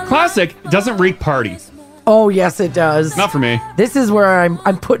 Classic. Doesn't reek party. Oh, yes, it does. Not for me. This is where I'm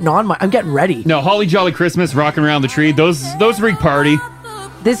putting on I'm getting ready. No, Holly Jolly Christmas, rocking around the tree. Those reek party.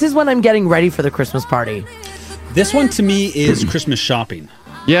 This is when I'm getting ready for the Christmas party. This one to me is Christmas shopping.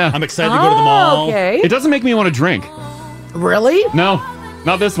 Yeah. I'm excited to go to the mall. Okay. It doesn't make me want to drink. Really? No,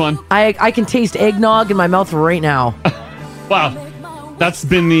 not this one. I can taste eggnog in my mouth right now. Wow. That's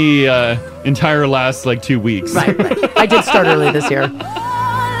been the entire last 2 weeks. Right. I did start early this year.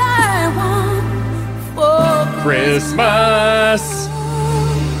 Christmas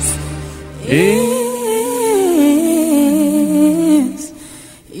is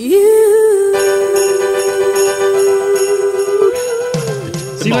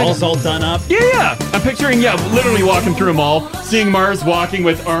The mall's all done up. Yeah. I'm picturing, literally walking through a mall, seeing Mars walking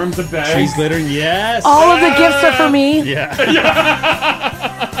with arms of bags. Trees glittering, yes. All of the gifts are for me. Yeah.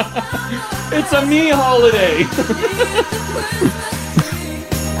 It's a me holiday.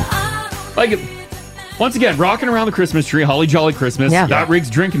 Like, once again, rocking around the Christmas tree, holly jolly Christmas. Yeah. That Riggs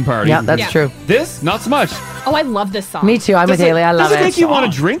drinking party. Yeah, that's true. This, not so much. Oh, I love this song. Me too. I'm with Haley. I love Does it. it make you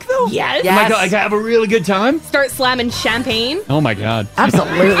want to drink, though? Yes. Like have a really good time? Start slamming champagne. Oh, my God.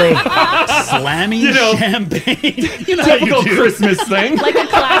 Absolutely. Slamming champagne. Typical Christmas thing. Like a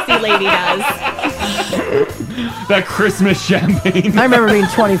classy lady does. That Christmas champagne. I remember being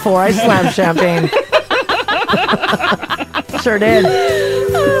 24. I slammed champagne. Sure did.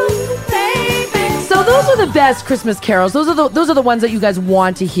 So those are the best Christmas carols. Those are the ones that you guys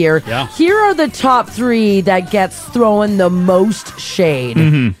want to hear. Yeah. Here are the top 3 that gets thrown the most shade.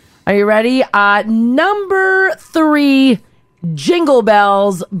 Mm-hmm. Are you ready? Number 3, Jingle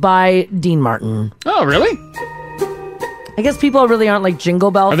Bells by Dean Martin. Oh, really? I guess people really aren't like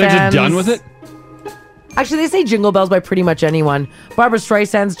Jingle Bell Are they fans. just done with it? Actually, they say Jingle Bells by pretty much anyone. Barbara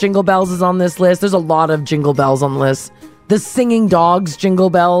Streisand's Jingle Bells is on this list. There's a lot of Jingle Bells on the list. The Singing Dogs Jingle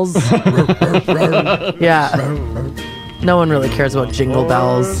Bells. Yeah. No one really cares about Jingle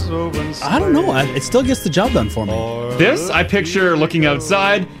Bells. I don't know. It still gets the job done for me. This, I picture looking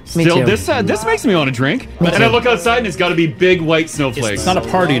outside. Me Still, too. this makes me want to drink. Me And too. I look outside and it's got to be big white snowflakes. It's not a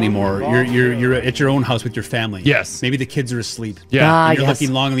party anymore. You're at your own house with your family. Yes. Maybe the kids are asleep. Yeah. And you're yes.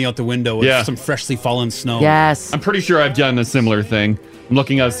 looking longingly out the window with some freshly fallen snow. Yes. I'm pretty sure I've done a similar thing. I'm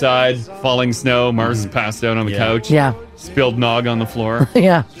looking outside, falling snow. Mars is passed out on the couch. Yeah. Spilled nog on the floor.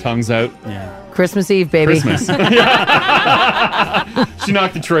 Yeah. Tongues out. Yeah. Christmas Eve, baby. Christmas. She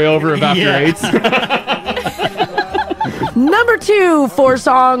knocked the tray over of after eights. Number 2 for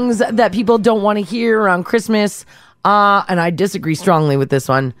songs that people don't want to hear around Christmas. And I disagree strongly with this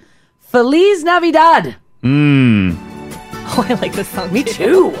one. Feliz Navidad. Oh, I like this song. Me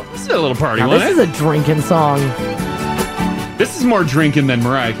too. This is a little party Now, one. this is a drinking song. This is more drinking than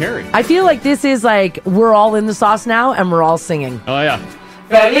Mariah Carey. I feel like this is like we're all in the sauce now and we're all singing. Oh, yeah.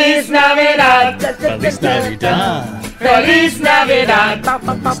 Feliz Navidad. Feliz Navidad. Feliz Navidad.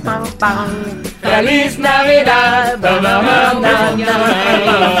 Feliz Navidad.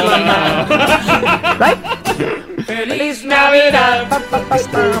 Right? Feliz Navidad.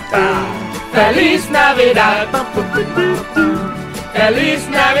 Feliz Navidad. Feliz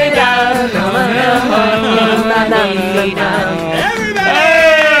Navidad.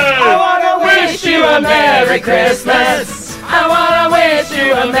 I wanna wish you a Merry Christmas. I wanna wish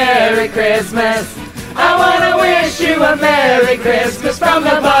you a Merry Christmas. I wanna wish you a Merry Christmas from the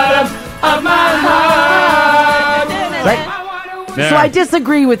bottom of my heart. Right? There. So I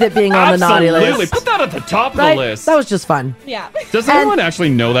disagree with it being on the naughty list. Absolutely. Put that at the top of Right? the list. That was just fun. Yeah. Does anyone actually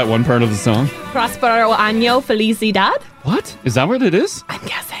know that one part of the song? Prospero año felicidad. What? Is that what it is? I'm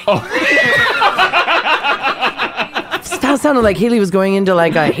guessing. That sounded like Haley was going into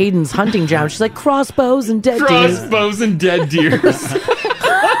like a Hayden's hunting jam. She's like crossbows and dead deers. Crossbows and dead deers.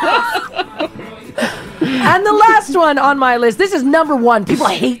 And the last one on my list. This is number 1. People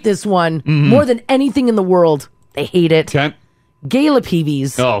hate this one more than anything in the world. They hate it. Okay. Gala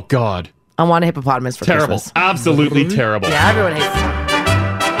Peavies. Oh, God. I want a hippopotamus for Terrible. Christmas. Absolutely terrible. Yeah, everyone hates it.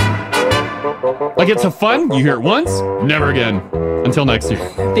 Like, it's a fun, you hear it once, never again. Until next year.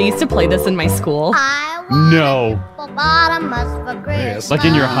 They used to play this in my school. No. Like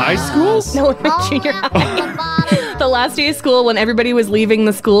in your high school? No, in my junior high. The last day of school, when everybody was leaving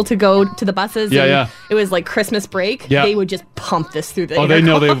the school to go to the buses, Yeah, and yeah. it was like Christmas break, Yeah. they would just pump this through the Oh, they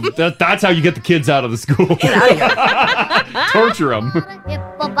know intercom. that's how you get the kids out of the school. Torture them.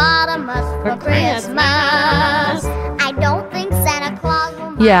 Hippopotamus for Christmas. I don't think Santa Claus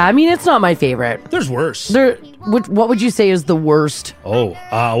will. Yeah, I mean, it's not my favorite. There's worse. What would you say is the worst? Oh,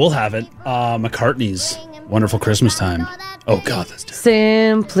 we'll have it. McCartney's Wonderful Christmas Time. Oh, God, that's terrible.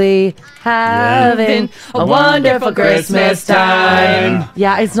 Simply having a wonderful Christmas time.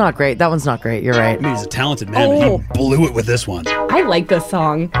 Yeah, it's not great. That one's not great. You're right. I mean, he's a talented man, but he blew it with this one. I like this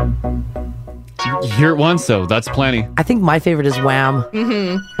song. You hear it once, though. That's plenty. I think my favorite is Wham.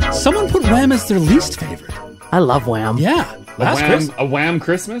 Mm-hmm. Someone put Wham as their least favorite. I love Wham. Yeah. A Wham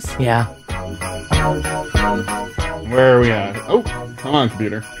Christmas? Yeah. Where are we at? Oh, come on,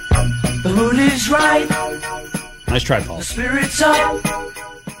 computer. The mood is right. Nice try, Paul. The spirit's up.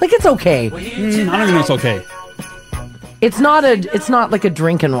 Like, it's okay. I don't even know it's okay. It's not like a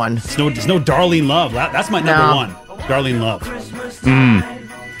drinking one. It's no Darlene Love. That's my number No. one. Darlene Love.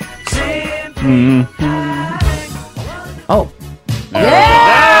 Oh. There we go.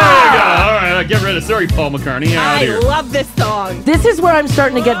 All right, get rid of it. Sorry, Paul McCartney. Out I here. love this song. This is where I'm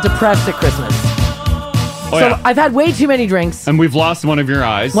starting to get depressed at Christmas. Oh, So yeah. I've had way too many drinks. And we've lost one of your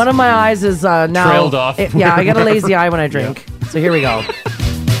eyes. One of my eyes is now Trailed off. Yeah, I got a lazy eye when I drink. So here we go.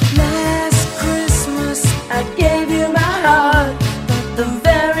 Last Christmas, I gave you my heart, but the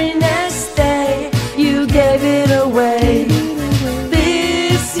very next day, you gave it away.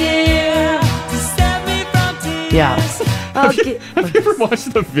 This year, to save me from tears. Yeah. Have you ever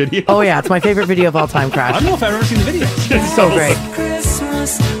watched the video? Oh yeah, it's my favorite video of all time, Crash. I don't know if I've ever seen the video. It's so great.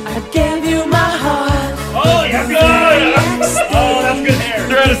 Christmas, I gave you my heart. Oh, yeah, good. Oh, that's good hair.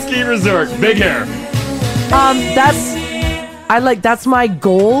 They're at a ski resort. Big hair. That's my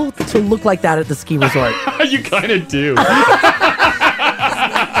goal to look like that at the ski resort. You kind of do.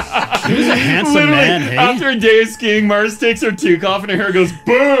 He's a handsome Literally, man, hey? after a day of skiing, Mars takes her toque off and her hair goes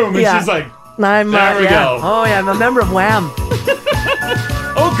boom. And Yeah. she's like, there we go. Oh yeah, I'm a member of Wham.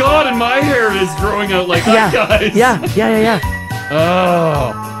 Oh, God, and my hair is growing out like that, guys. Yeah.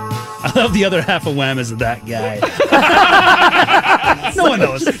 Oh. I love the other half of Wham is that guy. No one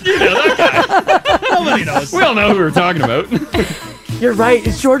knows. You know that guy. Nobody knows. We all know who we're talking about. You're right.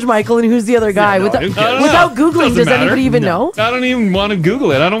 It's George Michael, and who's the other guy? Yeah, no, without who cares? without Googling, Doesn't does matter. anybody even know? I don't even want to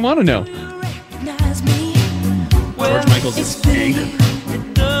Google it. I don't want to know. George Michael's just anchor,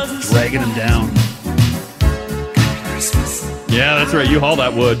 dragging him down. Yeah, that's right. You haul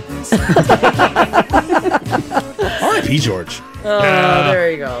that wood. R.I.P. George. Oh,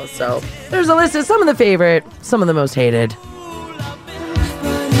 there you go. So there's a list of some of the favorite, some of the most hated.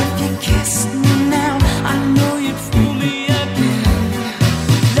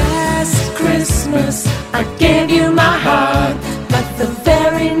 Last Christmas, I gave you my heart, but the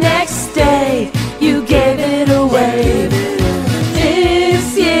very next day, you gave it away.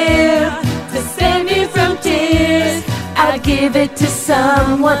 This year, to save me from tears, I'll give it to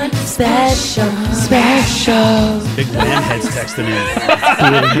someone special. Big Wham heads texting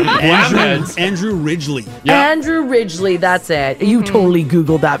in. Andrew Ridgely. Andrew Ridgely, that's it. You totally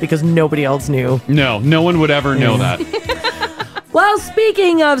Googled that because nobody else knew. No one would ever know that. Well,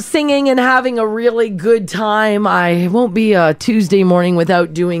 speaking of singing and having a really good time, I won't be a Tuesday morning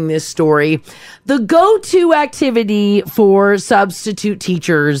without doing this story. The go-to activity for substitute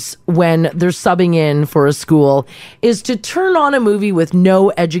teachers when they're subbing in for a school is to turn on a movie with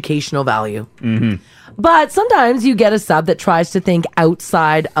no educational value. Mm-hmm. But sometimes you get a sub that tries to think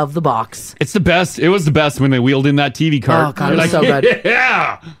outside of the box. It's the best. It was the best when they wheeled in that TV cart. Oh, God, You're it was so good.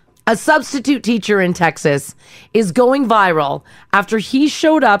 Yeah. A substitute teacher in Texas is going viral after he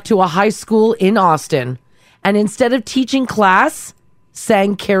showed up to a high school in Austin and instead of teaching class,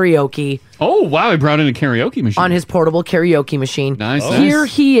 sang karaoke. Oh, wow. He brought in a karaoke machine. On his portable karaoke machine. Nice. Here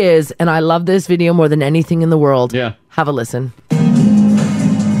he is, and I love this video more than anything in the world. Yeah. Have a listen.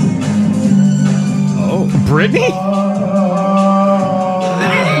 Oh, Brittany?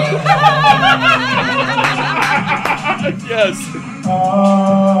 Yes.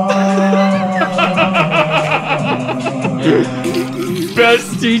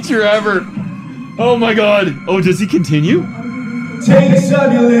 Best teacher ever. Oh my God. Oh, does he continue? Taste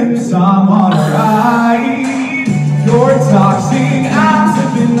of your lips, I'm on a ride. You're toxic, I'm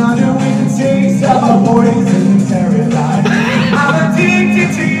sipping under with the taste of a poison terrified. I'm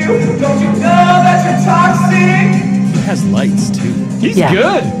addicted to you, don't you know that you're toxic? He has lights too. He's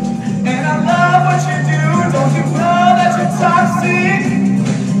good. And I love what you do, don't you know that you're toxic?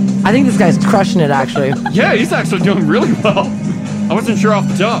 I think this guy's crushing it, actually. Yeah, he's actually doing really well. I wasn't sure off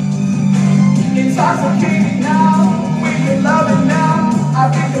the top. Intoxicating now, we can love it now.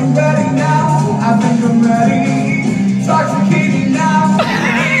 I think I'm ready now, I think I'm ready. Intoxicating now, we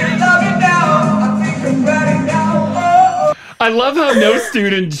can love it now. I think I'm ready now. Oh. I love how no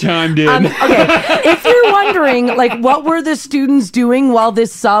student chimed in. Okay, if you're wondering, like, what were the students doing while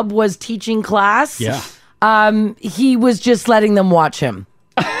this sub was teaching class? Yeah. He was just letting them watch him.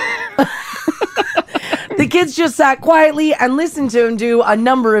 The kids just sat quietly and listened to him do a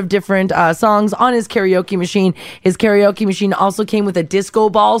number of different songs on his karaoke machine. His karaoke machine also came with a disco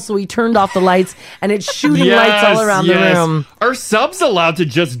ball, so he turned off the lights and it's shooting lights all around the room. Are subs allowed to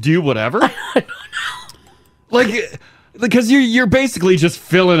just do whatever? I don't know. Like, because you're basically just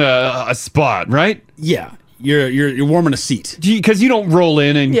filling a spot, right? Yeah. You're warming a seat. Because you don't roll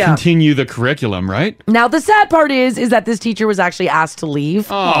in and Yeah. continue the curriculum, right? Now, the sad part is that this teacher was actually asked to leave.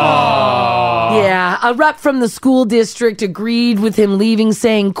 Aww. Yeah, a rep from the school district agreed with him leaving,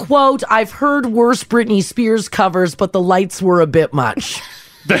 saying, quote, "I've heard worse Britney Spears covers, but the lights were a bit much."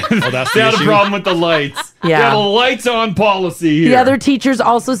 That's They had a issue. problem with the lights. Yeah. They had a lights on policy here. The other teachers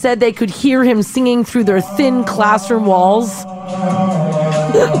also said they could hear him singing through their thin classroom walls.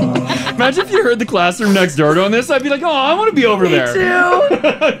 Imagine if you heard the classroom next door doing this. I'd be like, oh, I want to be over there.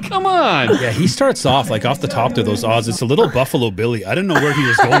 too. Come on. Yeah, he starts off like off the top to those odds. It's a little Buffalo Billy. I didn't know where he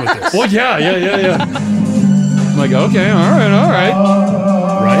was going with this. Well, yeah. I'm like, okay, all right.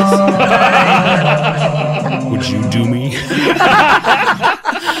 Right? Would you do me?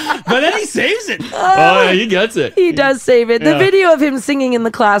 But then he saves it. Oh, yeah, he gets it. He does save it. The Yeah. video of him singing in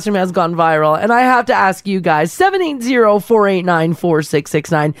the classroom has gone viral. And I have to ask you guys,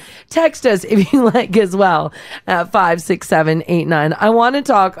 780-489-4669. Text us if you like as well at 56789. I want to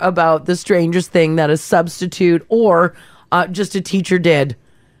talk about the strangest thing that a substitute or just a teacher did.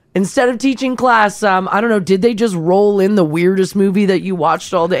 Instead of teaching class, I don't know, did they just roll in the weirdest movie that you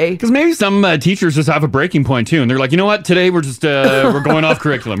watched all day? Because maybe some teachers just have a breaking point too, and they're like, you know what? Today we're just we're going off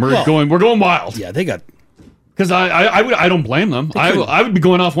curriculum. We're going wild. Yeah, they got. Because I don't blame them. I would be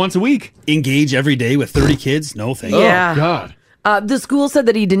going off once a week. Engage every day with 30 kids? No, thank you. Yeah. Oh, God. The school said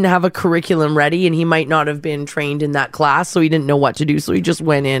that he didn't have a curriculum ready and he might not have been trained in that class, so he didn't know what to do, so he just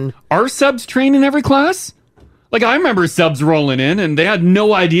went in. Are subs trained in every class? Like, I remember subs rolling in and they had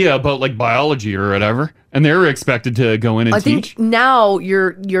no idea about like biology or whatever, and they were expected to go in and I teach. think now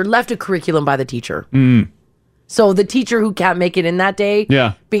you're left a curriculum by the teacher. Mm. So the teacher who can't make it in that day,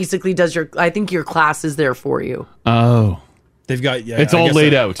 Yeah. basically does I think your class is there for you. Oh. They've got, It's all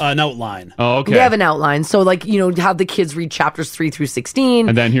laid out. An outline. Oh, okay. They have an outline. So, like, have the kids read chapters 3 through 16.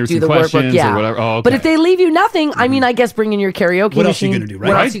 And then here's do some the questions workbook. or whatever. Oh, okay. But if they leave you nothing, I mean, I guess bring in your karaoke What else are you machine. gonna do, right?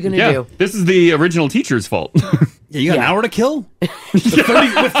 What else are you going to do? This is the original teacher's fault. Yeah, you got an hour to kill? With 30,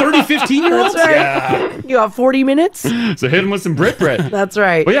 15-year-olds? That's right. Yeah. You got 40 minutes? So hit them with some Brit Brit. That's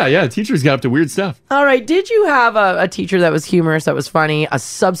right. But yeah, teachers got up to weird stuff. All right. Did you have a teacher that was humorous, that was funny, a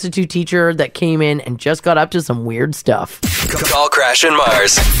substitute teacher that came in and just got up to some weird stuff? Call Crash and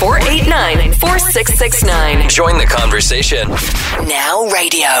Mars. 489-4669. Join the conversation. Now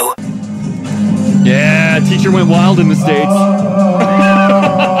radio. Yeah, teacher went wild in the States.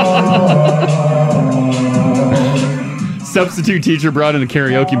 Substitute teacher brought in a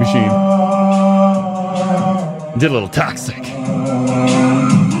karaoke machine. Did a little toxic.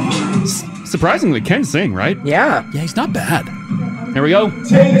 Surprisingly, can sing, right? Yeah. Yeah, he's not bad. Here we go.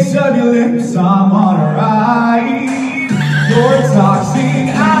 Taste of your lips, I'm on a ride. You're toxic,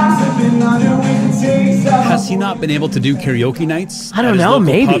 I'm sipping under with the taste of. Has he not been able to do karaoke nights? I don't at his know, local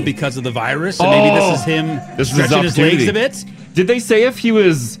maybe. pub because of the virus, and maybe this is him stretching his legs a bit. Did they say if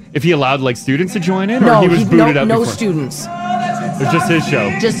he allowed like students to join in, or No, he was booted out? no before? students. It was just his show.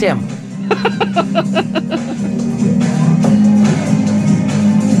 Just him.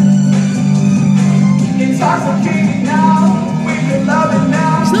 Intoxicating now, we can love it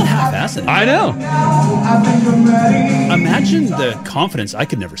now. He's not half-assed. I know. I think I'm ready. Imagine the confidence. I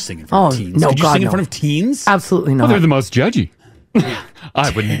could never sing in front of teens. no, Could you God, sing in no. front of teens? Absolutely Oh, not. they're the most judgy. I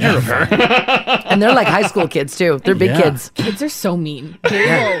would never. And they're like high school kids, too. They're big Yeah. kids. Kids are so mean.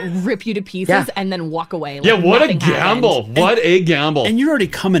 They will rip you to pieces Yeah. and then walk away. Like Yeah, what a nothing happened. gamble. What a gamble. And you're already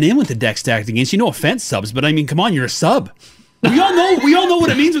coming in with the deck stacked against you. No offense, subs, but I mean, come on, you're a sub. We all know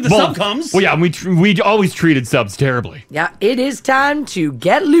what it means when the sub comes. Well, yeah, we always treated subs terribly. Yeah, it is time to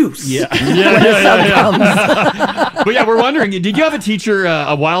get loose. Yeah. But yeah, we're wondering, did you have a teacher,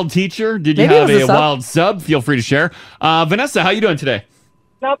 a wild teacher? Did you Maybe it have was a a sub. wild sub? Feel free to share. Vanessa, how you doing today?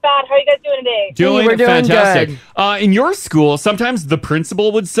 Not bad. How are you guys doing today? we're doing fantastic. good. In your school, sometimes the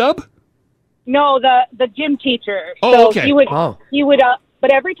principal would sub? No, the gym teacher. Oh, so okay. He would, Oh.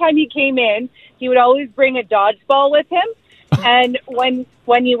 but every time he came in, he would always bring a dodgeball with him. And when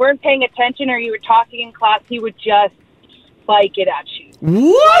you weren't paying attention or you were talking in class, he would just spike it at you.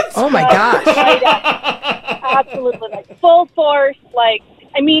 What? Oh, my gosh. Right at- absolutely, like full force. Like,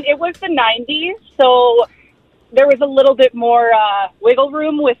 I mean, it was the 90s, so there was a little bit more wiggle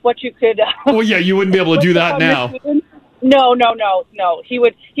room with what you could. Well, yeah, you wouldn't be able to do that now. No. He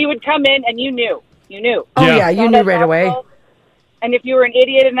would come in, and you knew. Oh, yeah, you knew right away. And if you were an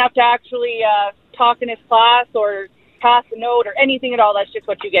idiot enough to actually talk in his class or pass a note or anything at all, that's just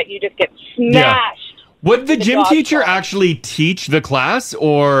what you get. You just get smashed. Would the with gym dodgeball. teacher actually teach the class,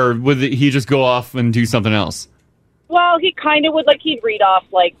 or would he just go off and do something else? Well, he kind of would, like, he'd read off,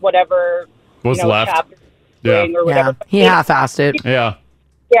 like, whatever, What's left? chapter Yeah. or whatever. Yeah, he half-assed it. Yeah.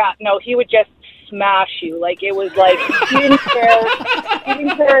 Yeah, no, he would just smash you. Like, it was like, he didn't care. He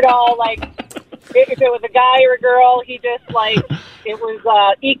didn't care at all. Like, if it was a guy or a girl, he just, like, it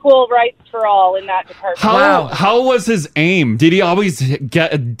was equal rights for all in that department. How was his aim? Did he always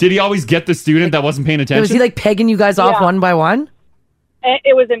get the student that wasn't paying attention? Was he like pegging you guys off one by one?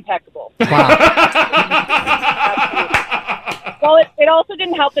 It was impeccable. Wow. Well, it also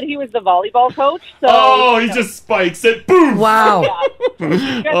didn't help that he was the volleyball coach. So Oh, he just spikes it. Boom. Wow.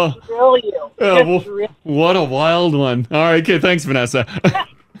 just Oh. drill you. Oh, Just well, what a wild one. All right, okay, thanks, Vanessa.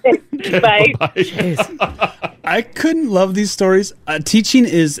 Bye. I couldn't love these stories. Teaching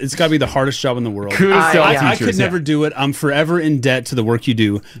it's got to be the hardest job in the world. Kudos to all I teachers, could never do it. I'm forever in debt to the work you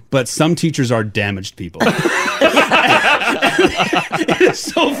do, but some teachers are damaged people. It's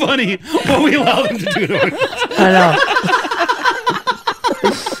so funny what we allow them to do to us. I know.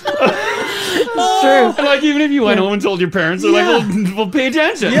 It's true. And like, even if you went home and told your parents, they're like, we'll pay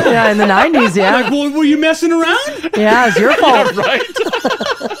attention. Yeah, in the 90s, yeah. Like, well, were you messing around? Yeah, it's your fault. Yeah, right?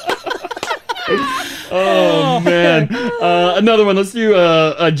 Oh, man. Another one. Let's do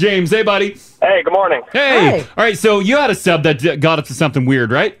James. Hey, buddy. Hey, good morning. Hey. All right, so you had a sub that got up to something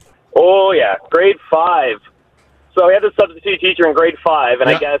weird, right? Oh, yeah. Grade 5. So we had a substitute teacher in grade 5, and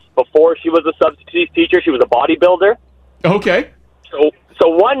I guess before she was a substitute teacher, she was a bodybuilder. Okay. So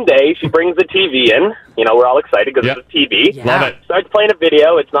one day, she brings the TV in. You know, we're all excited because it's a TV. Yeah. Love it. Starts playing a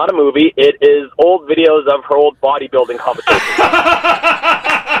video. It's not a movie. It is old videos of her old bodybuilding competitions.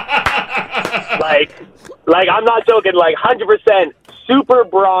 like I'm not joking, like 100% super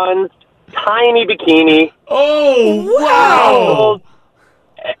bronzed, tiny bikini. Oh, wow.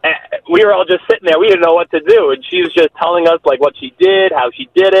 We were all just sitting there. We didn't know what to do. And she was just telling us, like, what she did, how she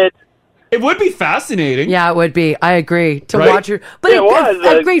did it. It would be fascinating. Yeah, it would be. I agree. To Right? watch her. But It was,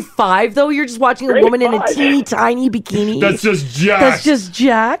 at grade 5, though, you're just watching a Grade woman in a 5. teeny tiny bikini. That's just jacked. That's just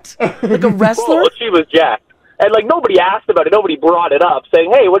jacked. Like a wrestler. Well, she was jacked. And, like, nobody asked about it. Nobody brought it up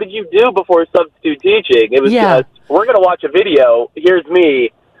saying, hey, what did you do before substitute teaching? It was just, we're going to watch a video. Here's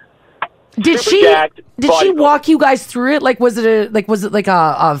me. Did super she jacked, walk you guys through it? Like was it like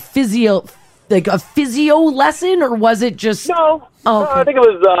a physio lesson, or was it just No. Oh, No, I think it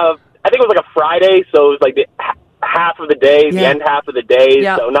was like a Friday, so it was like the half of the day, the end half of the day,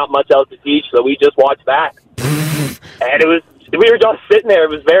 so not much else to teach, so we just watched that. And we were just sitting there. It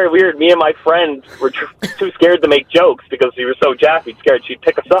was very weird. Me and my friend were too scared to make jokes because we were so jacked. We scared she'd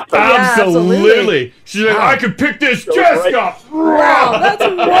pick us up. Absolutely. She's like, I could pick this desk up. Wow, that's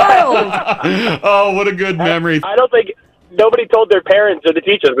wild. Oh, what a good memory. I don't think nobody told their parents or the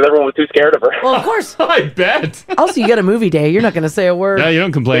teachers because everyone was too scared of her. Well, of course. I bet. Also, you get a movie day. You're not going to say a word. Yeah, you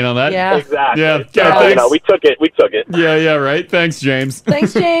don't complain on that. Yeah. Exactly. Yeah, So, thanks. we took it. Yeah, right. Thanks, James.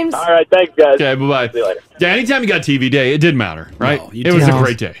 Thanks, James. All right, thanks, guys. Okay, bye-bye. See you later. Yeah, anytime you got TV day, it didn't matter, right? you It was a didn't.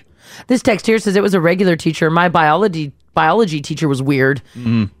 great day. This text here says it was a regular teacher. My biology teacher was weird.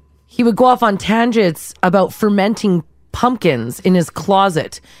 He would go off on tangents about fermenting pumpkins in his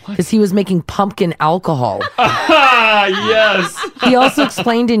closet because he was making pumpkin alcohol. Yes. He also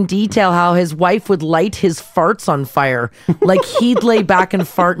explained in detail how his wife would light his farts on fire. Like he'd lay back and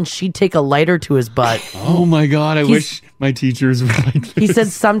fart and she'd take a lighter to his butt. Oh my God, I wish my teachers were like this. He said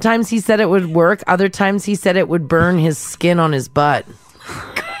sometimes he said it would work. Other times he said it would burn his skin on his butt.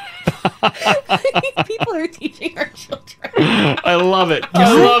 People are teaching our children. I love it.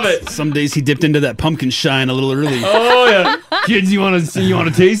 I love it. Some days he dipped into that pumpkin shine a little early. Oh yeah, kids, you want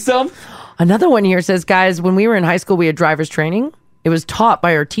to taste some? Another one here says, guys, when we were in high school, we had driver's training. It was taught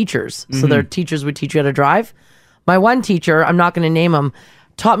by our teachers. So their teachers would teach you how to drive. My one teacher, I'm not going to name him,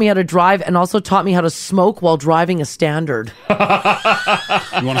 taught me how to drive and also taught me how to smoke while driving a Standard. You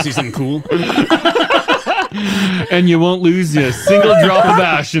want to see something cool? And you won't lose a single drop of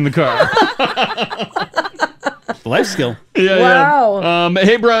ash in the car. Life skill. Yeah, Wow. yeah.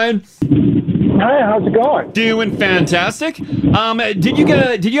 Hey, Brian. Hi, how's it going? Doing fantastic. Did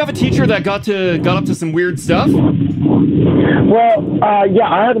you have a teacher that got up to some weird stuff? Well, yeah,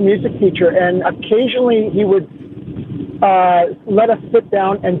 I had a music teacher, and occasionally he would let us sit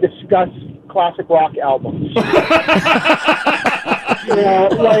down and discuss classic rock albums.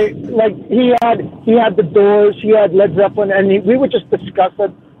 Like he had the Doors, he had Led Zeppelin, and we would just discuss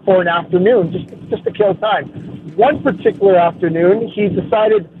it for an afternoon, just to kill time. One particular afternoon, he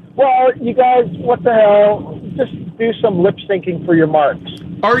decided, well, you guys, what the hell? Just do some lip syncing for your marks.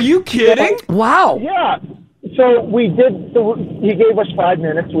 Are you kidding? Wow. Yeah. So we did. He gave us 5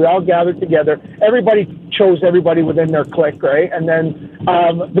 minutes. We all gathered together. Everybody chose everybody within their clique, right? And then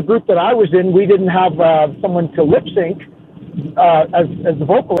the group that I was in, we didn't have someone to lip sync as the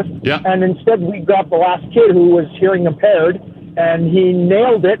vocalist. Yeah. And instead, we got the last kid who was hearing impaired, and he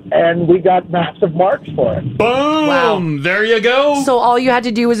nailed it, and we got massive marks for it. Boom! Wow. There you go. So all you had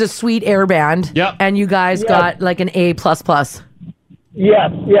to do was a sweet air band. Yep. And you guys got like an A++.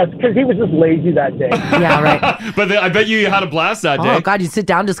 Yes, because he was just lazy that day. Yeah, right. But I bet you had a blast that day. Oh, God, you sit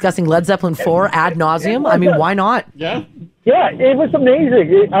down discussing Led Zeppelin 4 ad nauseum? I mean, why not? Yeah. Yeah, it was amazing.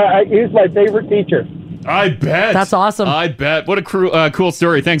 He was my favorite teacher. I bet. That's awesome. I bet. What a cool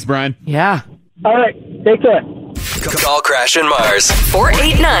story. Thanks, Brian. Yeah. All right. Take care. Call Crash and Mars.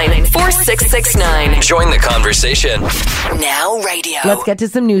 489-4669. Join the conversation. Now radio. Let's get to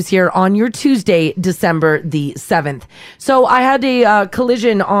some news here on your Tuesday, December the 7th. So I had a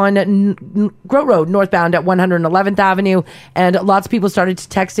collision on Groat Road, northbound at 111th Avenue, and lots of people started to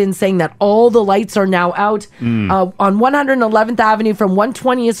text in saying that all the lights are now out on 111th Avenue from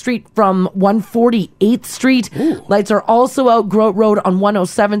 120th Street from 148th Street. Lights are also out Groat Road on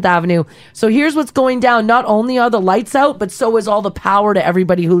 107th Avenue. So here's what's going down. Not only are the lights out, but so is all the power to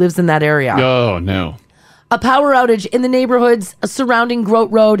everybody who lives in that area. Oh, no. A power outage in the neighborhoods surrounding Groat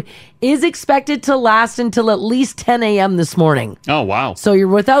Road is expected to last until at least 10 a.m. this morning. Oh, wow. So you're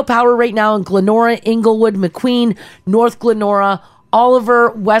without power right now in Glenora, Inglewood, McQueen, North Glenora,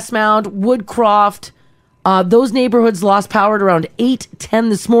 Oliver, Westmount, Woodcroft. Those neighborhoods lost power at around 8:10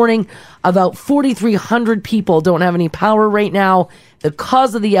 this morning. About 4,300 people don't have any power right now. The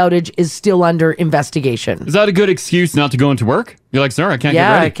cause of the outage is still under investigation. Is that a good excuse not to go into work? You're like, sir, I can't get ready.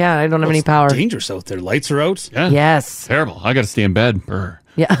 Yeah, I can't. I don't have any power. Dangerous out there. Lights are out. Yeah. Yes. Terrible. I got to stay in bed. Brr.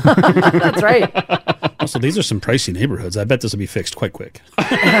 Yeah, that's right. Also, these are some pricey neighborhoods. I bet this will be fixed quite quick.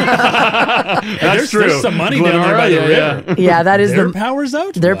 That's true. There's some money down there by the river. Yeah, that is Their power's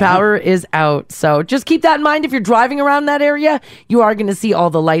out? Their Wow. power is out. So just keep that in mind. If you're driving around that area, you are going to see all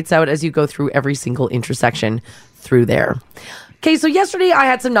the lights out as you go through every single intersection through there. Okay, so yesterday I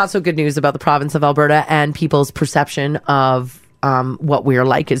had some not so good news about the province of Alberta and people's perception of what we're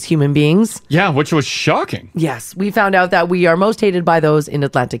like as human beings. Yeah, which was shocking. Yes, we found out that we are most hated by those in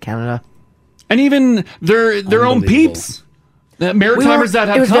Atlantic Canada. And even their own peeps. Maritimers that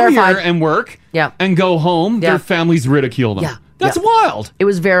have come here and work and go home, their families ridicule them. Yeah. That's wild. It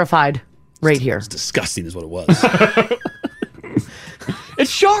was verified right here. It's disgusting is what it was. It's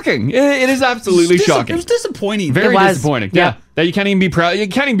shocking. It is absolutely shocking. It was disappointing. Very It was. disappointing. Yeah. That you can't even be proud. You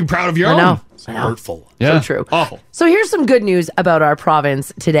can't even be proud of your I own. know. It's hurtful. Yeah. So true. Awful. So here's some good news about our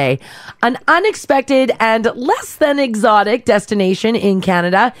province today. An unexpected and less than exotic destination in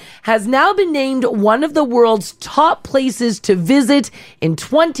Canada has now been named one of the world's top places to visit in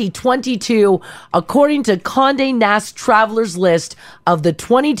 2022, according to Condé Nast Travelers list of the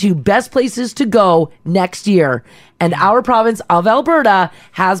 22 best places to go next year. And our province of Alberta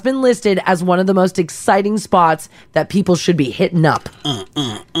has been listed as one of the most exciting spots that people should be hitting up. How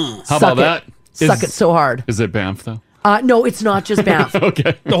Suck about it. that? Suck it so hard. Is it Banff, though? No, it's not just Banff.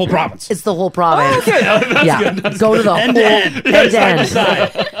 Okay. The whole province. It's the whole province. Okay, that's yeah. good. Go to the End whole to end. end to end.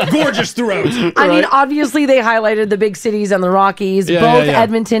 Side to side. Gorgeous throughout. I mean, obviously they highlighted the big cities and the Rockies. Yeah, Both yeah, yeah.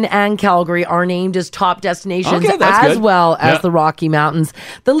 Edmonton and Calgary are named as top destinations, Okay, that's as good. well as Yeah. the Rocky Mountains.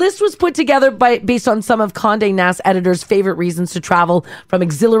 The list was put together based on some of Condé Nast editors' favorite reasons to travel, from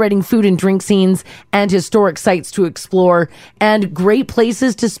exhilarating food and drink scenes and historic sites to explore, and great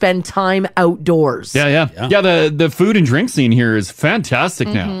places to spend time outdoors. Yeah. The food and drink scene here is fantastic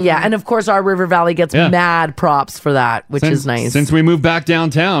now. Yeah, and of course our River Valley gets Yeah. mad props for that, which is nice. Since we moved back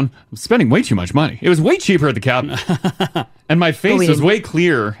downtown, I'm spending way too much money. It was way cheaper at the cabin. And my face was way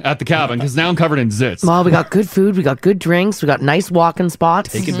clearer at the cabin because now I'm covered in zits. Well, we got good food, we got good drinks, we got nice walking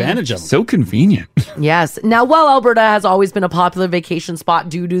spots. Take advantage of them. So convenient. Yes. Now, while Alberta has always been a popular vacation spot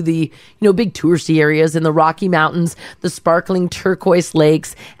due to the, big touristy areas in the Rocky Mountains, the sparkling turquoise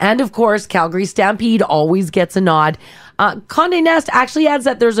lakes, and of course, Calgary Stampede always gets a nod. Condé Nast actually adds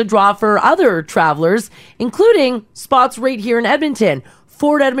that there's a draw for other travelers, including spots right here in Edmonton.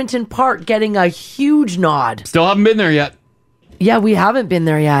 Fort Edmonton Park getting a huge nod. Still haven't been there yet. Yeah, we haven't been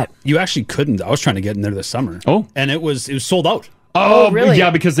there yet. You actually couldn't. I was trying to get in there this summer. Oh. And it was sold out. Oh, really?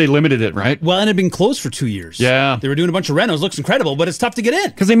 Yeah, because they limited it, right? Well, and it had been closed for 2 years. Yeah. They were doing a bunch of renos. Looks incredible, but it's tough to get in.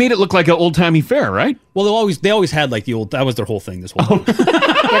 Because they made it look like an old-timey fair, right? Well, they always had like the old, that was their whole thing, this whole time.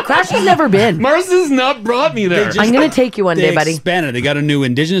 Yeah, Crash has never been. Mars has not brought me there. I'm going to take you one They day, buddy. expanded. They got a new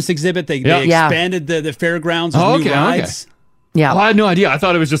Indigenous exhibit. They Yeah. expanded the fairgrounds with Oh, new okay, rides. Yeah. Oh, I had no idea. I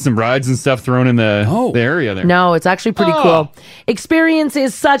thought it was just some rides and stuff thrown in the area there. No, it's actually pretty Oh. cool.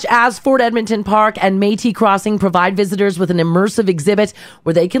 Experiences such as Fort Edmonton Park and Métis Crossing provide visitors with an immersive exhibit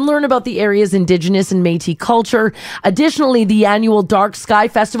where they can learn about the area's Indigenous and Métis culture. Additionally, the annual Dark Sky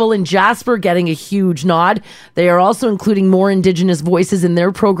Festival in Jasper getting a huge nod. They are also including more Indigenous voices in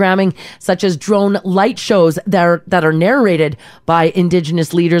their programming, such as drone light shows that are narrated by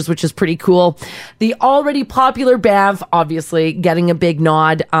Indigenous leaders, which is pretty cool. The already popular Banff, obviously, getting a big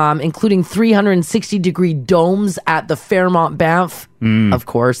nod, including 360-degree domes at the Fairmont Banff, of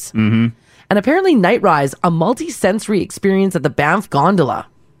course. Mm-hmm. And apparently Night Rise, a multi-sensory experience at the Banff Gondola,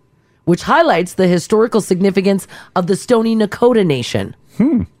 which highlights the historical significance of the Stoney Nakoda Nation.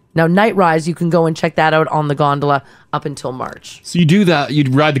 Now, Night Rise, you can go and check that out on the gondola up until March. So you do that? You'd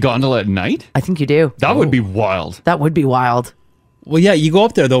ride the gondola at night? I think you do. That would be wild. That would be wild. Well, yeah, you go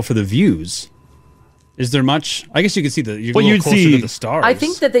up there though for the views. Is there much? I guess you could see the. You go Well, a little you'd closer see- to the stars. I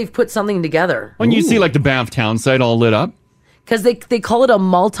think that they've put something together. When you see like the Banff town site all lit up. Because they call it a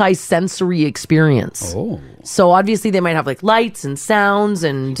multi-sensory experience. Oh. So obviously they might have like lights and sounds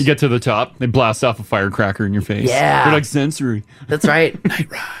and... You get to the top, they blast off a firecracker in your face. Yeah. They're like sensory. That's right. Night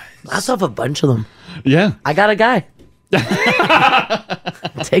Rise. Blast off a bunch of them. Yeah. I got a guy.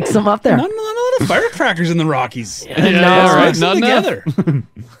 Takes them up there. Not a lot of firecrackers in the Rockies. right. Not Not together.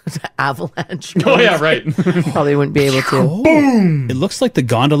 Avalanche. Oh, yeah, right. Probably wouldn't be able to. Boom! It looks like the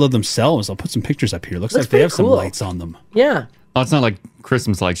gondola themselves. I'll put some pictures up here. Looks Looks like they pretty have some cool. lights on them. Yeah. Oh, it's not like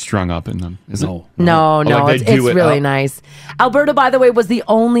Christmas lights strung up in them, is it? No, Oh, no, like they it's do it really up. nice. Alberta, by the way, was the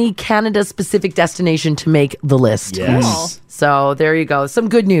only Canada-specific destination to make the list. Yes. Cool. So there you go. Some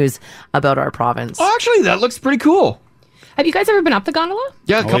good news about our province. Oh, actually, that looks pretty cool. Have you guys ever been up the gondola?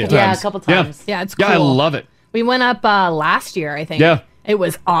 Yeah, a couple times. Yeah, a couple times. Yeah, it's cool. Yeah, I love it. We went up last year, I think. Yeah. It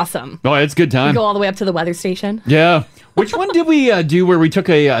was awesome. Oh, it's a good We time. go all the way up to the weather station. Yeah. Which one did we do where we took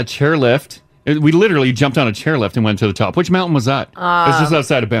a chairlift? We literally jumped on a chairlift and went to the top. Which mountain was that? It was just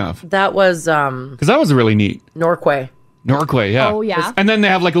outside of Banff. That was Because that was really neat. Norquay. Norquay, yeah. Oh, yeah. And then they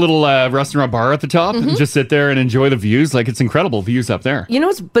have like a little restaurant bar at the top and just sit there and enjoy the views. Like it's incredible views up there. You know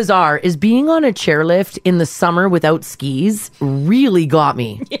what's bizarre is being on a chairlift in the summer without skis really got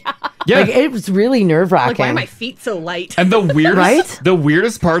me. Yeah. Like it was really nerve Like, wracking. why are my feet so light? And the weirdest, Right? the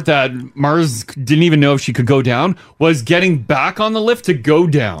weirdest part that Mars didn't even know if she could go down was getting back on the lift to go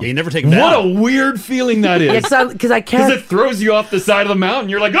down. Yeah, you never take them What down. a weird feeling that is. Because I Because can't. it throws you off the side of the mountain.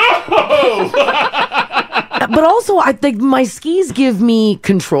 You're like, oh! But also, I think my skis give me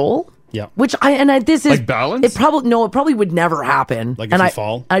control. Yeah. Which this is Like balance? It probably would never happen. Like if and you I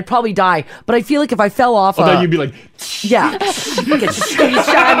fall? I'd probably die. But I feel like if I fell off, Oh, then you'd be like, yeah, get your skis shined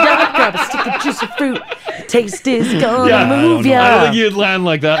down, grab a stick of juicy fruit. Taste is gonna yeah, move I ya. don't think you'd land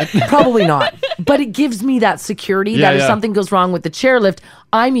like that. Probably not. But it gives me that security Yeah, that if yeah. something goes wrong with the chairlift,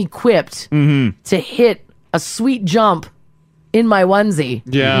 I'm equipped to hit a sweet jump in my onesie.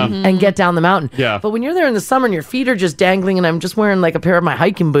 Yeah. And get down the mountain. Yeah. But when you're there in the summer and your feet are just dangling and I'm just wearing like a pair of my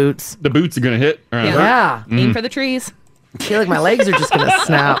hiking boots. The boots are going to hit. Yeah. Aim for the trees. I feel like my legs are just going to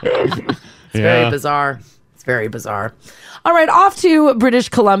snap. It's very bizarre. It's very bizarre. All right, off to British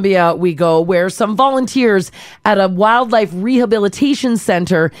Columbia we go, where some volunteers at a wildlife rehabilitation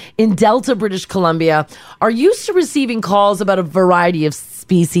center in Delta, British Columbia, are used to receiving calls about a variety of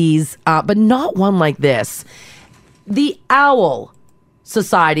species, but not one like this. The Owl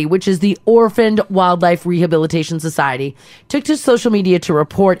Society, which is the Orphaned Wildlife Rehabilitation Society, took to social media to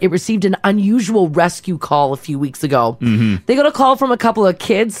report it received an unusual rescue call a few weeks ago. They got a call from a couple of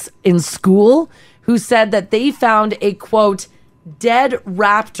kids in school who said that they found a, quote, dead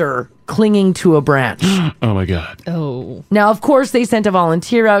raptor clinging to a branch. Oh, my God. Oh. Now, of course, they sent a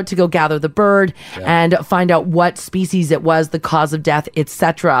volunteer out to go gather the bird and find out what species it was, the cause of death,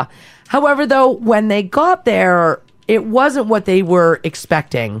 etc. However, though, when they got there, it wasn't what they were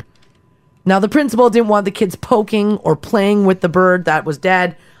expecting. Now, the principal didn't want the kids poking or playing with the bird that was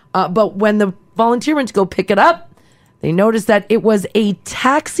dead, but when the volunteer went to go pick it up, they noticed that it was a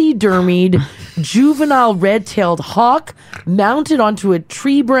taxidermied juvenile red-tailed hawk mounted onto a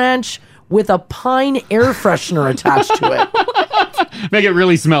tree branch with a pine air freshener attached to it. Make it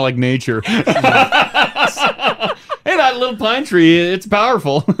really smell like nature. Hey, that little pine tree, it's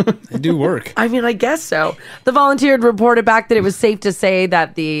powerful. They do work. I mean, I guess so. The volunteer had reported back that it was safe to say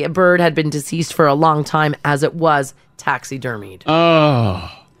that the bird had been deceased for a long time as it was taxidermied. Oh.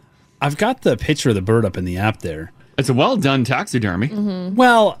 I've got the picture of the bird up in the app there. It's a well done taxidermy.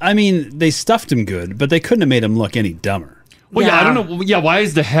 Well, I mean, they stuffed him good, but they couldn't have made him look any dumber. Well, yeah, I don't know. Yeah, why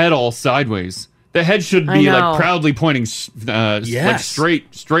is the head all sideways? The head should be I know. like proudly pointing like Yes.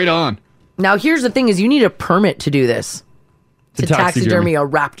 straight on. Now, here's the thing is you need a permit to do this. To taxidermy a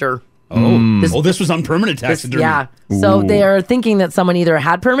raptor. Oh, this was on permanent taxidermy. Yeah. So Ooh. they are thinking that someone either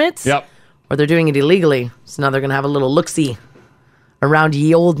had permits Yep. or they're doing it illegally. So now they're going to have a little look-see around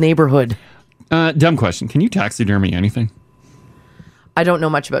ye old neighborhood. Dumb question. Can you taxidermy anything? I don't know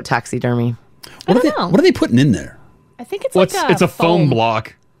much about taxidermy. What are they putting in there? I think it's What's like a it's a foam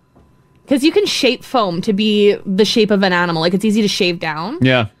block. Because you can shape foam to be the shape of an animal. Like it's easy to shave down.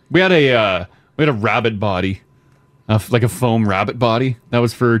 Yeah, we had a rabbit body, like a foam rabbit body. That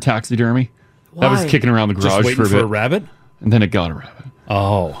was for taxidermy. That was Why? kicking around the Just garage waiting for a for bit. a rabbit? And then it got a rabbit.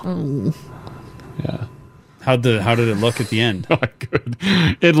 Oh. Yeah. How did it look at the end? Not good.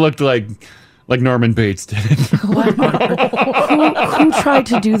 It looked like like Norman Bates did it. Who tried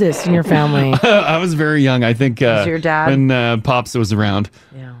to do this in your family? I was very young. I think Was your dad? when Pops was around.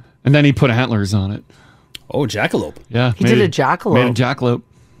 Yeah. And then he put antlers on it. Oh, jackalope. Yeah. He did a jackalope. Made a jackalope.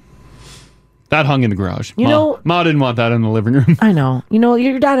 That hung in the garage. You know- Ma didn't want that in the living room. I know. You know,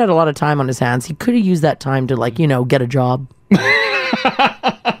 your dad had a lot of time on his hands. He could have used that time to, like, you know, get a job.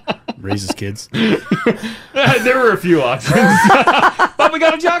 Raise his kids. There were a few options. But we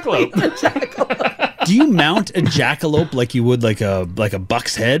got a jackalope. Do you mount a jackalope like you would like a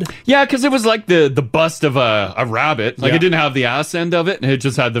buck's head? Yeah, because it was like the bust of a rabbit. Like Yeah. it didn't have the ass end of it. It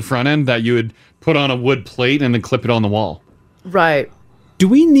just had the front end that you would put on a wood plate and then clip it on the wall. Right. Do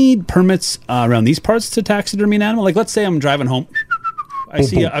we need permits around these parts to taxidermy an animal? Like, let's say I'm driving home. I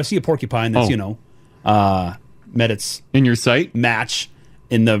see a porcupine that's, met its in your sight match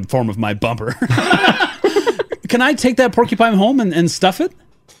in the form of my bumper. Can I take that porcupine home and stuff it? Is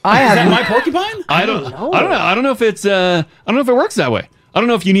that my porcupine? I don't know. I don't know if it's I don't know if it works that way. I don't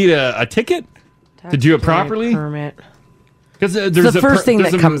know if you need a ticket to do it properly. Permit. Because the first thing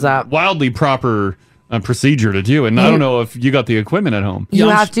that comes up. Wildly proper procedure to do, and I don't know if you got the equipment at home. You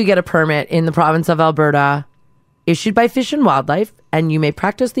have to get a permit in the province of Alberta, issued by Fish and Wildlife, and you may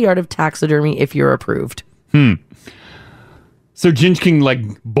practice the art of taxidermy if you're approved. So Ginge King, like,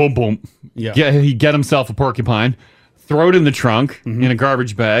 boom, boom. Yeah. He get himself a porcupine, throw it in the trunk in a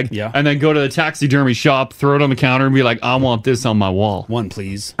garbage bag, and then go to the taxidermy shop, throw it on the counter, and be like, I want this on my wall. One,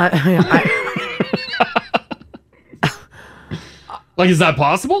 please. Like, is that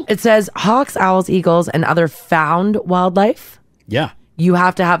possible? It says hawks, owls, eagles, and other found wildlife. Yeah. You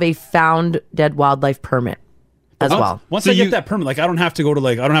have to have a found dead wildlife permit as well. Once I get that permit, like I don't have to go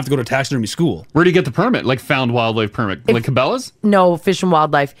to taxidermy school. Where do you get the permit? Like found wildlife permit? Like Cabela's? No, Fish and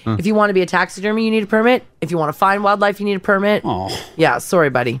Wildlife. If you want to be a taxidermy, you need a permit. If you want to find wildlife, you need a permit. Oh. Yeah, sorry,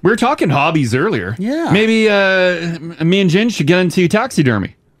 buddy. We were talking hobbies earlier. Yeah. Maybe me and Ginge should get into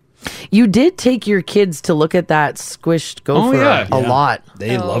taxidermy. You did take your kids to look at that squished gopher a lot.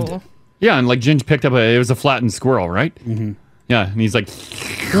 They loved it. Yeah, and like Ginge picked up it was a flattened squirrel, right? Mm-hmm. Yeah, and he's like,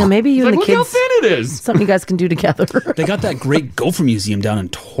 Yeah, maybe you and the look kids. how thin it is. Something you guys can do together. They got that great gopher museum down in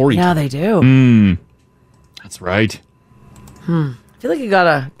Torrington. Yeah, they do. That's right. I feel like you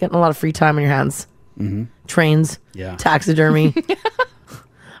getting a lot of free time on your hands. Trains, taxidermy.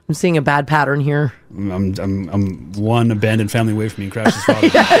 I'm seeing a bad pattern here. I'm one abandoned family away from me and Crash's father.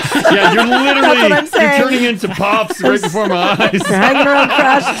 Yeah, you're literally That's what I'm saying. you're turning into Pops right before my eyes. You're hanging around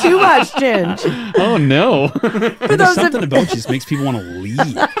Crash too much, Ginge. Oh no. There's something about you just makes people want to leave.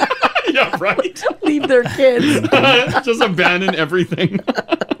 Yeah, right. Leave their kids. Just abandon everything.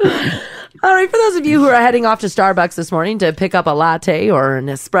 All right, for those of you who are heading off to Starbucks this morning to pick up a latte or an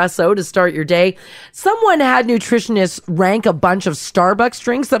espresso to start your day, someone had nutritionists rank a bunch of Starbucks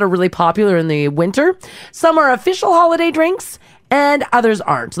drinks that are really popular in the winter. Some are official holiday drinks and others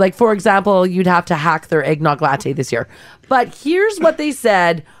aren't. Like, for example, you'd have to hack their eggnog latte this year. But here's what they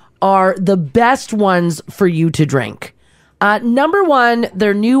said are the best ones for you to drink. Number one,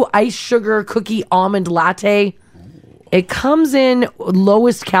 their new ice sugar cookie almond latte. It comes in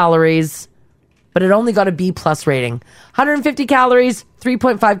lowest calories, but it only got a B+ rating. 150 calories,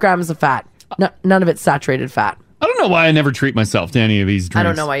 3.5 grams of fat. None of it's saturated fat. I don't know why I never treat myself to any of these drinks. I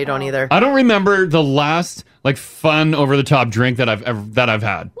don't know why you don't either. I don't remember the last like fun over the top drink that I've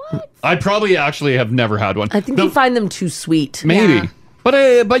had. What? I probably actually have never had one. I think you find them too sweet. Maybe. Yeah.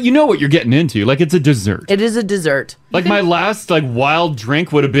 But you know what you're getting into. Like it's a dessert. It is a dessert. Like my last like wild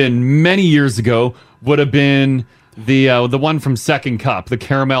drink would have been many years ago. Would have been the one from Second Cup, the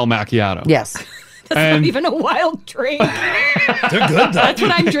caramel macchiato. Yes. That's not even a wild drink. They're good though. That's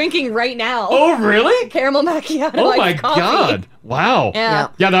what I'm drinking right now. Oh, really? Caramel macchiato. Oh iced my coffee. god! Wow. Yeah.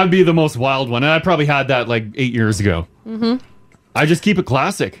 Yeah, that would be the most wild one, and I probably had that like 8 years ago. Mm-hmm. I just keep it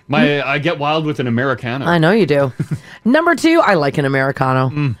classic. I get wild with an Americano. I know you do. Number two, I like an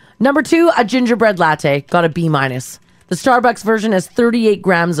Americano. Number two, a gingerbread latte. Got a B-. The Starbucks version has 38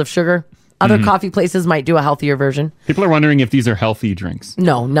 grams of sugar. Other coffee places might do a healthier version. People are wondering if these are healthy drinks.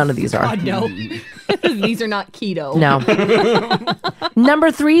 No, none of these are. God, no. These are not keto. No.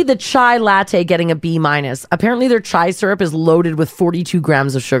 Number three, the chai latte getting a B-. Apparently their chai syrup is loaded with 42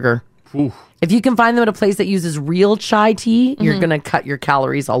 grams of sugar. Ooh. If you can find them at a place that uses real chai tea, you're going to cut your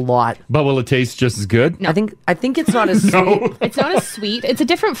calories a lot. But will it taste just as good? No. I think it's not as sweet. It's not as sweet. It's a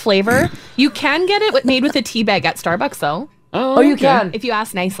different flavor. You can get it made with a tea bag at Starbucks, though. Oh, you can. If you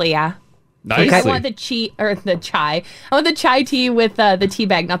ask nicely, yeah. Nicely. I want the chai. I want the chai tea with the tea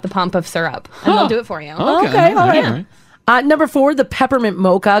bag, not the pump of syrup. And they'll do it for you. Okay, all right. Number four, the peppermint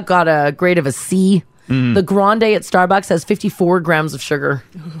mocha got a grade of a C. The grande at Starbucks has 54 grams of sugar.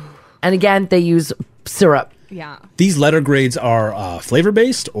 And again, they use syrup. Yeah. These letter grades are flavor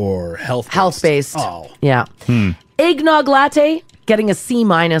based or health based? Health based. Oh. Yeah. Eggnog latte, getting a C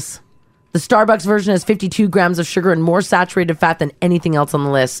minus. The Starbucks version has 52 grams of sugar and more saturated fat than anything else on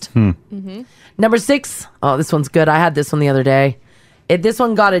the list. Number 6. Oh, this one's good. I had this one the other day. This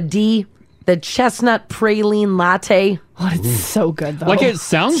one got a D. The chestnut praline latte. Oh, it's so good, though. Like, it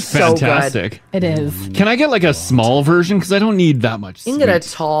sounds So fantastic. It is. Can I get like a small version? Because I don't need that much. You can get a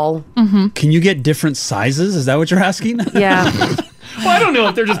tall. Can you get different sizes? Is that what you're asking? Yeah. Well, I don't know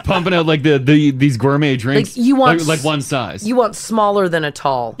if they're just pumping out like these gourmet drinks. Like, you want like one size. You want smaller than a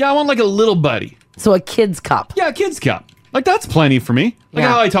tall. Yeah, I want like a little buddy. So a kid's cup. Yeah, a kid's cup. Like, that's plenty for me. Like Yeah.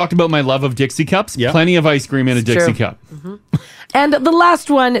 how I talked about my love of Dixie cups. Yeah. Plenty of ice cream in a It's Dixie true. cup. And the last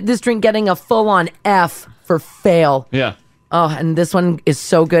one, this drink getting a full-on F for fail. Yeah. Oh, and this one is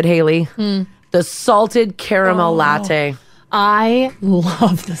so good, Haley. The salted caramel latte. I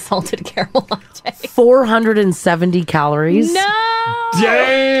love the salted caramel latte. 470 calories. No!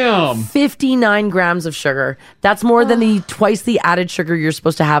 Damn! 59 grams of sugar. That's more than the twice the added sugar you're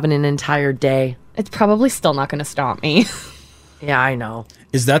supposed to have in an entire day. It's probably still not going to stop me. Yeah, I know.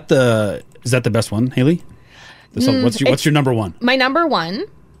 Is that the best one, Haley? What's your number one? My number one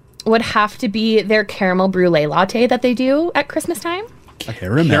would have to be their caramel brulee latte that they do at Christmas time.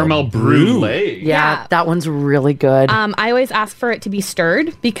 Caramel brulee. Yeah, that one's really good. I always ask for it to be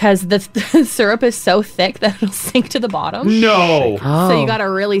stirred because the syrup is so thick that it'll sink to the bottom. No. So you got to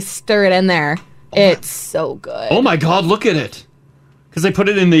really stir it in there. It's so good. Oh my God, look at it. Because I put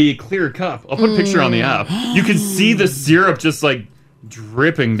it in the clear cup. I'll put a picture on the app. You can see the syrup just like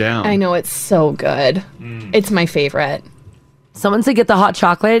dripping down. I know, it's so good. It's my favorite. Someone said get the hot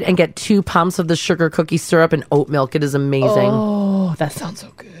chocolate and get 2 pumps of the sugar cookie syrup and oat milk. It is amazing. Oh, that sounds so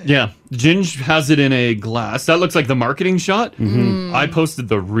good. Yeah. Ginge has it in a glass. That looks like the marketing shot. I posted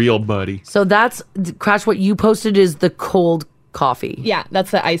the real buddy. So that's, Crash, what you posted is the cold coffee. Yeah,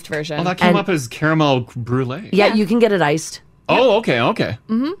 that's the iced version. Oh, that came up as caramel brulee. Yeah, you can get it iced. Oh, okay.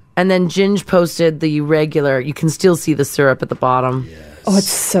 And then Ginge posted the regular. You can still see the syrup at the bottom. Oh, it's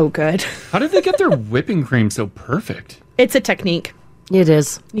so good. How did they get their whipping cream so perfect? It's a technique. It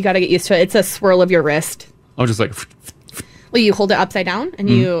is. You got to get used to it. It's a swirl of your wrist. Oh, just like... Well, you hold it upside down and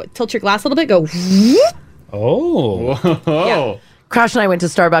you tilt your glass a little bit, go... Oh. Yeah. Crash and I went to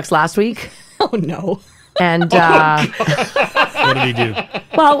Starbucks last week. Oh, no. And, What did he do?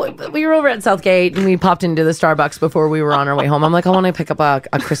 well, we were over at Southgate and we popped into the Starbucks before we were on our way home. I'm like, I want to pick up a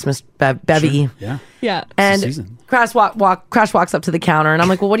Christmas bevy. Yeah. Yeah. And Crash walks up to the counter and I'm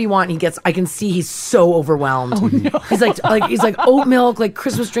like, well, what do you want? And I can see he's so overwhelmed. Oh, no. He's like oat milk, like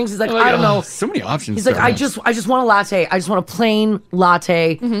Christmas drinks. He's like, I don't know. So many options. He's like, I just want a latte. I just want a plain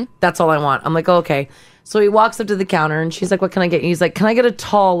latte. That's all I want. I'm like, oh, okay. So he walks up to the counter and she's like, what can I get? He's like, can I get a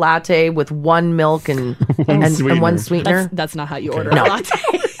tall latte with 1 milk and one sweetener? That's not how you order No. a latte.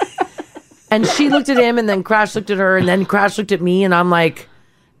 And she looked at him and then Crash looked at her and then Crash looked at me and I'm like,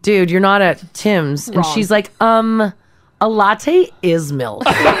 dude, you're not at Tim's. And Wrong. she's like, a latte is milk.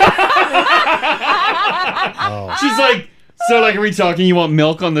 She's like, so like, are we talking you want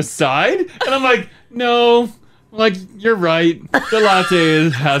milk on the side? And I'm like, no. Like, you're right. The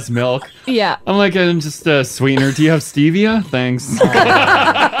latte has milk. Yeah. I'm like, I'm just a sweetener. Do you have stevia? Thanks.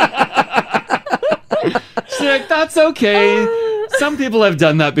 She's like, that's okay. Some people have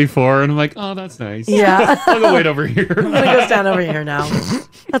done that before. And I'm like, oh, that's nice. Yeah. I'll go wait over here. I'm going to go stand over here now.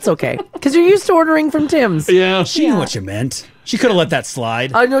 That's okay. Because you're used to ordering from Tim's. Yeah. She knew what you meant. She could have let that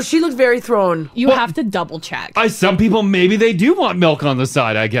slide. Oh, no, she looked very thrown. You have to double check. Some people, maybe they do want milk on the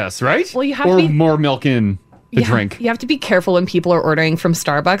side, I guess, right? Well, you have or to be- more milk in the drink. You have to be careful when people are ordering from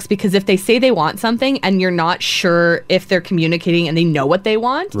Starbucks because if they say they want something and you're not sure if they're communicating and they know what they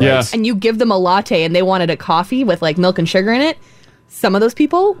want, Right. Yes. and you give them a latte and they wanted a coffee with like milk and sugar in it, some of those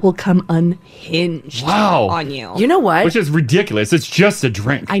people will come unhinged on you. You know what? Which is ridiculous. It's just a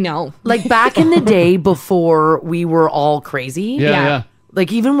drink. I know. Like back in the day before we were all crazy. Yeah.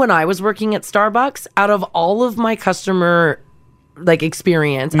 Like even when I was working at Starbucks, out of all of my customer like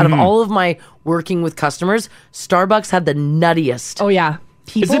experience, out of all of my working with customers, Starbucks had the nuttiest. Oh yeah.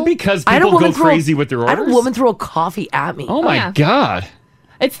 Is it because I had a people go woman throw- crazy with their I had a orders? woman throw a coffee at me. Oh my God.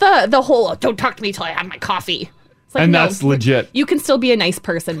 It's the whole don't talk to me till I have my coffee. It's like, And no, that's legit. You can still be a nice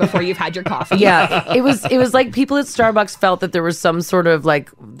person before you've had your coffee. Yeah, it was like people at Starbucks felt that there was some sort of like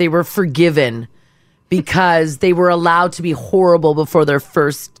they were forgiven because they were allowed to be horrible before their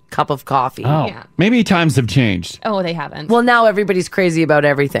first cup of coffee. Oh, maybe times have changed. Oh, they haven't. Well, now everybody's crazy about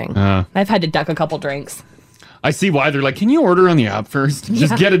everything. I've had to duck a couple drinks. I see why they're like, can you order on the app first?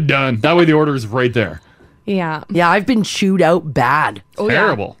 Just Yeah. get it done. That way the order is right there. Yeah. Yeah, I've been chewed out bad. Oh, yeah.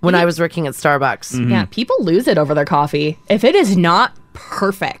 Terrible. When I was working at Starbucks. Yeah, people lose it over their coffee. If it is not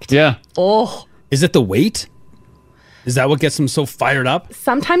perfect. Yeah. Oh. Is it the weight? Is that what gets them so fired up?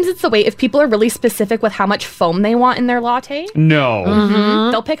 Sometimes it's the way if people are really specific with how much foam they want in their latte.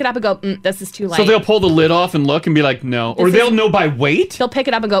 No. They'll pick it up and go, this is too light. So they'll pull the lid off and look and be like, no. Or they'll know by weight? They'll pick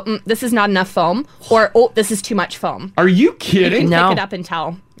it up and go, this is not enough foam. Or, oh, this is too much foam. Are you You kidding? can pick it up and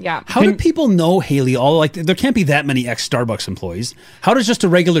tell. Yeah. How do people know, Haley, all like there can't be that many ex-Starbucks employees. How does just a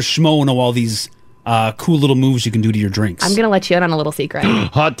regular schmo know all these cool little moves you can do to your drinks? I'm going to let you in on a little secret.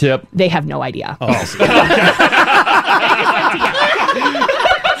 Hot tip. They have no idea.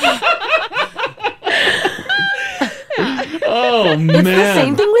 Oh, man. It's the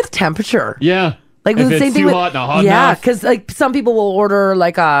same thing with temperature. Yeah. Like if the it's same thing too with hot, not hot yeah, enough. because like some people will order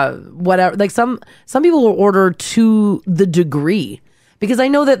like whatever. Like some people will order to the degree. Because I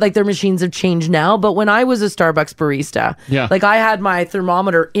know that like their machines have changed now, but when I was a Starbucks barista, Yeah. like I had my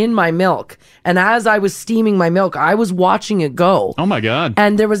thermometer in my milk, and as I was steaming my milk, I was watching it go. Oh my God.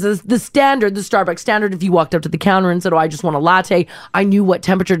 And there was the Starbucks standard. If you walked up to the counter and said, "Oh, I just want a latte," I knew what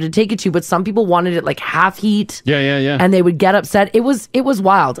temperature to take it to. But some people wanted it like half heat. Yeah. And they would get upset. It was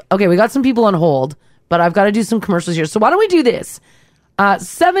wild. Okay, we got some people on hold, but I've got to do some commercials here. So why don't we do this?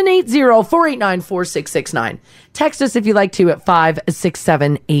 780-489-4669. Text us if you like to at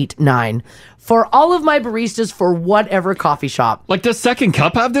 56789. For all of my baristas for whatever coffee shop. Like, does Second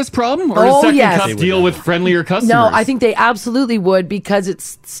Cup have this problem? Or does Second Cup deal with friendlier customers? No, I think they absolutely would because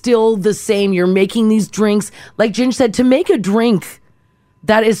it's still the same. You're making these drinks. Like Ginge said, to make a drink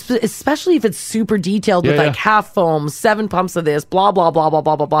that is, especially if it's super detailed with Yeah, like half foam, 7 pumps of this, blah, blah, blah, blah,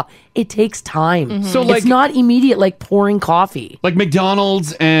 blah, blah, blah. It takes time. So, it's like- not immediate like pouring coffee. Like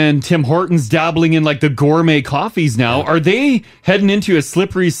McDonald's and Tim Hortons dabbling in like the gourmet coffees now. Are they heading into a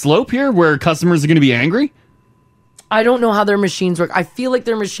slippery slope here where customers are going to be angry? I don't know how their machines work. I feel like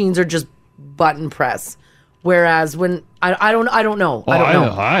their machines are just button press. Whereas when I don't know. I don't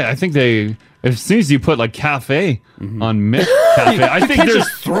know. I think they, as soon as you put like cafe on Mick Cafe, I think can't there's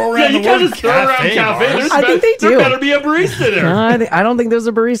just throw around you the can't word just throw around cafe, cafe. Mars. I think they do. There better be a barista there. No, I don't think there's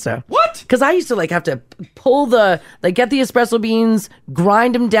a barista. What? Because I used to like have to pull get the espresso beans,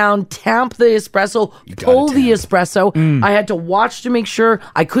 grind them down, tamp the espresso, pull the espresso. I had to watch to make sure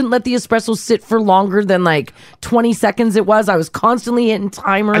I couldn't let the espresso sit for longer than like 20 seconds it was. I was constantly hitting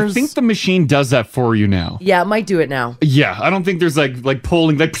timers. I think the machine does that for you now. Yeah, it might do it now. Yeah, I don't think there's like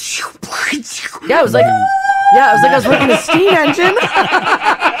pulling like. Yeah, it was like I was working a steam engine.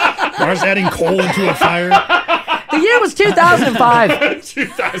 Mars adding coal into a fire. The year was 2005.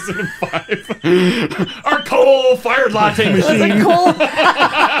 2005. Our coal-fired latte machine.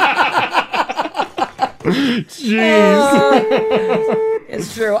 Jeez.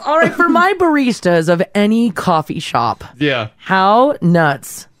 It's true. All right, for my baristas of any coffee shop, Yeah. how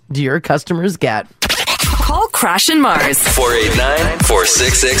nuts do your customers get? Call Crash and Mars.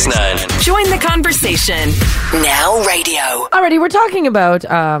 489-4669. Join the conversation. Now radio. Alrighty, we're talking about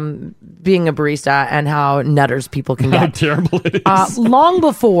being a barista and how nutters people can How get. terrible it is. Long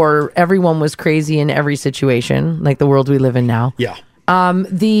before everyone was crazy in every situation, like the world we live in now. Yeah. Out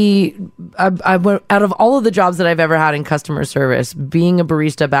of all of the jobs that I've ever had in customer service, being a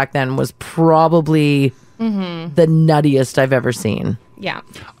barista back then was probably the nuttiest I've ever seen. Yeah.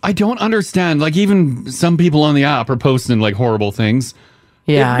 I don't understand. Like, even some people on the app are posting like horrible things.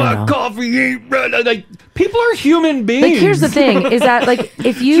 Yeah, If I my know. coffee ain't red. Like, people are human beings. Like, here's the thing: is that like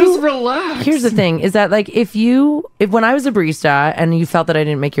if you Just relax. Here's the thing: is that like if when I was a barista and you felt that I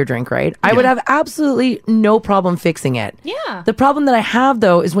didn't make your drink right, I would have absolutely no problem fixing it. Yeah. The problem that I have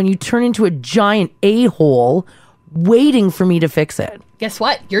though is when you turn into a giant a-hole waiting for me to fix it. Guess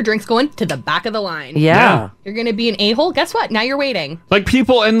what? Your drink's going to the back of the line. Yeah. You're going to be an a-hole. Guess what? Now you're waiting. Like,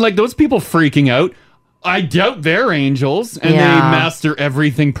 people, and like those people freaking out. I doubt they're angels and Yeah. they master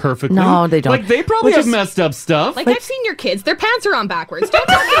everything perfectly. No, they don't. Like, they probably Which have is- messed up stuff. Like, I've seen your kids. Their pants are on backwards. Don't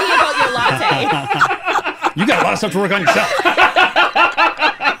talk to me about your latte. You got a lot of stuff to work on yourself.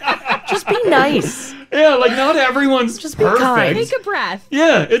 Just be nice. Yeah, like, not everyone's Just be perfect. kind. Take a breath.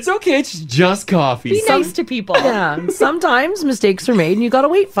 Yeah, it's okay. It's just coffee. Be nice to people. Yeah. Sometimes mistakes are made and you got to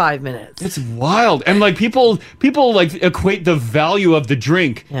wait 5 minutes. It's wild. And like people like equate the value of the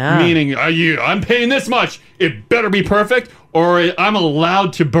drink, Yeah. meaning I'm paying this much. It better be perfect or I'm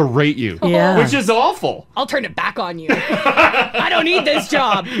allowed to berate you. Yeah. Which is awful. I'll turn it back on you. I don't need this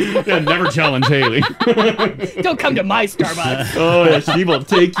job. Yeah, never challenge Haley. Don't come to my Starbucks. Oh, yeah, she will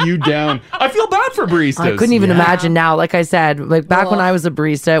take you down. I feel bad for baristas. I couldn't even imagine now. Like I said, like back when I was a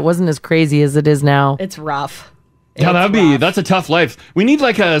barista, it wasn't as crazy as it is now. It's rough. Yeah, that's a tough life. We need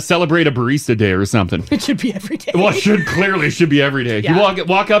like a celebrate a barista day or something. It should be every day. Well, it should be every day. Yeah. You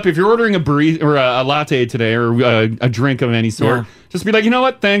walk up if you're ordering a barista or a latte today or a drink of any sort. Just be like, you know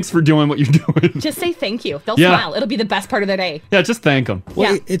what? Thanks for doing what you're doing. Just say thank you. They'll Yeah. smile. It'll be the best part of their day. Yeah, just thank them.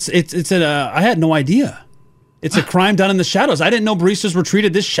 Well, I had no idea. It's a crime done in the shadows. I didn't know baristas were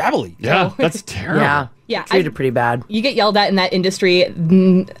treated this shabbily. Yeah, that's terrible. Yeah, treated pretty bad. You get yelled at in that industry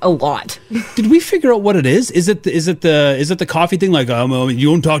a lot. Did we figure out what it is? Is it the coffee thing? Like, you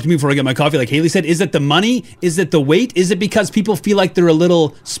don't talk to me before I get my coffee. Like Haley said, is it the money? Is it the weight? Is it because people feel like they're a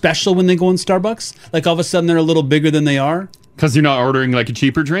little special when they go in Starbucks? Like all of a sudden they're a little bigger than they are. Because you're not ordering like a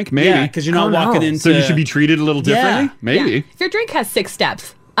cheaper drink, maybe. Yeah, because you're not walking into. So you should be treated a little differently, maybe. Yeah. If your drink has 6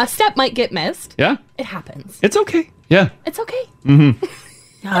 steps, a step might get missed. Yeah. It happens. It's okay. Yeah. It's okay. Mm-hmm.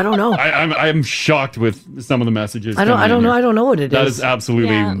 I don't know. I'm shocked with some of the messages. I don't know. I don't know what it is. That is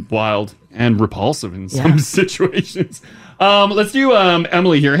absolutely Yeah. wild and repulsive in some situations. Let's do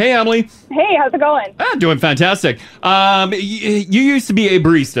Emily here. Hey, Emily. Hey, how's it going? Doing fantastic. You used to be a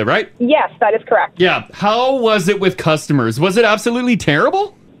barista, right? Yes, that is correct. Yeah. How was it with customers? Was it absolutely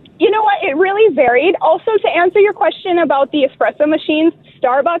terrible? You know what? It really varied. Also, to answer your question about the espresso machines,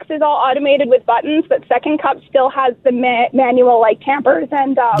 Starbucks is all automated with buttons, but Second Cup still has the manual, like, tampers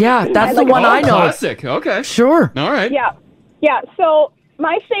and... that's the one I know. Classic. Okay. Sure. All right. Yeah. Yeah. So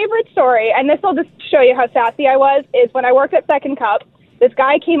my favorite story, and this will just show you how sassy I was, is when I worked at Second Cup, this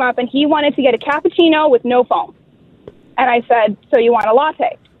guy came up and he wanted to get a cappuccino with no foam. And I said, so you want a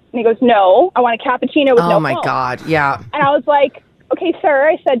latte? And he goes, no, I want a cappuccino with no foam. Oh my God. Yeah. And I was like, okay, sir,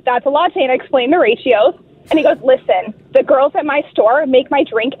 I said, that's a latte. And I explained the ratios. And he goes, listen, the girls at my store make my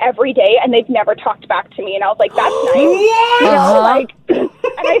drink every day, and they've never talked back to me. And I was like, that's nice. You know, like,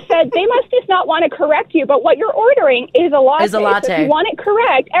 and I said, they must just not want to correct you, but what you're ordering is a latte. So if you want it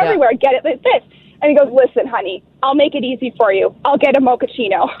correct everywhere, get it like this. And he goes, listen, honey, I'll make it easy for you. I'll get a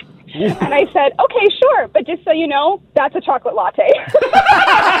mochaccino. And I said, okay, sure. But just so you know, that's a chocolate latte.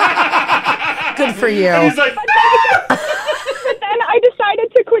 Good for you. And he's like, but then I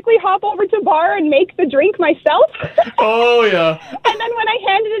decided to quickly hop over to bar and make the drink myself. Oh, yeah. And then when I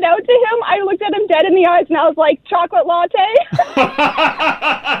handed it out to him, I looked at him dead in the eyes and I was like, chocolate latte?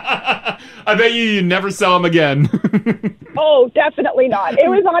 I bet you never saw him again. Oh, definitely not. It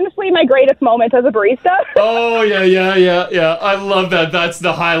was honestly my greatest moment as a barista. Oh, yeah. I love that. That's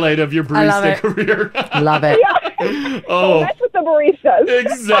the highlight of your barista career. Love it. Yeah. Oh. So that's with the baristas.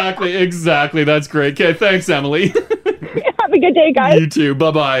 Exactly. That's great. Okay, thanks, Emily. Have a good day, guys. You too.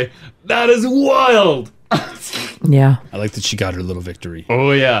 Bye-bye. That is wild. Yeah. I like that she got her little victory.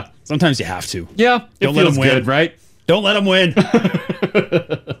 Oh, yeah. Sometimes you have to. Yeah. Don't let them win. Good, right? Don't let them win.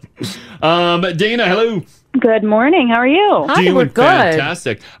 Dana, hello. Good morning. How are you? Doing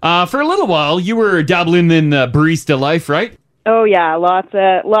fantastic. For a little while, you were dabbling in barista life, right? Oh yeah, lots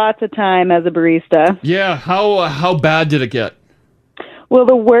of time as a barista. Yeah. How bad did it get? Well,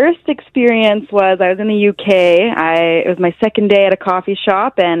 the worst experience was I was in the UK. It was my second day at a coffee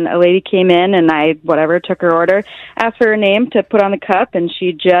shop, and a lady came in, and I took her order, asked for her name to put on the cup, and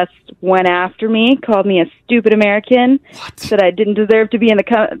she just went after me, called me a stupid American, said I didn't deserve to be in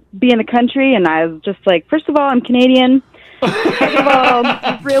the country, and I was just like, first of all, I'm Canadian. Second of all,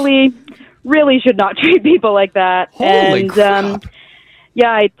 you really should not treat people like that. Holy crap.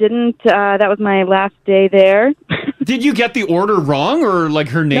 Yeah, I didn't. That was my last day there. Did you get the order wrong or like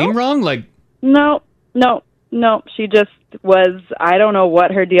her name wrong? Like No. She just was. I don't know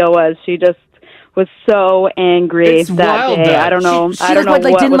what her deal was. She just was so angry It's that wild, day. though. I don't know. She I don't know like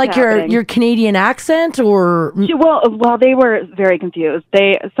what didn't was like happening. your Canadian accent or Well, they were very confused.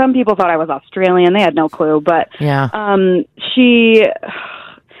 Some people thought I was Australian. They had no clue. But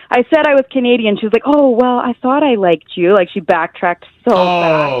I said I was Canadian. She was like, "Oh, well, I thought I liked you." Like she backtracked so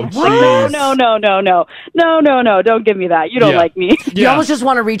fast. Like, no, don't give me that. You don't like me. You almost just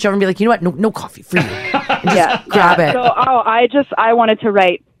want to reach over and be like, you know what? No coffee for you. Yeah, grab it. So, I wanted to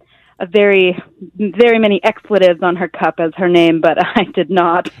write a very many expletives on her cup as her name, but I did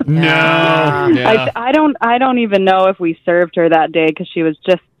not. No. I don't even know if we served her that day because she was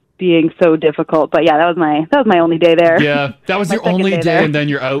just being so difficult. But yeah, that was my only day there. Yeah, that was your only day, and then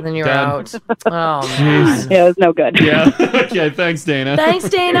you're out. Then you're Dad. out. Oh man. Yeah, it was no good. Yeah. Okay. Thanks, Dana. Thanks,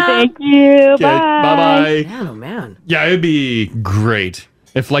 Dana. Thank you. Okay, bye-bye. Man, oh man. Yeah, it'd be great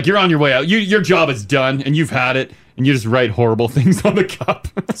if like you're on your way out. Your job is done, and you've had it, and you just write horrible things on the cup.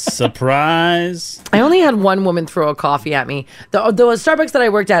 Surprise. I only had one woman throw a coffee at me. The Starbucks that I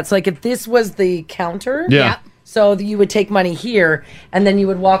worked at, so like if this was the counter. Yeah. So you would take money here, and then you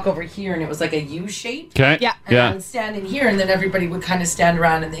would walk over here, and it was like a U shape. Okay. Yeah. And I Yeah. would stand in here, and then everybody would kind of stand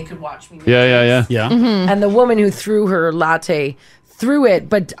around, and they could watch me. Yeah. And the woman who threw her latte threw it,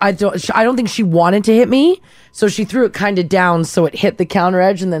 but I don't think she wanted to hit me, so she threw it kind of down, so it hit the counter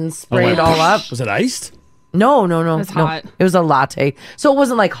edge and then sprayed all up. Was it iced? No. It was hot. It was a latte, so it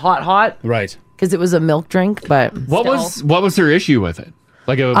wasn't like hot, Right. because it was a milk drink. But What was her issue with it?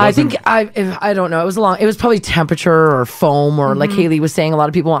 Like it I wasn't- think I don't know. It was probably temperature or foam, or like Haley was saying, a lot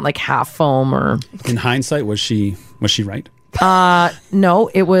of people want like half foam or. In hindsight, was she right? No,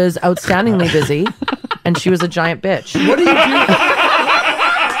 it was outstandingly busy, and she was a giant bitch. What do you do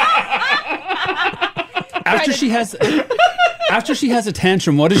after she has a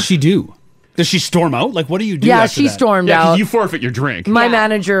tantrum? What does she do? Does she storm out? Like, what do you do? Yeah, after she that? stormed Yeah, 'cause out. you forfeit your drink. My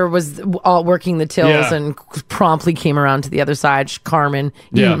manager was working the tills Yeah. and promptly came around to the other side. Carmen,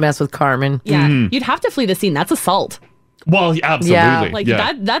 you Yeah. didn't mess with Carmen. Yeah. You'd have to flee the scene. That's assault. Well, absolutely. Yeah. Like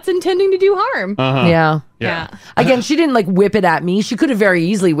that's intending to do harm. Yeah. Again, she didn't like whip it at me. She could have very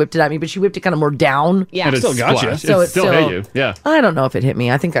easily whipped it at me, but she whipped it kind of more down. Yeah. And it Still got you. splashed. So it it's still still- hit you. Yeah. I don't know if it hit me.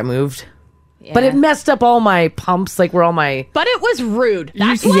 I think I moved. But Yeah. it messed up all my pumps, like where all my. But it was rude.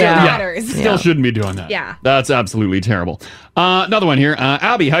 That's what Yeah. matters. Still shouldn't be doing that. Yeah. That's absolutely terrible. Another one here.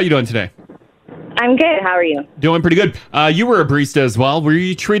 Abby, how you doing today? I'm good. How are you? Doing pretty good. You were a barista as well. Were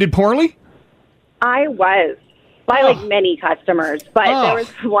you treated poorly? I was by like many customers, but there was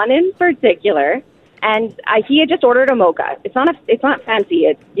one in particular, and he had just ordered a mocha. It's not fancy.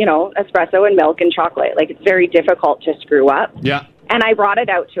 It's espresso and milk and chocolate. Like it's very difficult to screw up. Yeah. And I brought it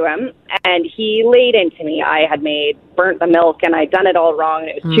out to him, and he laid into me. I had burnt the milk, and I'd done it all wrong, and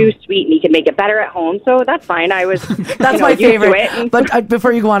it was too sweet, and he could make it better at home. So that's fine. I was That's my used to favorite. it, and- But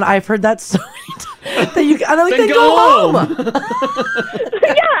before you go on, I've heard that so many times. That you, and I'm like, then go home.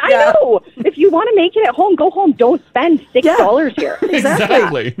 yeah, I know. If you want to make it at home, go home. Don't spend $6 here.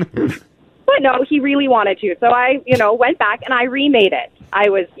 Exactly. But no, he really wanted to. So I, went back and I remade it. I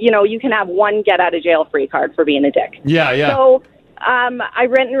was, you can have one get out of jail free card for being a dick. Yeah. So I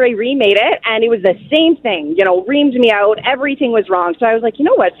remade it, and it was the same thing. Reamed me out. Everything was wrong. So I was like, you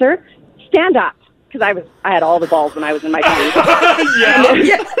know what, sir? Stand up, because I had all the balls when I was in my 20s.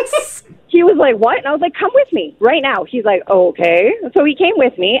 Yes. He was like, what? And I was like, come with me right now. He's like, okay. So he came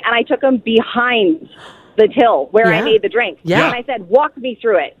with me, and I took him behind the till where I made the drink. Yeah. And I said, walk me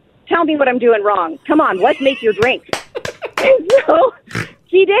through it. Tell me what I'm doing wrong. Come on, let's make your drink. And so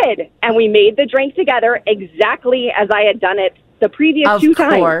he did. And we made the drink together exactly as I had done it the previous two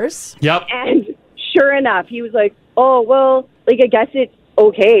times. Of course. Yep. And sure enough, he was like, oh, well, I guess it's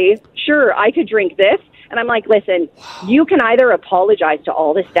okay. Sure, I could drink this. And I'm like, listen, you can either apologize to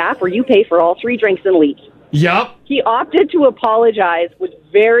all the staff or you pay for all 3 drinks and leave. Yep. He opted to apologize, was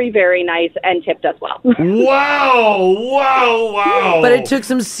very, very nice, and tipped us well. Wow. But it took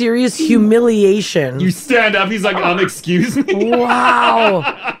some serious humiliation. You stand up. He's like, excuse me. Wow.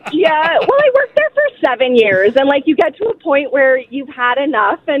 Yeah, well, I worked there for 7 years, and you get to a point where you've had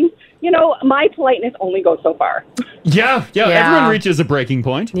enough, and my politeness only goes so far. Yeah. Everyone reaches a breaking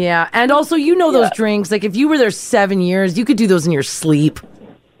point. Yeah, and also those drinks. Like if you were there 7 years, you could do those in your sleep.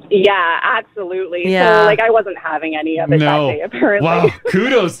 Yeah, absolutely. Yeah. So I wasn't having any of it that day, apparently. Wow.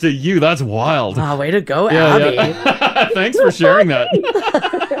 Kudos to you. That's wild. Wow, way to go, Abby. Yeah. Thanks for sharing that.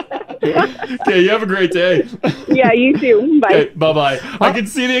 Okay, you have a great day. Yeah, you too. Bye. Okay, bye-bye. I can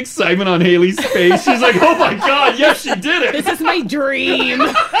see the excitement on Haley's face. She's like, oh my God, yes, she did it. This is my dream.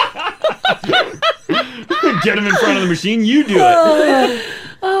 Get him in front of the machine. You do it.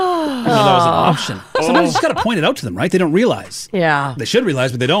 No, that was an option. Sometimes you just got to point it out to them, right? They don't realize. Yeah. They should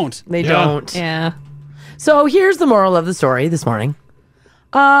realize, but they don't. They don't. Yeah. So here's the moral of the story this morning.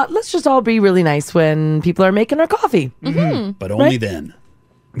 Let's just all be really nice when people are making our coffee. Mm-hmm. But only then.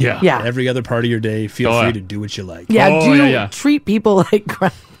 Yeah. Yeah. Every other part of your day, feel free to do what you like. Yeah, treat people like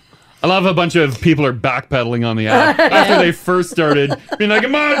crap. I love a bunch of people are backpedaling on the app after they first started being like,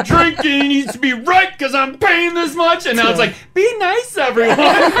 "Am I drinking? It needs to be right because I'm paying this much." And now it's like, "Be nice, everyone."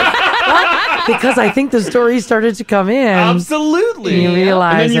 Because I think the story started to come in. Absolutely. You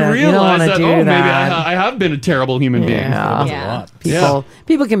realize and then you it. realize don't that do maybe that. I have been a terrible human being. Yeah.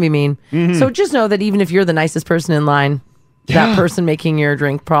 People can be mean. So just know that even if you're the nicest person in line, that person making your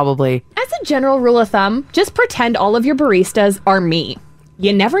drink probably. As a general rule of thumb, just pretend all of your baristas are me.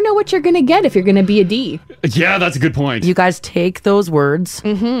 You never know what you're going to get if you're going to be a D. Yeah, that's a good point. You guys take those words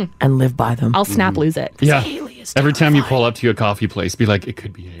and live by them. I'll snap lose it. Yeah. Every time you pull up to a coffee place, be like, "It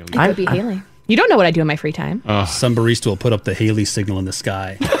could be Haley." It could be Haley. You don't know what I do in my free time. Some barista will put up the Haley signal in the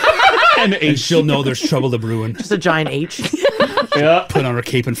sky. and she'll know there's trouble to brewing. Just a giant H. Yeah. Put on her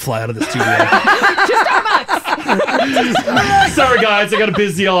cape and fly out of the studio. To Starbucks. Sorry, guys. I got to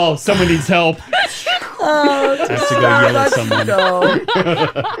busy y'all. Someone needs help. Oh, Has to go yell at someone.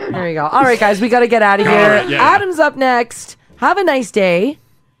 There you go. All right, guys, we got to get out of here. All right, yeah. Adam's up next. Have a nice day.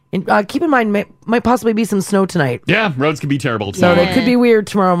 And keep in mind, might possibly be some snow tonight. Yeah, roads can be terrible So tonight. it could be weird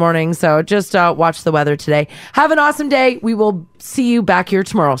tomorrow morning. So just watch the weather today. Have an awesome day. We will see you back here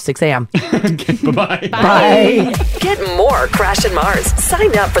tomorrow, 6 a.m. Bye-bye. Bye. Get more Crash and Mars.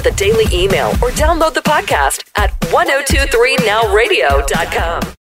 Sign up for the daily email or download the podcast at 1023nowradio.com.